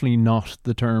definitely not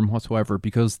the term whatsoever,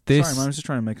 because this... Sorry man, I was just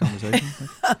trying to make conversation.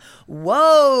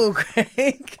 Whoa,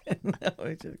 Craig!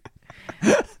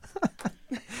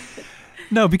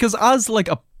 No, because as like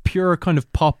a pure kind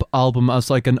of pop album, as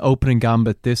like an opening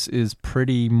gambit, this is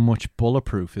pretty much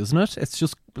bulletproof, isn't it? It's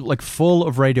just like full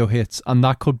of radio hits, and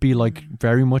that could be like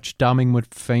very much damning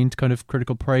with faint kind of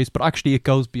critical praise, but actually it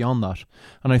goes beyond that.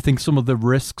 And I think some of the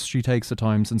risks she takes at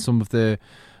times and some of the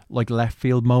like left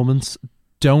field moments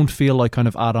don't feel like kind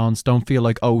of add-ons, don't feel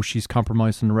like, oh, she's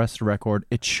compromising the rest of the record.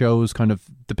 It shows kind of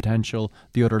the potential,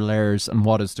 the other layers, and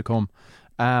what is to come.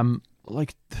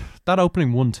 Like that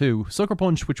opening one too, Sucker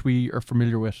Punch, which we are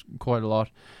familiar with quite a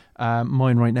lot,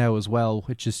 Mine Right Now as well,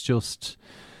 which is just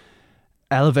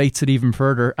elevates it even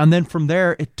further, and then from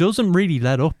there it doesn't really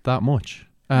let up that much.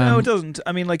 No, it doesn't.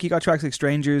 I mean, like, you got tracks like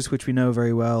Strangers, which we know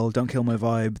very well, Don't Kill My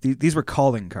Vibe. These were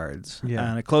calling cards. Yeah.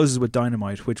 And it closes with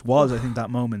Dynamite, which was, I think, that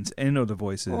moment in Other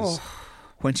Voices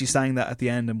when she sang that at the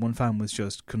end and one fan was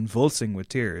just convulsing with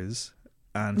tears.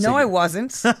 And no, I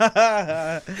wasn't.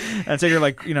 And Sigrid,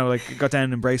 like, you know, like, got down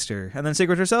and embraced her. And then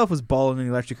Sigrid herself was bawling in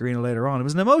the Electric Arena later on. It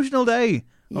was an emotional day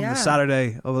on the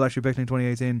Saturday of Electric Picnic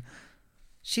 2018.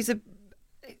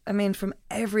 I mean, from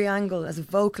every angle, as a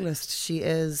vocalist,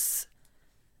 she's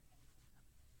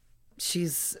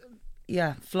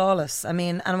flawless. I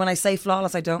mean, and when I say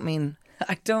flawless, I don't mean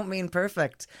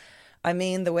perfect. I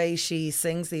mean, the way she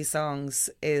sings these songs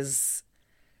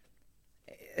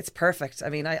it's perfect. I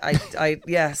mean, I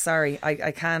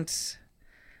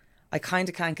kind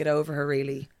of can't get over her,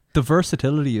 really. The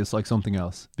versatility is like something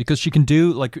else, because she can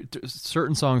do like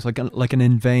certain songs like an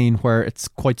In Vain, where it's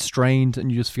quite strained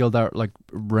and you just feel that like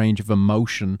range of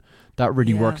emotion that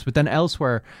really works. But then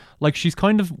elsewhere, like, she's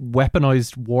kind of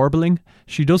weaponized warbling.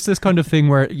 She does this kind of thing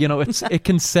where, you know, it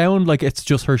can sound like it's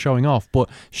just her showing off, but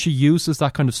she uses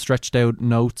that kind of stretched out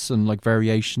notes and like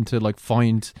variation to like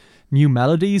find new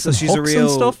melodies and hooks and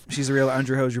stuff. She's a real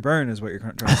Andrew Hosier Byrne, is what you're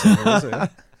trying to say, is it?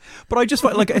 But I just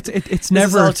find like it's This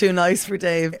never is all too nice for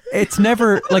Dave. It's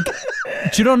never like, do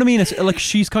you know what I mean? It's like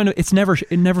she's kind of it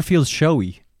never feels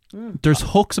showy. There's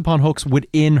hooks upon hooks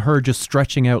within her just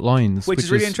stretching out lines, which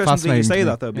is really interesting that you say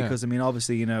that, though, because I mean,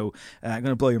 obviously, you know, I'm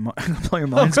going to blow your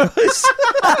minds, guys.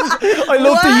 I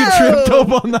love that you tripped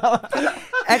up on that.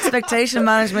 Expectation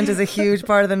management is a huge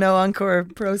part of the No Encore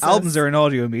process. Albums are an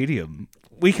audio medium.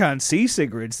 We can't see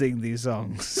Sigrid sing these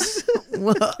songs.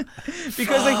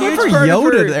 Because a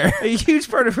huge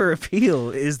part of her appeal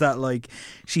is that, like,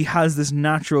 she has this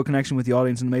natural connection with the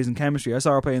audience and amazing chemistry. I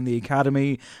saw her play in the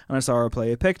Academy and I saw her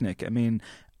play a Picnic. I mean,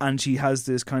 and she has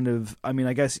this kind of, I mean,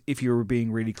 I guess if you were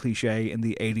being really cliche in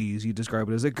the 80s, you'd describe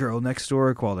it as a girl next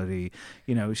door quality.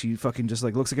 You know, she fucking just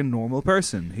like looks like a normal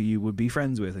person who you would be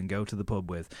friends with and go to the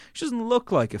pub with. She doesn't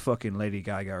look like a fucking Lady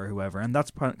Gaga or whoever, and that's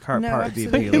part of the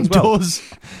appeal as well.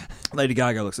 Lady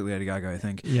Gaga looks like Lady Gaga, I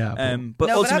think. Yeah.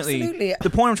 But ultimately, the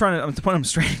point I'm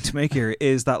straining to make here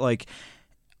is that, like,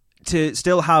 to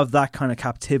still have that kind of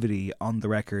captivity on the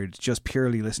record, just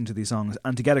purely listen to these songs,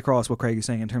 and to get across what Craig is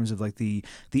saying in terms of like the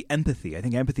empathy. I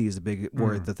think empathy is the big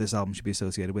word that this album should be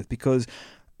associated with, because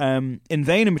In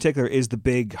Vain in particular is the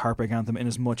big heartbreak anthem, in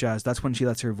as much as that's when she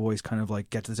lets her voice kind of like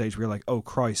get to the stage where you're like, oh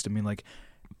Christ, I mean, like,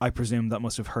 I presume that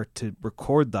must have hurt to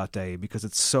record that day because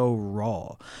it's so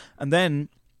raw. And then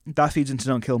that feeds into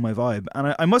Don't Kill My Vibe.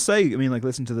 And I must say, I mean, like,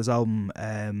 listen to this album,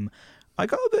 I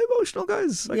got a bit emotional,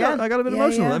 guys. I Yeah. got a bit Yeah,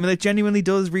 emotional. yeah. I mean, it genuinely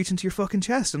does reach into your fucking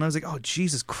chest, and I was like, oh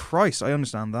Jesus Christ, I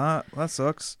understand that. That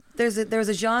sucks. There's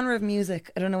a genre of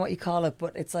music, I don't know what you call it,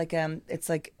 but it's like a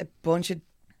bunch of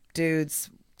dudes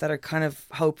that are kind of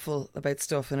hopeful about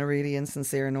stuff in a really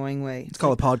insincere, annoying way. It's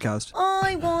called a podcast.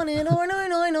 I want it, and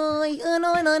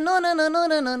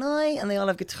they all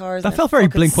have guitars. That and felt they're very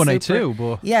fucking Blink-182, super-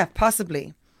 but yeah,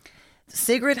 possibly.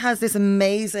 Sigrid has this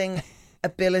amazing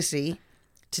ability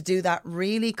to do that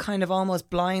really kind of almost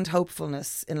blind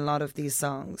hopefulness in a lot of these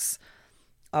songs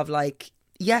of like,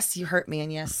 yes, you hurt me,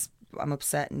 and yes, I'm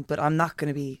upset, but I'm not going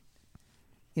to be,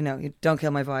 you don't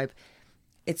kill my vibe.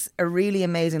 It's a really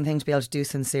amazing thing to be able to do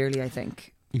sincerely, I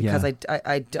think. Because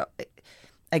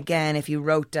again, if you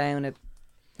wrote down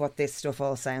what this stuff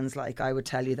all sounds like, I would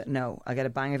tell you that no, I get a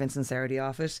bang of insincerity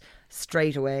off it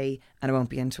straight away and I won't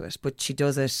be into it. But she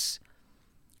does it.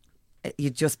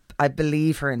 I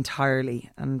believe her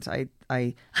entirely, and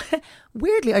I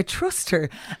weirdly I trust her,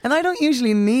 and I don't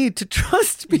usually need to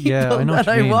trust people that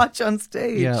I watch on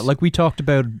stage. Yeah, like we talked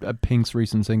about Pink's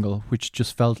recent single, which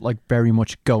just felt like very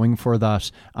much going for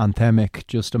that anthemic,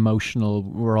 just emotional,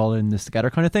 we're all in this together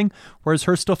kind of thing. Whereas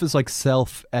her stuff is like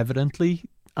self-evidently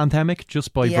anthemic,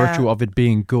 just by virtue of it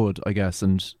being good, I guess,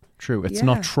 and true. It's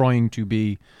not trying to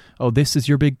be, oh, this is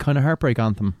your big kind of heartbreak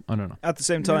anthem. I don't know. At the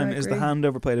same time, is the hand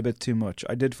overplayed a bit too much?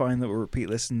 I did find that with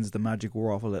repeat listens, the magic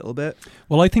wore off a little bit.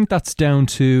 Well, I think that's down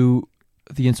to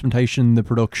the instrumentation, the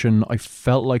production. I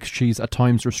felt like she's at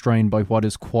times restrained by what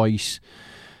is quite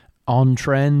on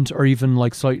trend or even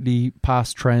like slightly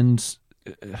past trend.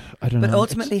 I don't know. But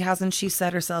ultimately, hasn't she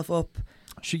set herself up?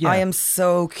 I am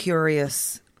so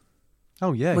curious.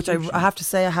 Oh, yeah. Which I have to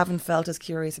say, I haven't felt as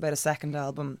curious about a second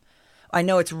album. I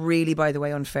know it's really, by the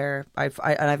way, unfair. I've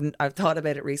thought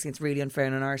about it recently. It's really unfair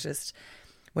in an artist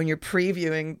when you're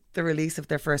previewing the release of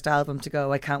their first album to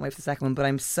go, I can't wait for the second one, but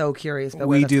I'm so curious about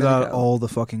where we that's do gonna that go. all the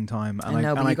fucking time, and I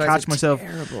know, but I you guys catch are myself.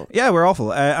 terrible. Yeah, we're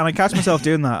awful, and I catch myself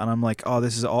doing that, and I'm like, oh,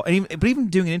 this is all. And but even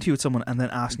doing an interview with someone and then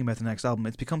asking about the next album,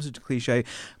 it becomes such a cliche.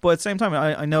 But at the same time,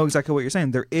 I know exactly what you're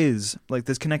saying. There is like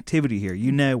there's connectivity here.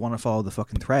 You now want to follow the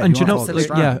fucking thread, and you know, wanna follow the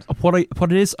strand.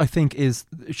 what it is, I think, is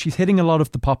she's hitting a lot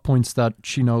of the pop points that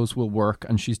she knows will work,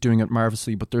 and she's doing it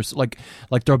marvelously. But there's like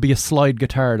there'll be a slide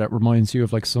guitar that reminds you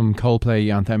of like some Coldplay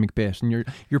anthemic bit, and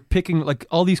you're picking like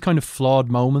all these kind of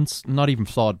flawed moments, not even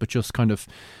flawed, but just kind of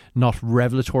not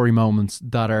revelatory moments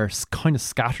that are kind of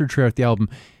scattered throughout the album.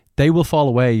 They will fall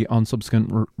away on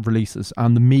subsequent releases,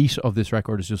 and the meat of this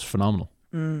record is just phenomenal.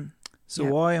 So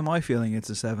why am I feeling it's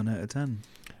a 7 out of 10?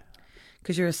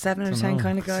 Because you're a 7 out of 10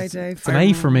 kind of guy, Dave. It's an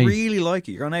A for me. I really like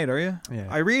it. You're on 8, are you? Yeah.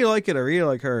 I really like it. I really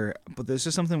like her. But there's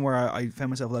just something where I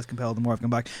found myself less compelled the more I've come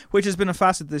back, which has been a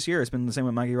facet this year. It's been the same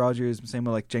with Maggie Rogers, the same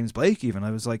with like James Blake even. I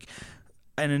was like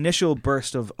an initial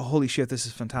burst of, oh, holy shit, this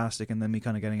is fantastic, and then me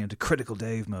kind of getting into critical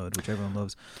Dave mode, which everyone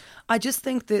loves. I just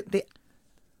think that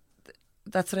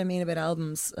that's what I mean about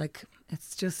albums. Like,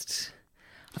 it's just,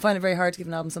 I find it very hard to give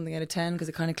an album something out of 10 because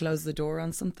it kind of closes the door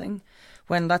on something.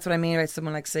 When that's what I mean about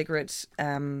someone like Sigrid,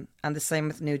 and the same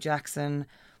with New Jackson,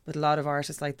 with a lot of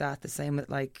artists like that. The same with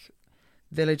like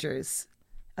Villagers.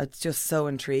 It's just so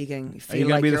intriguing. You feel Are you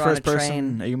gonna like be you're the first on a person?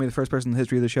 train. Are you gonna be the first person in the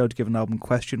history of the show to give an album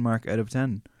question mark out of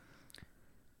 10?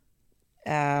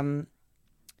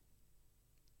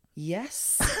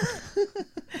 Yes.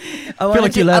 I feel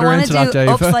like you let her into that, Dave.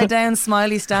 Upside down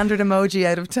smiley standard emoji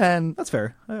out of 10. That's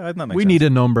fair. That makes we sense. need a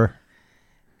number.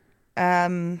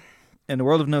 In a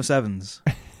world of no sevens.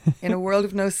 In a world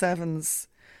of no sevens,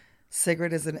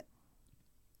 Sigrid's a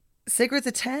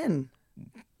 10.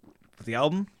 For the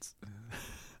album?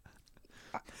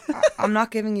 I'm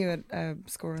not giving you a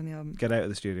score on the album. Get out of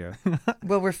the studio.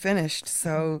 Well, we're finished,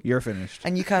 so You're finished.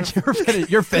 and you can't.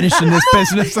 You're finished in this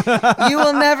business. You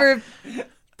will never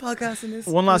podcast in this.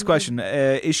 One last question.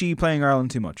 Is she playing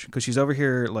Ireland too much? Because she's over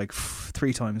here like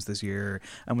 3 times this year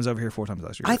and was over here 4 times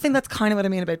last year. I think that's kind of what I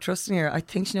mean about trusting her. I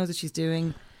think she knows what she's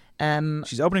doing.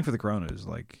 She's opening for the Coronas.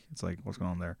 Like, it's like, what's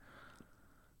going on there?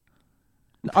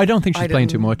 I don't think she's playing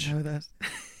too didn't much. know that.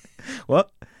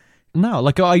 What? No,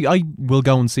 like I will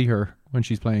go and see her when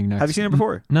she's playing next. Have you seen her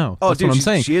before? No, Oh, that's dude, what I'm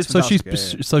saying. she is so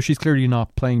fantastic. so she's clearly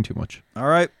not playing too much. All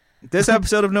right. This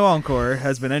episode of No Encore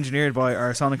has been engineered by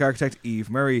our sonic architect, Eve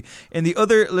Murray. In the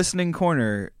other listening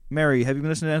corner, Mary, have you been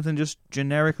listening to anything just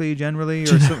generally,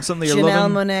 or something you're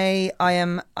Janelle loving?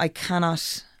 Monáe,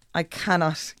 I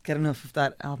cannot get enough of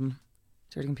that album.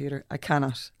 Dirty Computer. I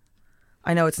cannot.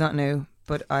 I know it's not new,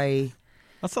 but I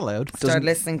That's allowed. started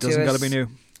listening to it. Doesn't got to be new.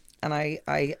 And I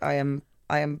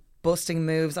am busting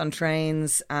moves on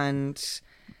trains and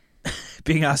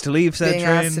Being asked to leave said being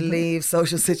train. asked to leave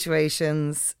social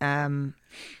situations.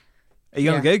 Are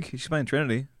you on a gig? She's playing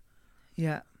Trinity.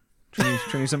 Yeah.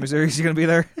 Trinity Summer Series. You going to be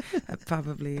there?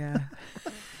 Probably, yeah.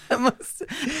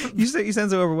 You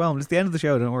sound so overwhelmed. It's the end of the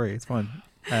show. Don't worry. It's fine.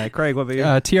 Craig, what about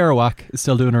you? Tiara Whack is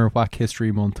still doing her Whack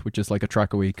History Month, which is like a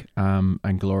track a week.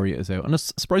 And Gloria is out. And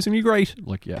it's surprisingly great.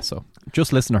 So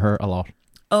just listen to her a lot.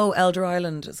 Oh, Elder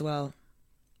Island as well.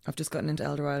 I've just gotten into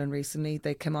Elder Island recently.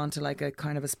 They came on to like a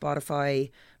kind of a Spotify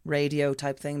radio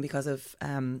type thing because of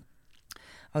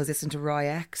I was listening to Rye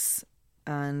X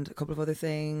and a couple of other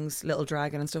things, Little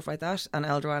Dragon and stuff like that, and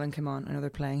Elder Island came on. I know they're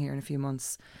playing here in a few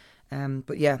months.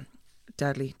 But yeah,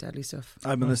 deadly stuff.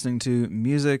 I've been listening to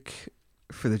Music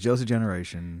for the Joseph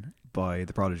Generation by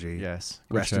The Prodigy. Yes.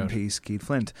 Rest in peace, Keith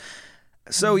Flint.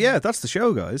 So yeah, that's the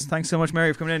show, guys. Thanks so much,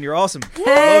 Mary, for coming in. You're awesome.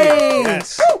 Hey!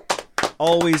 Yes.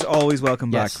 Always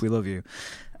welcome back. Yes. We love you.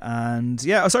 And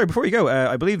yeah, sorry, before you go,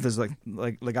 I believe there's like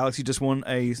Galaxy just won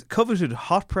a coveted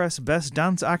Hot Press Best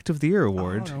Dance Act of the Year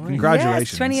award. Right.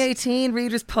 Congratulations. Yes, 2018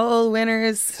 Readers Poll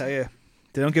winners. Tell you.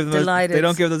 They don't give them. They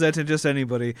don't give those out to just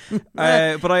anybody.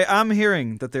 But I am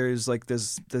hearing that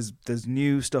there's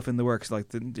new stuff in the works. Like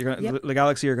the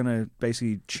Galaxy are going to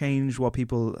basically change what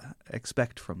people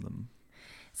expect from them.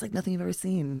 It's like nothing you've ever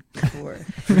seen before.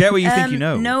 Forget what you think you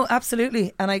know. No,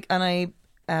 absolutely. And I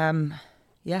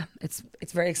yeah, it's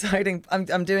very exciting.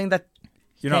 I'm doing that.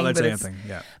 You're not allowed to say anything.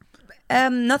 Yeah.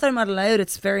 Not that I'm not allowed.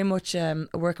 It's very much a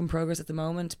work in progress at the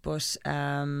moment, but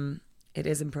it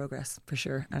is in progress for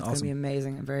sure, and it's going to be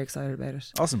amazing. I'm very excited about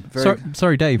it. Awesome.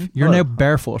 Sorry, Dave. You're now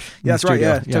barefoot. Yeah, that's right.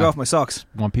 Yeah, took off my socks.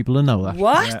 Want people to know that.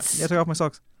 What? Yeah, took off my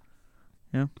socks.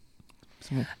 Yeah.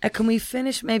 Can we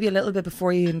finish maybe a little bit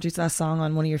before you introduce that song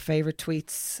on one of your favourite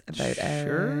tweets about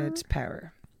Ed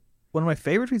Power? One of my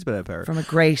favourite tweets about Ed Power from a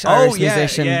great Irish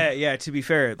musician. Yeah. To be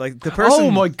fair, like the person.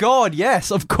 Oh my God!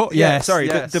 Yes, of course. Yes. Sorry,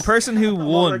 yes. The person who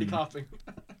won. Already clapping.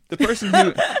 The person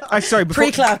who... sorry, before...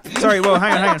 Pre-clap. Sorry, well,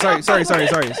 hang on.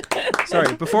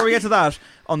 Sorry, before we get to that,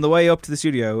 on the way up to the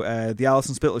studio, the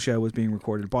Alison Spittle show was being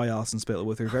recorded by Alison Spittle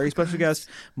with her very special guest,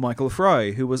 Michael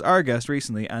Fry, who was our guest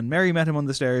recently, and Mary met him on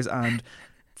the stairs and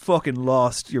fucking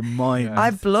lost your mind. Yeah.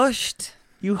 I blushed.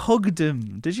 You hugged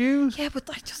him, did you? Yeah, but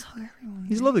I just hug everyone.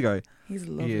 He's a lovely guy. He's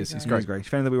a lovely guy. He's great. She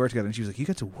found out that we worked together and she was like, you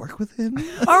get to work with him?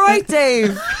 All right,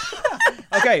 Dave.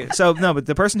 Okay, so no, but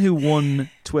the person who won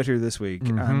Twitter this week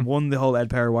and won the whole Ed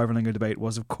Power Wyverlinger debate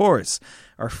was, of course,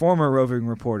 our former roving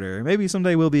reporter, maybe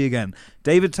someday will be again,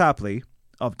 David Tapley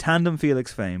of Tandem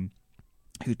Felix fame,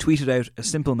 who tweeted out a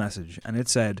simple message, and it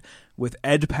said, "With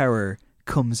Ed Power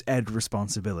comes Ed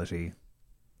responsibility."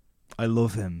 I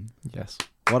love him. Yes.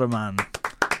 What a man.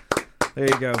 There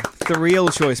you go. The real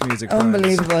choice music.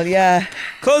 Unbelievable, friends. Yeah.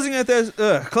 Closing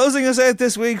us out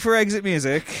this week for Exit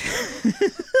Music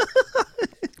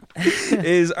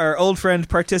is our old friend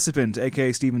Participant,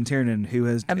 aka Stephen Tiernan, who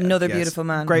has another beautiful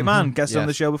man, great man, guest on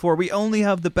the show before. We only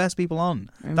have the best people on.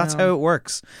 That's how it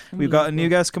works. We've got a new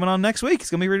guest coming on next week. It's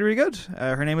going to be really, really good.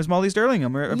 Her name is Molly Sterling,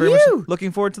 and we're very much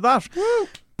looking forward to that. Woo.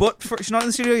 But she's not in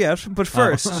the studio yet. But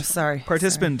first,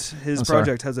 Participant, his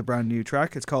project has a brand new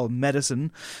track. It's called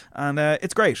Medicine, and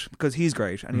it's great because he's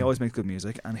great and he always makes good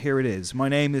music. And here it is. My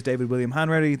name is David William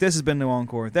Hanratty. This has been No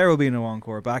Encore. There will be no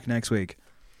encore. Back next week.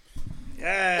 Yay!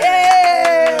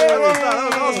 That was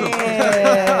awesome.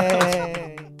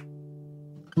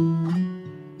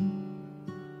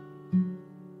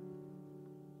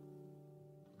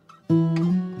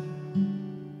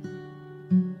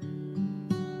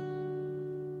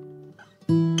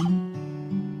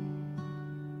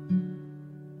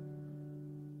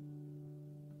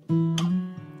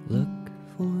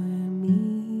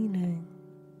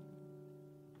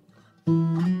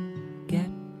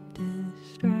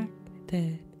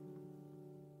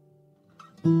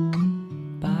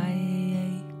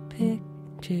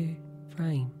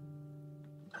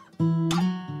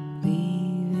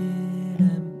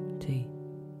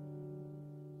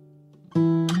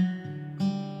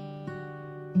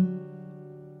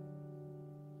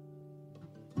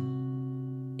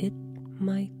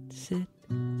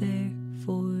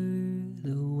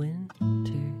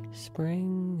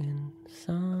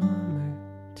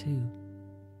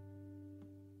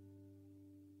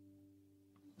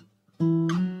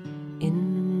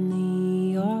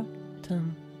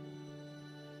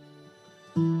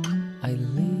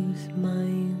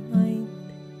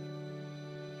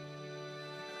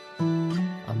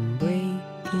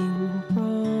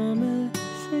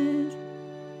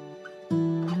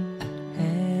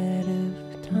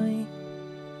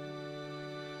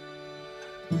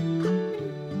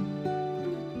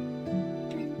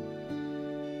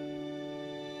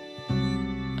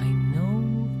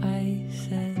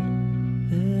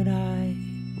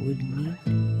 would meet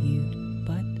you,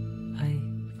 but I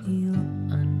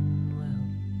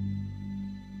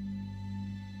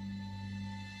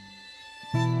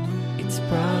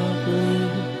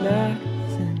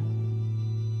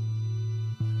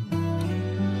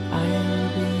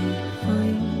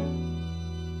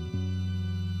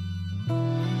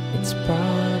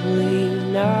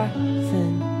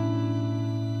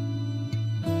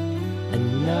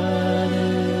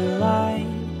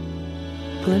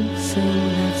glimpsing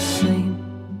that same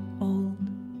old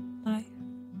life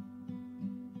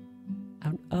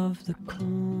out of the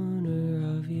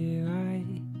corner of your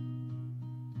eye,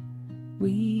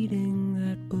 reading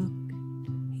that book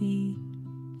he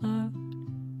loved,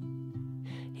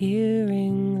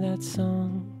 hearing that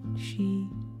song she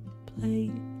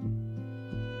played.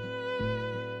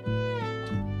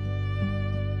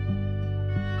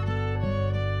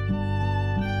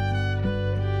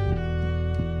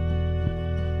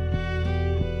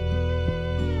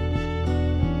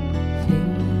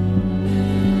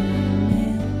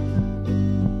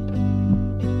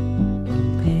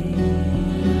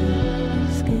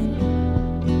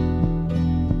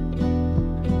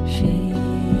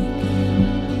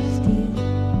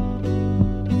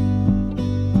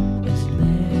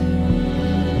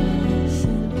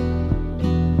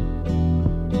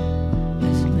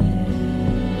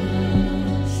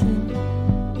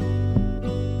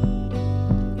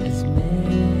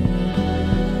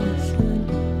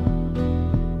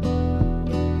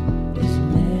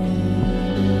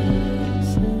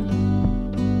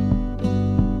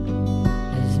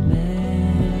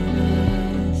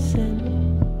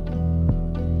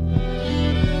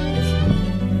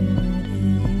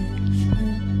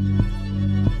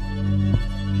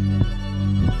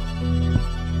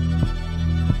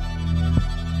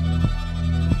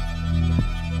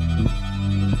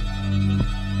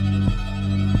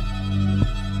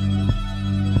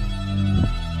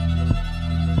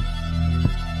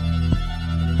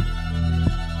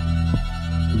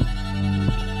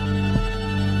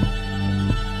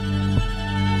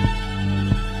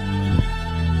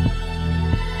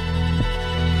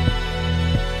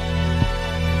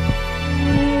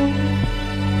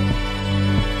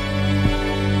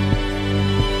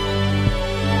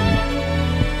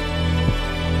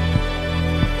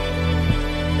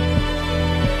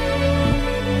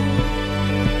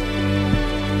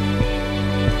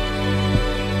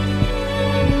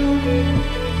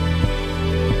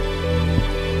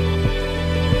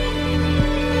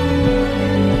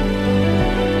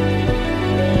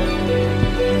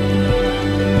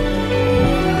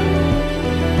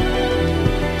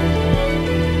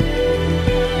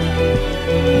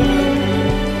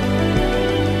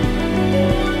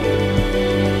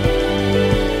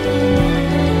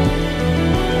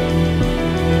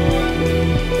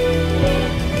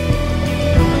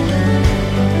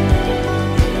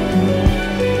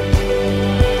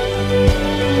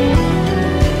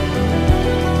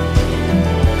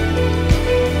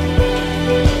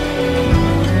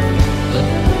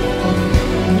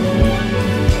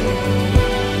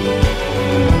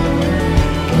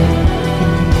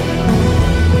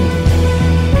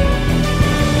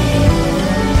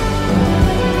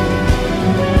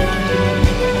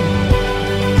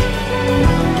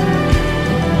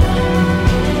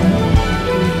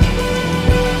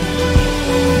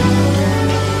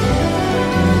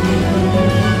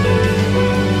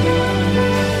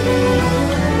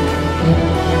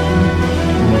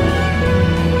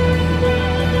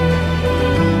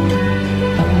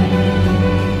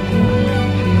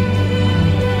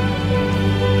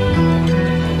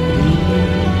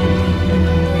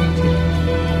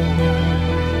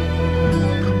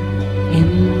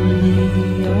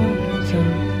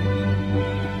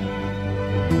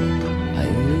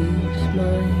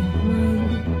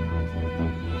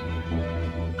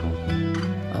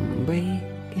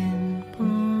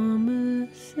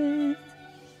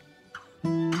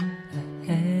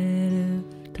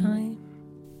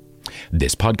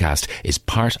 This podcast is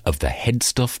part of the Head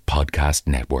Stuff Podcast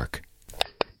Network.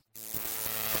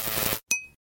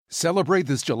 Celebrate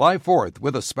this July 4th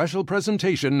with a special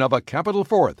presentation of A Capital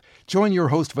Fourth. Join your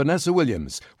host Vanessa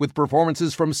Williams with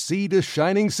performances from Sea to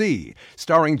Shining Sea,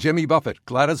 starring Jimmy Buffett,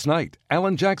 Gladys Knight,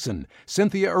 Alan Jackson,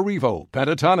 Cynthia Erivo,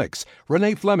 Pentatonics,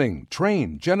 Renee Fleming,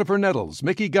 Train, Jennifer Nettles,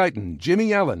 Mickey Guyton,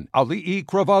 Jimmy Allen, Ali E.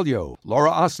 Carvalho, Laura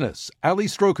Osnes, Ali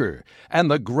Stroker, and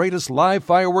the greatest live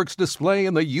fireworks display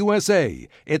in the USA.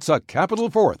 It's A Capital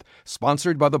Fourth,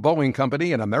 sponsored by the Boeing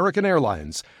Company and American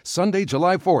Airlines. Sunday,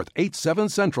 July 4th, 8/7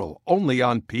 Central. Only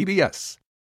on PBS.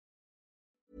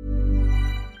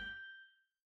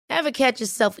 Ever catch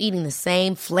yourself eating the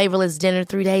same flavorless dinner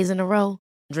 3 days in a row?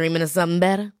 Dreaming of something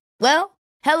better? Well,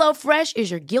 HelloFresh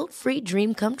is your guilt-free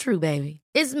dream come true, baby.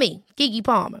 It's me, Keke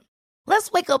Palmer.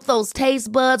 Let's wake up those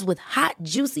taste buds with hot,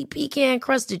 juicy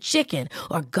pecan-crusted chicken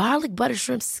or garlic butter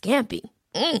shrimp scampi.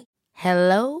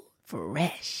 Hello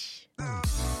Fresh.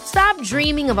 Stop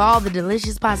dreaming of all the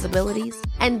delicious possibilities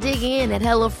and dig in at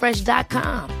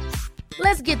HelloFresh.com.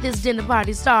 Let's get this dinner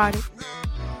party started.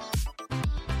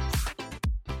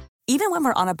 Even when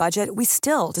we're on a budget, we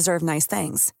still deserve nice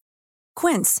things.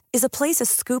 Quince is a place to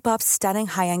scoop up stunning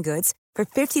high-end goods for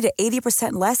 50 to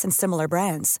 80% less than similar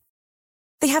brands.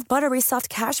 They have buttery soft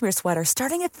cashmere sweaters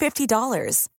starting at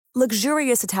 $50,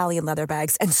 luxurious Italian leather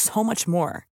bags, and so much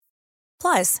more.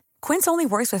 Plus, Quince only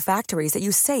works with factories that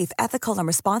use safe, ethical, and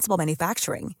responsible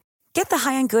manufacturing. Get the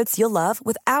high-end goods you'll love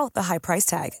without the high price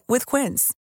tag with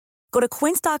Quince. Go to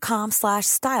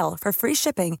quince.com/style for free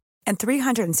shipping and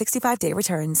 365-day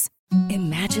returns.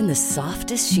 Imagine the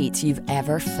softest sheets you've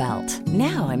ever felt.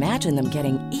 Now imagine them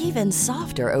getting even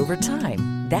softer over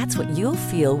time. That's what you'll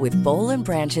feel with Boll &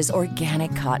 Branch's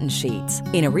organic cotton sheets.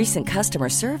 In a recent customer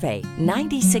survey,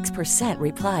 96%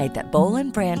 replied that Boll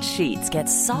 & Branch sheets get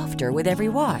softer with every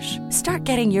wash. Start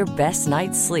getting your best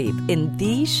night's sleep in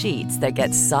these sheets that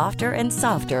get softer and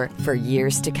softer for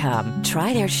years to come.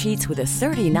 Try their sheets with a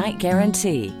 30-night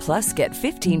guarantee. Plus, get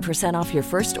 15% off your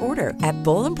first order at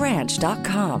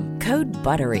bollandbranch.com. Code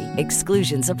BUTTERY.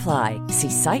 Exclusions apply. See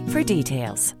site for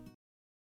details.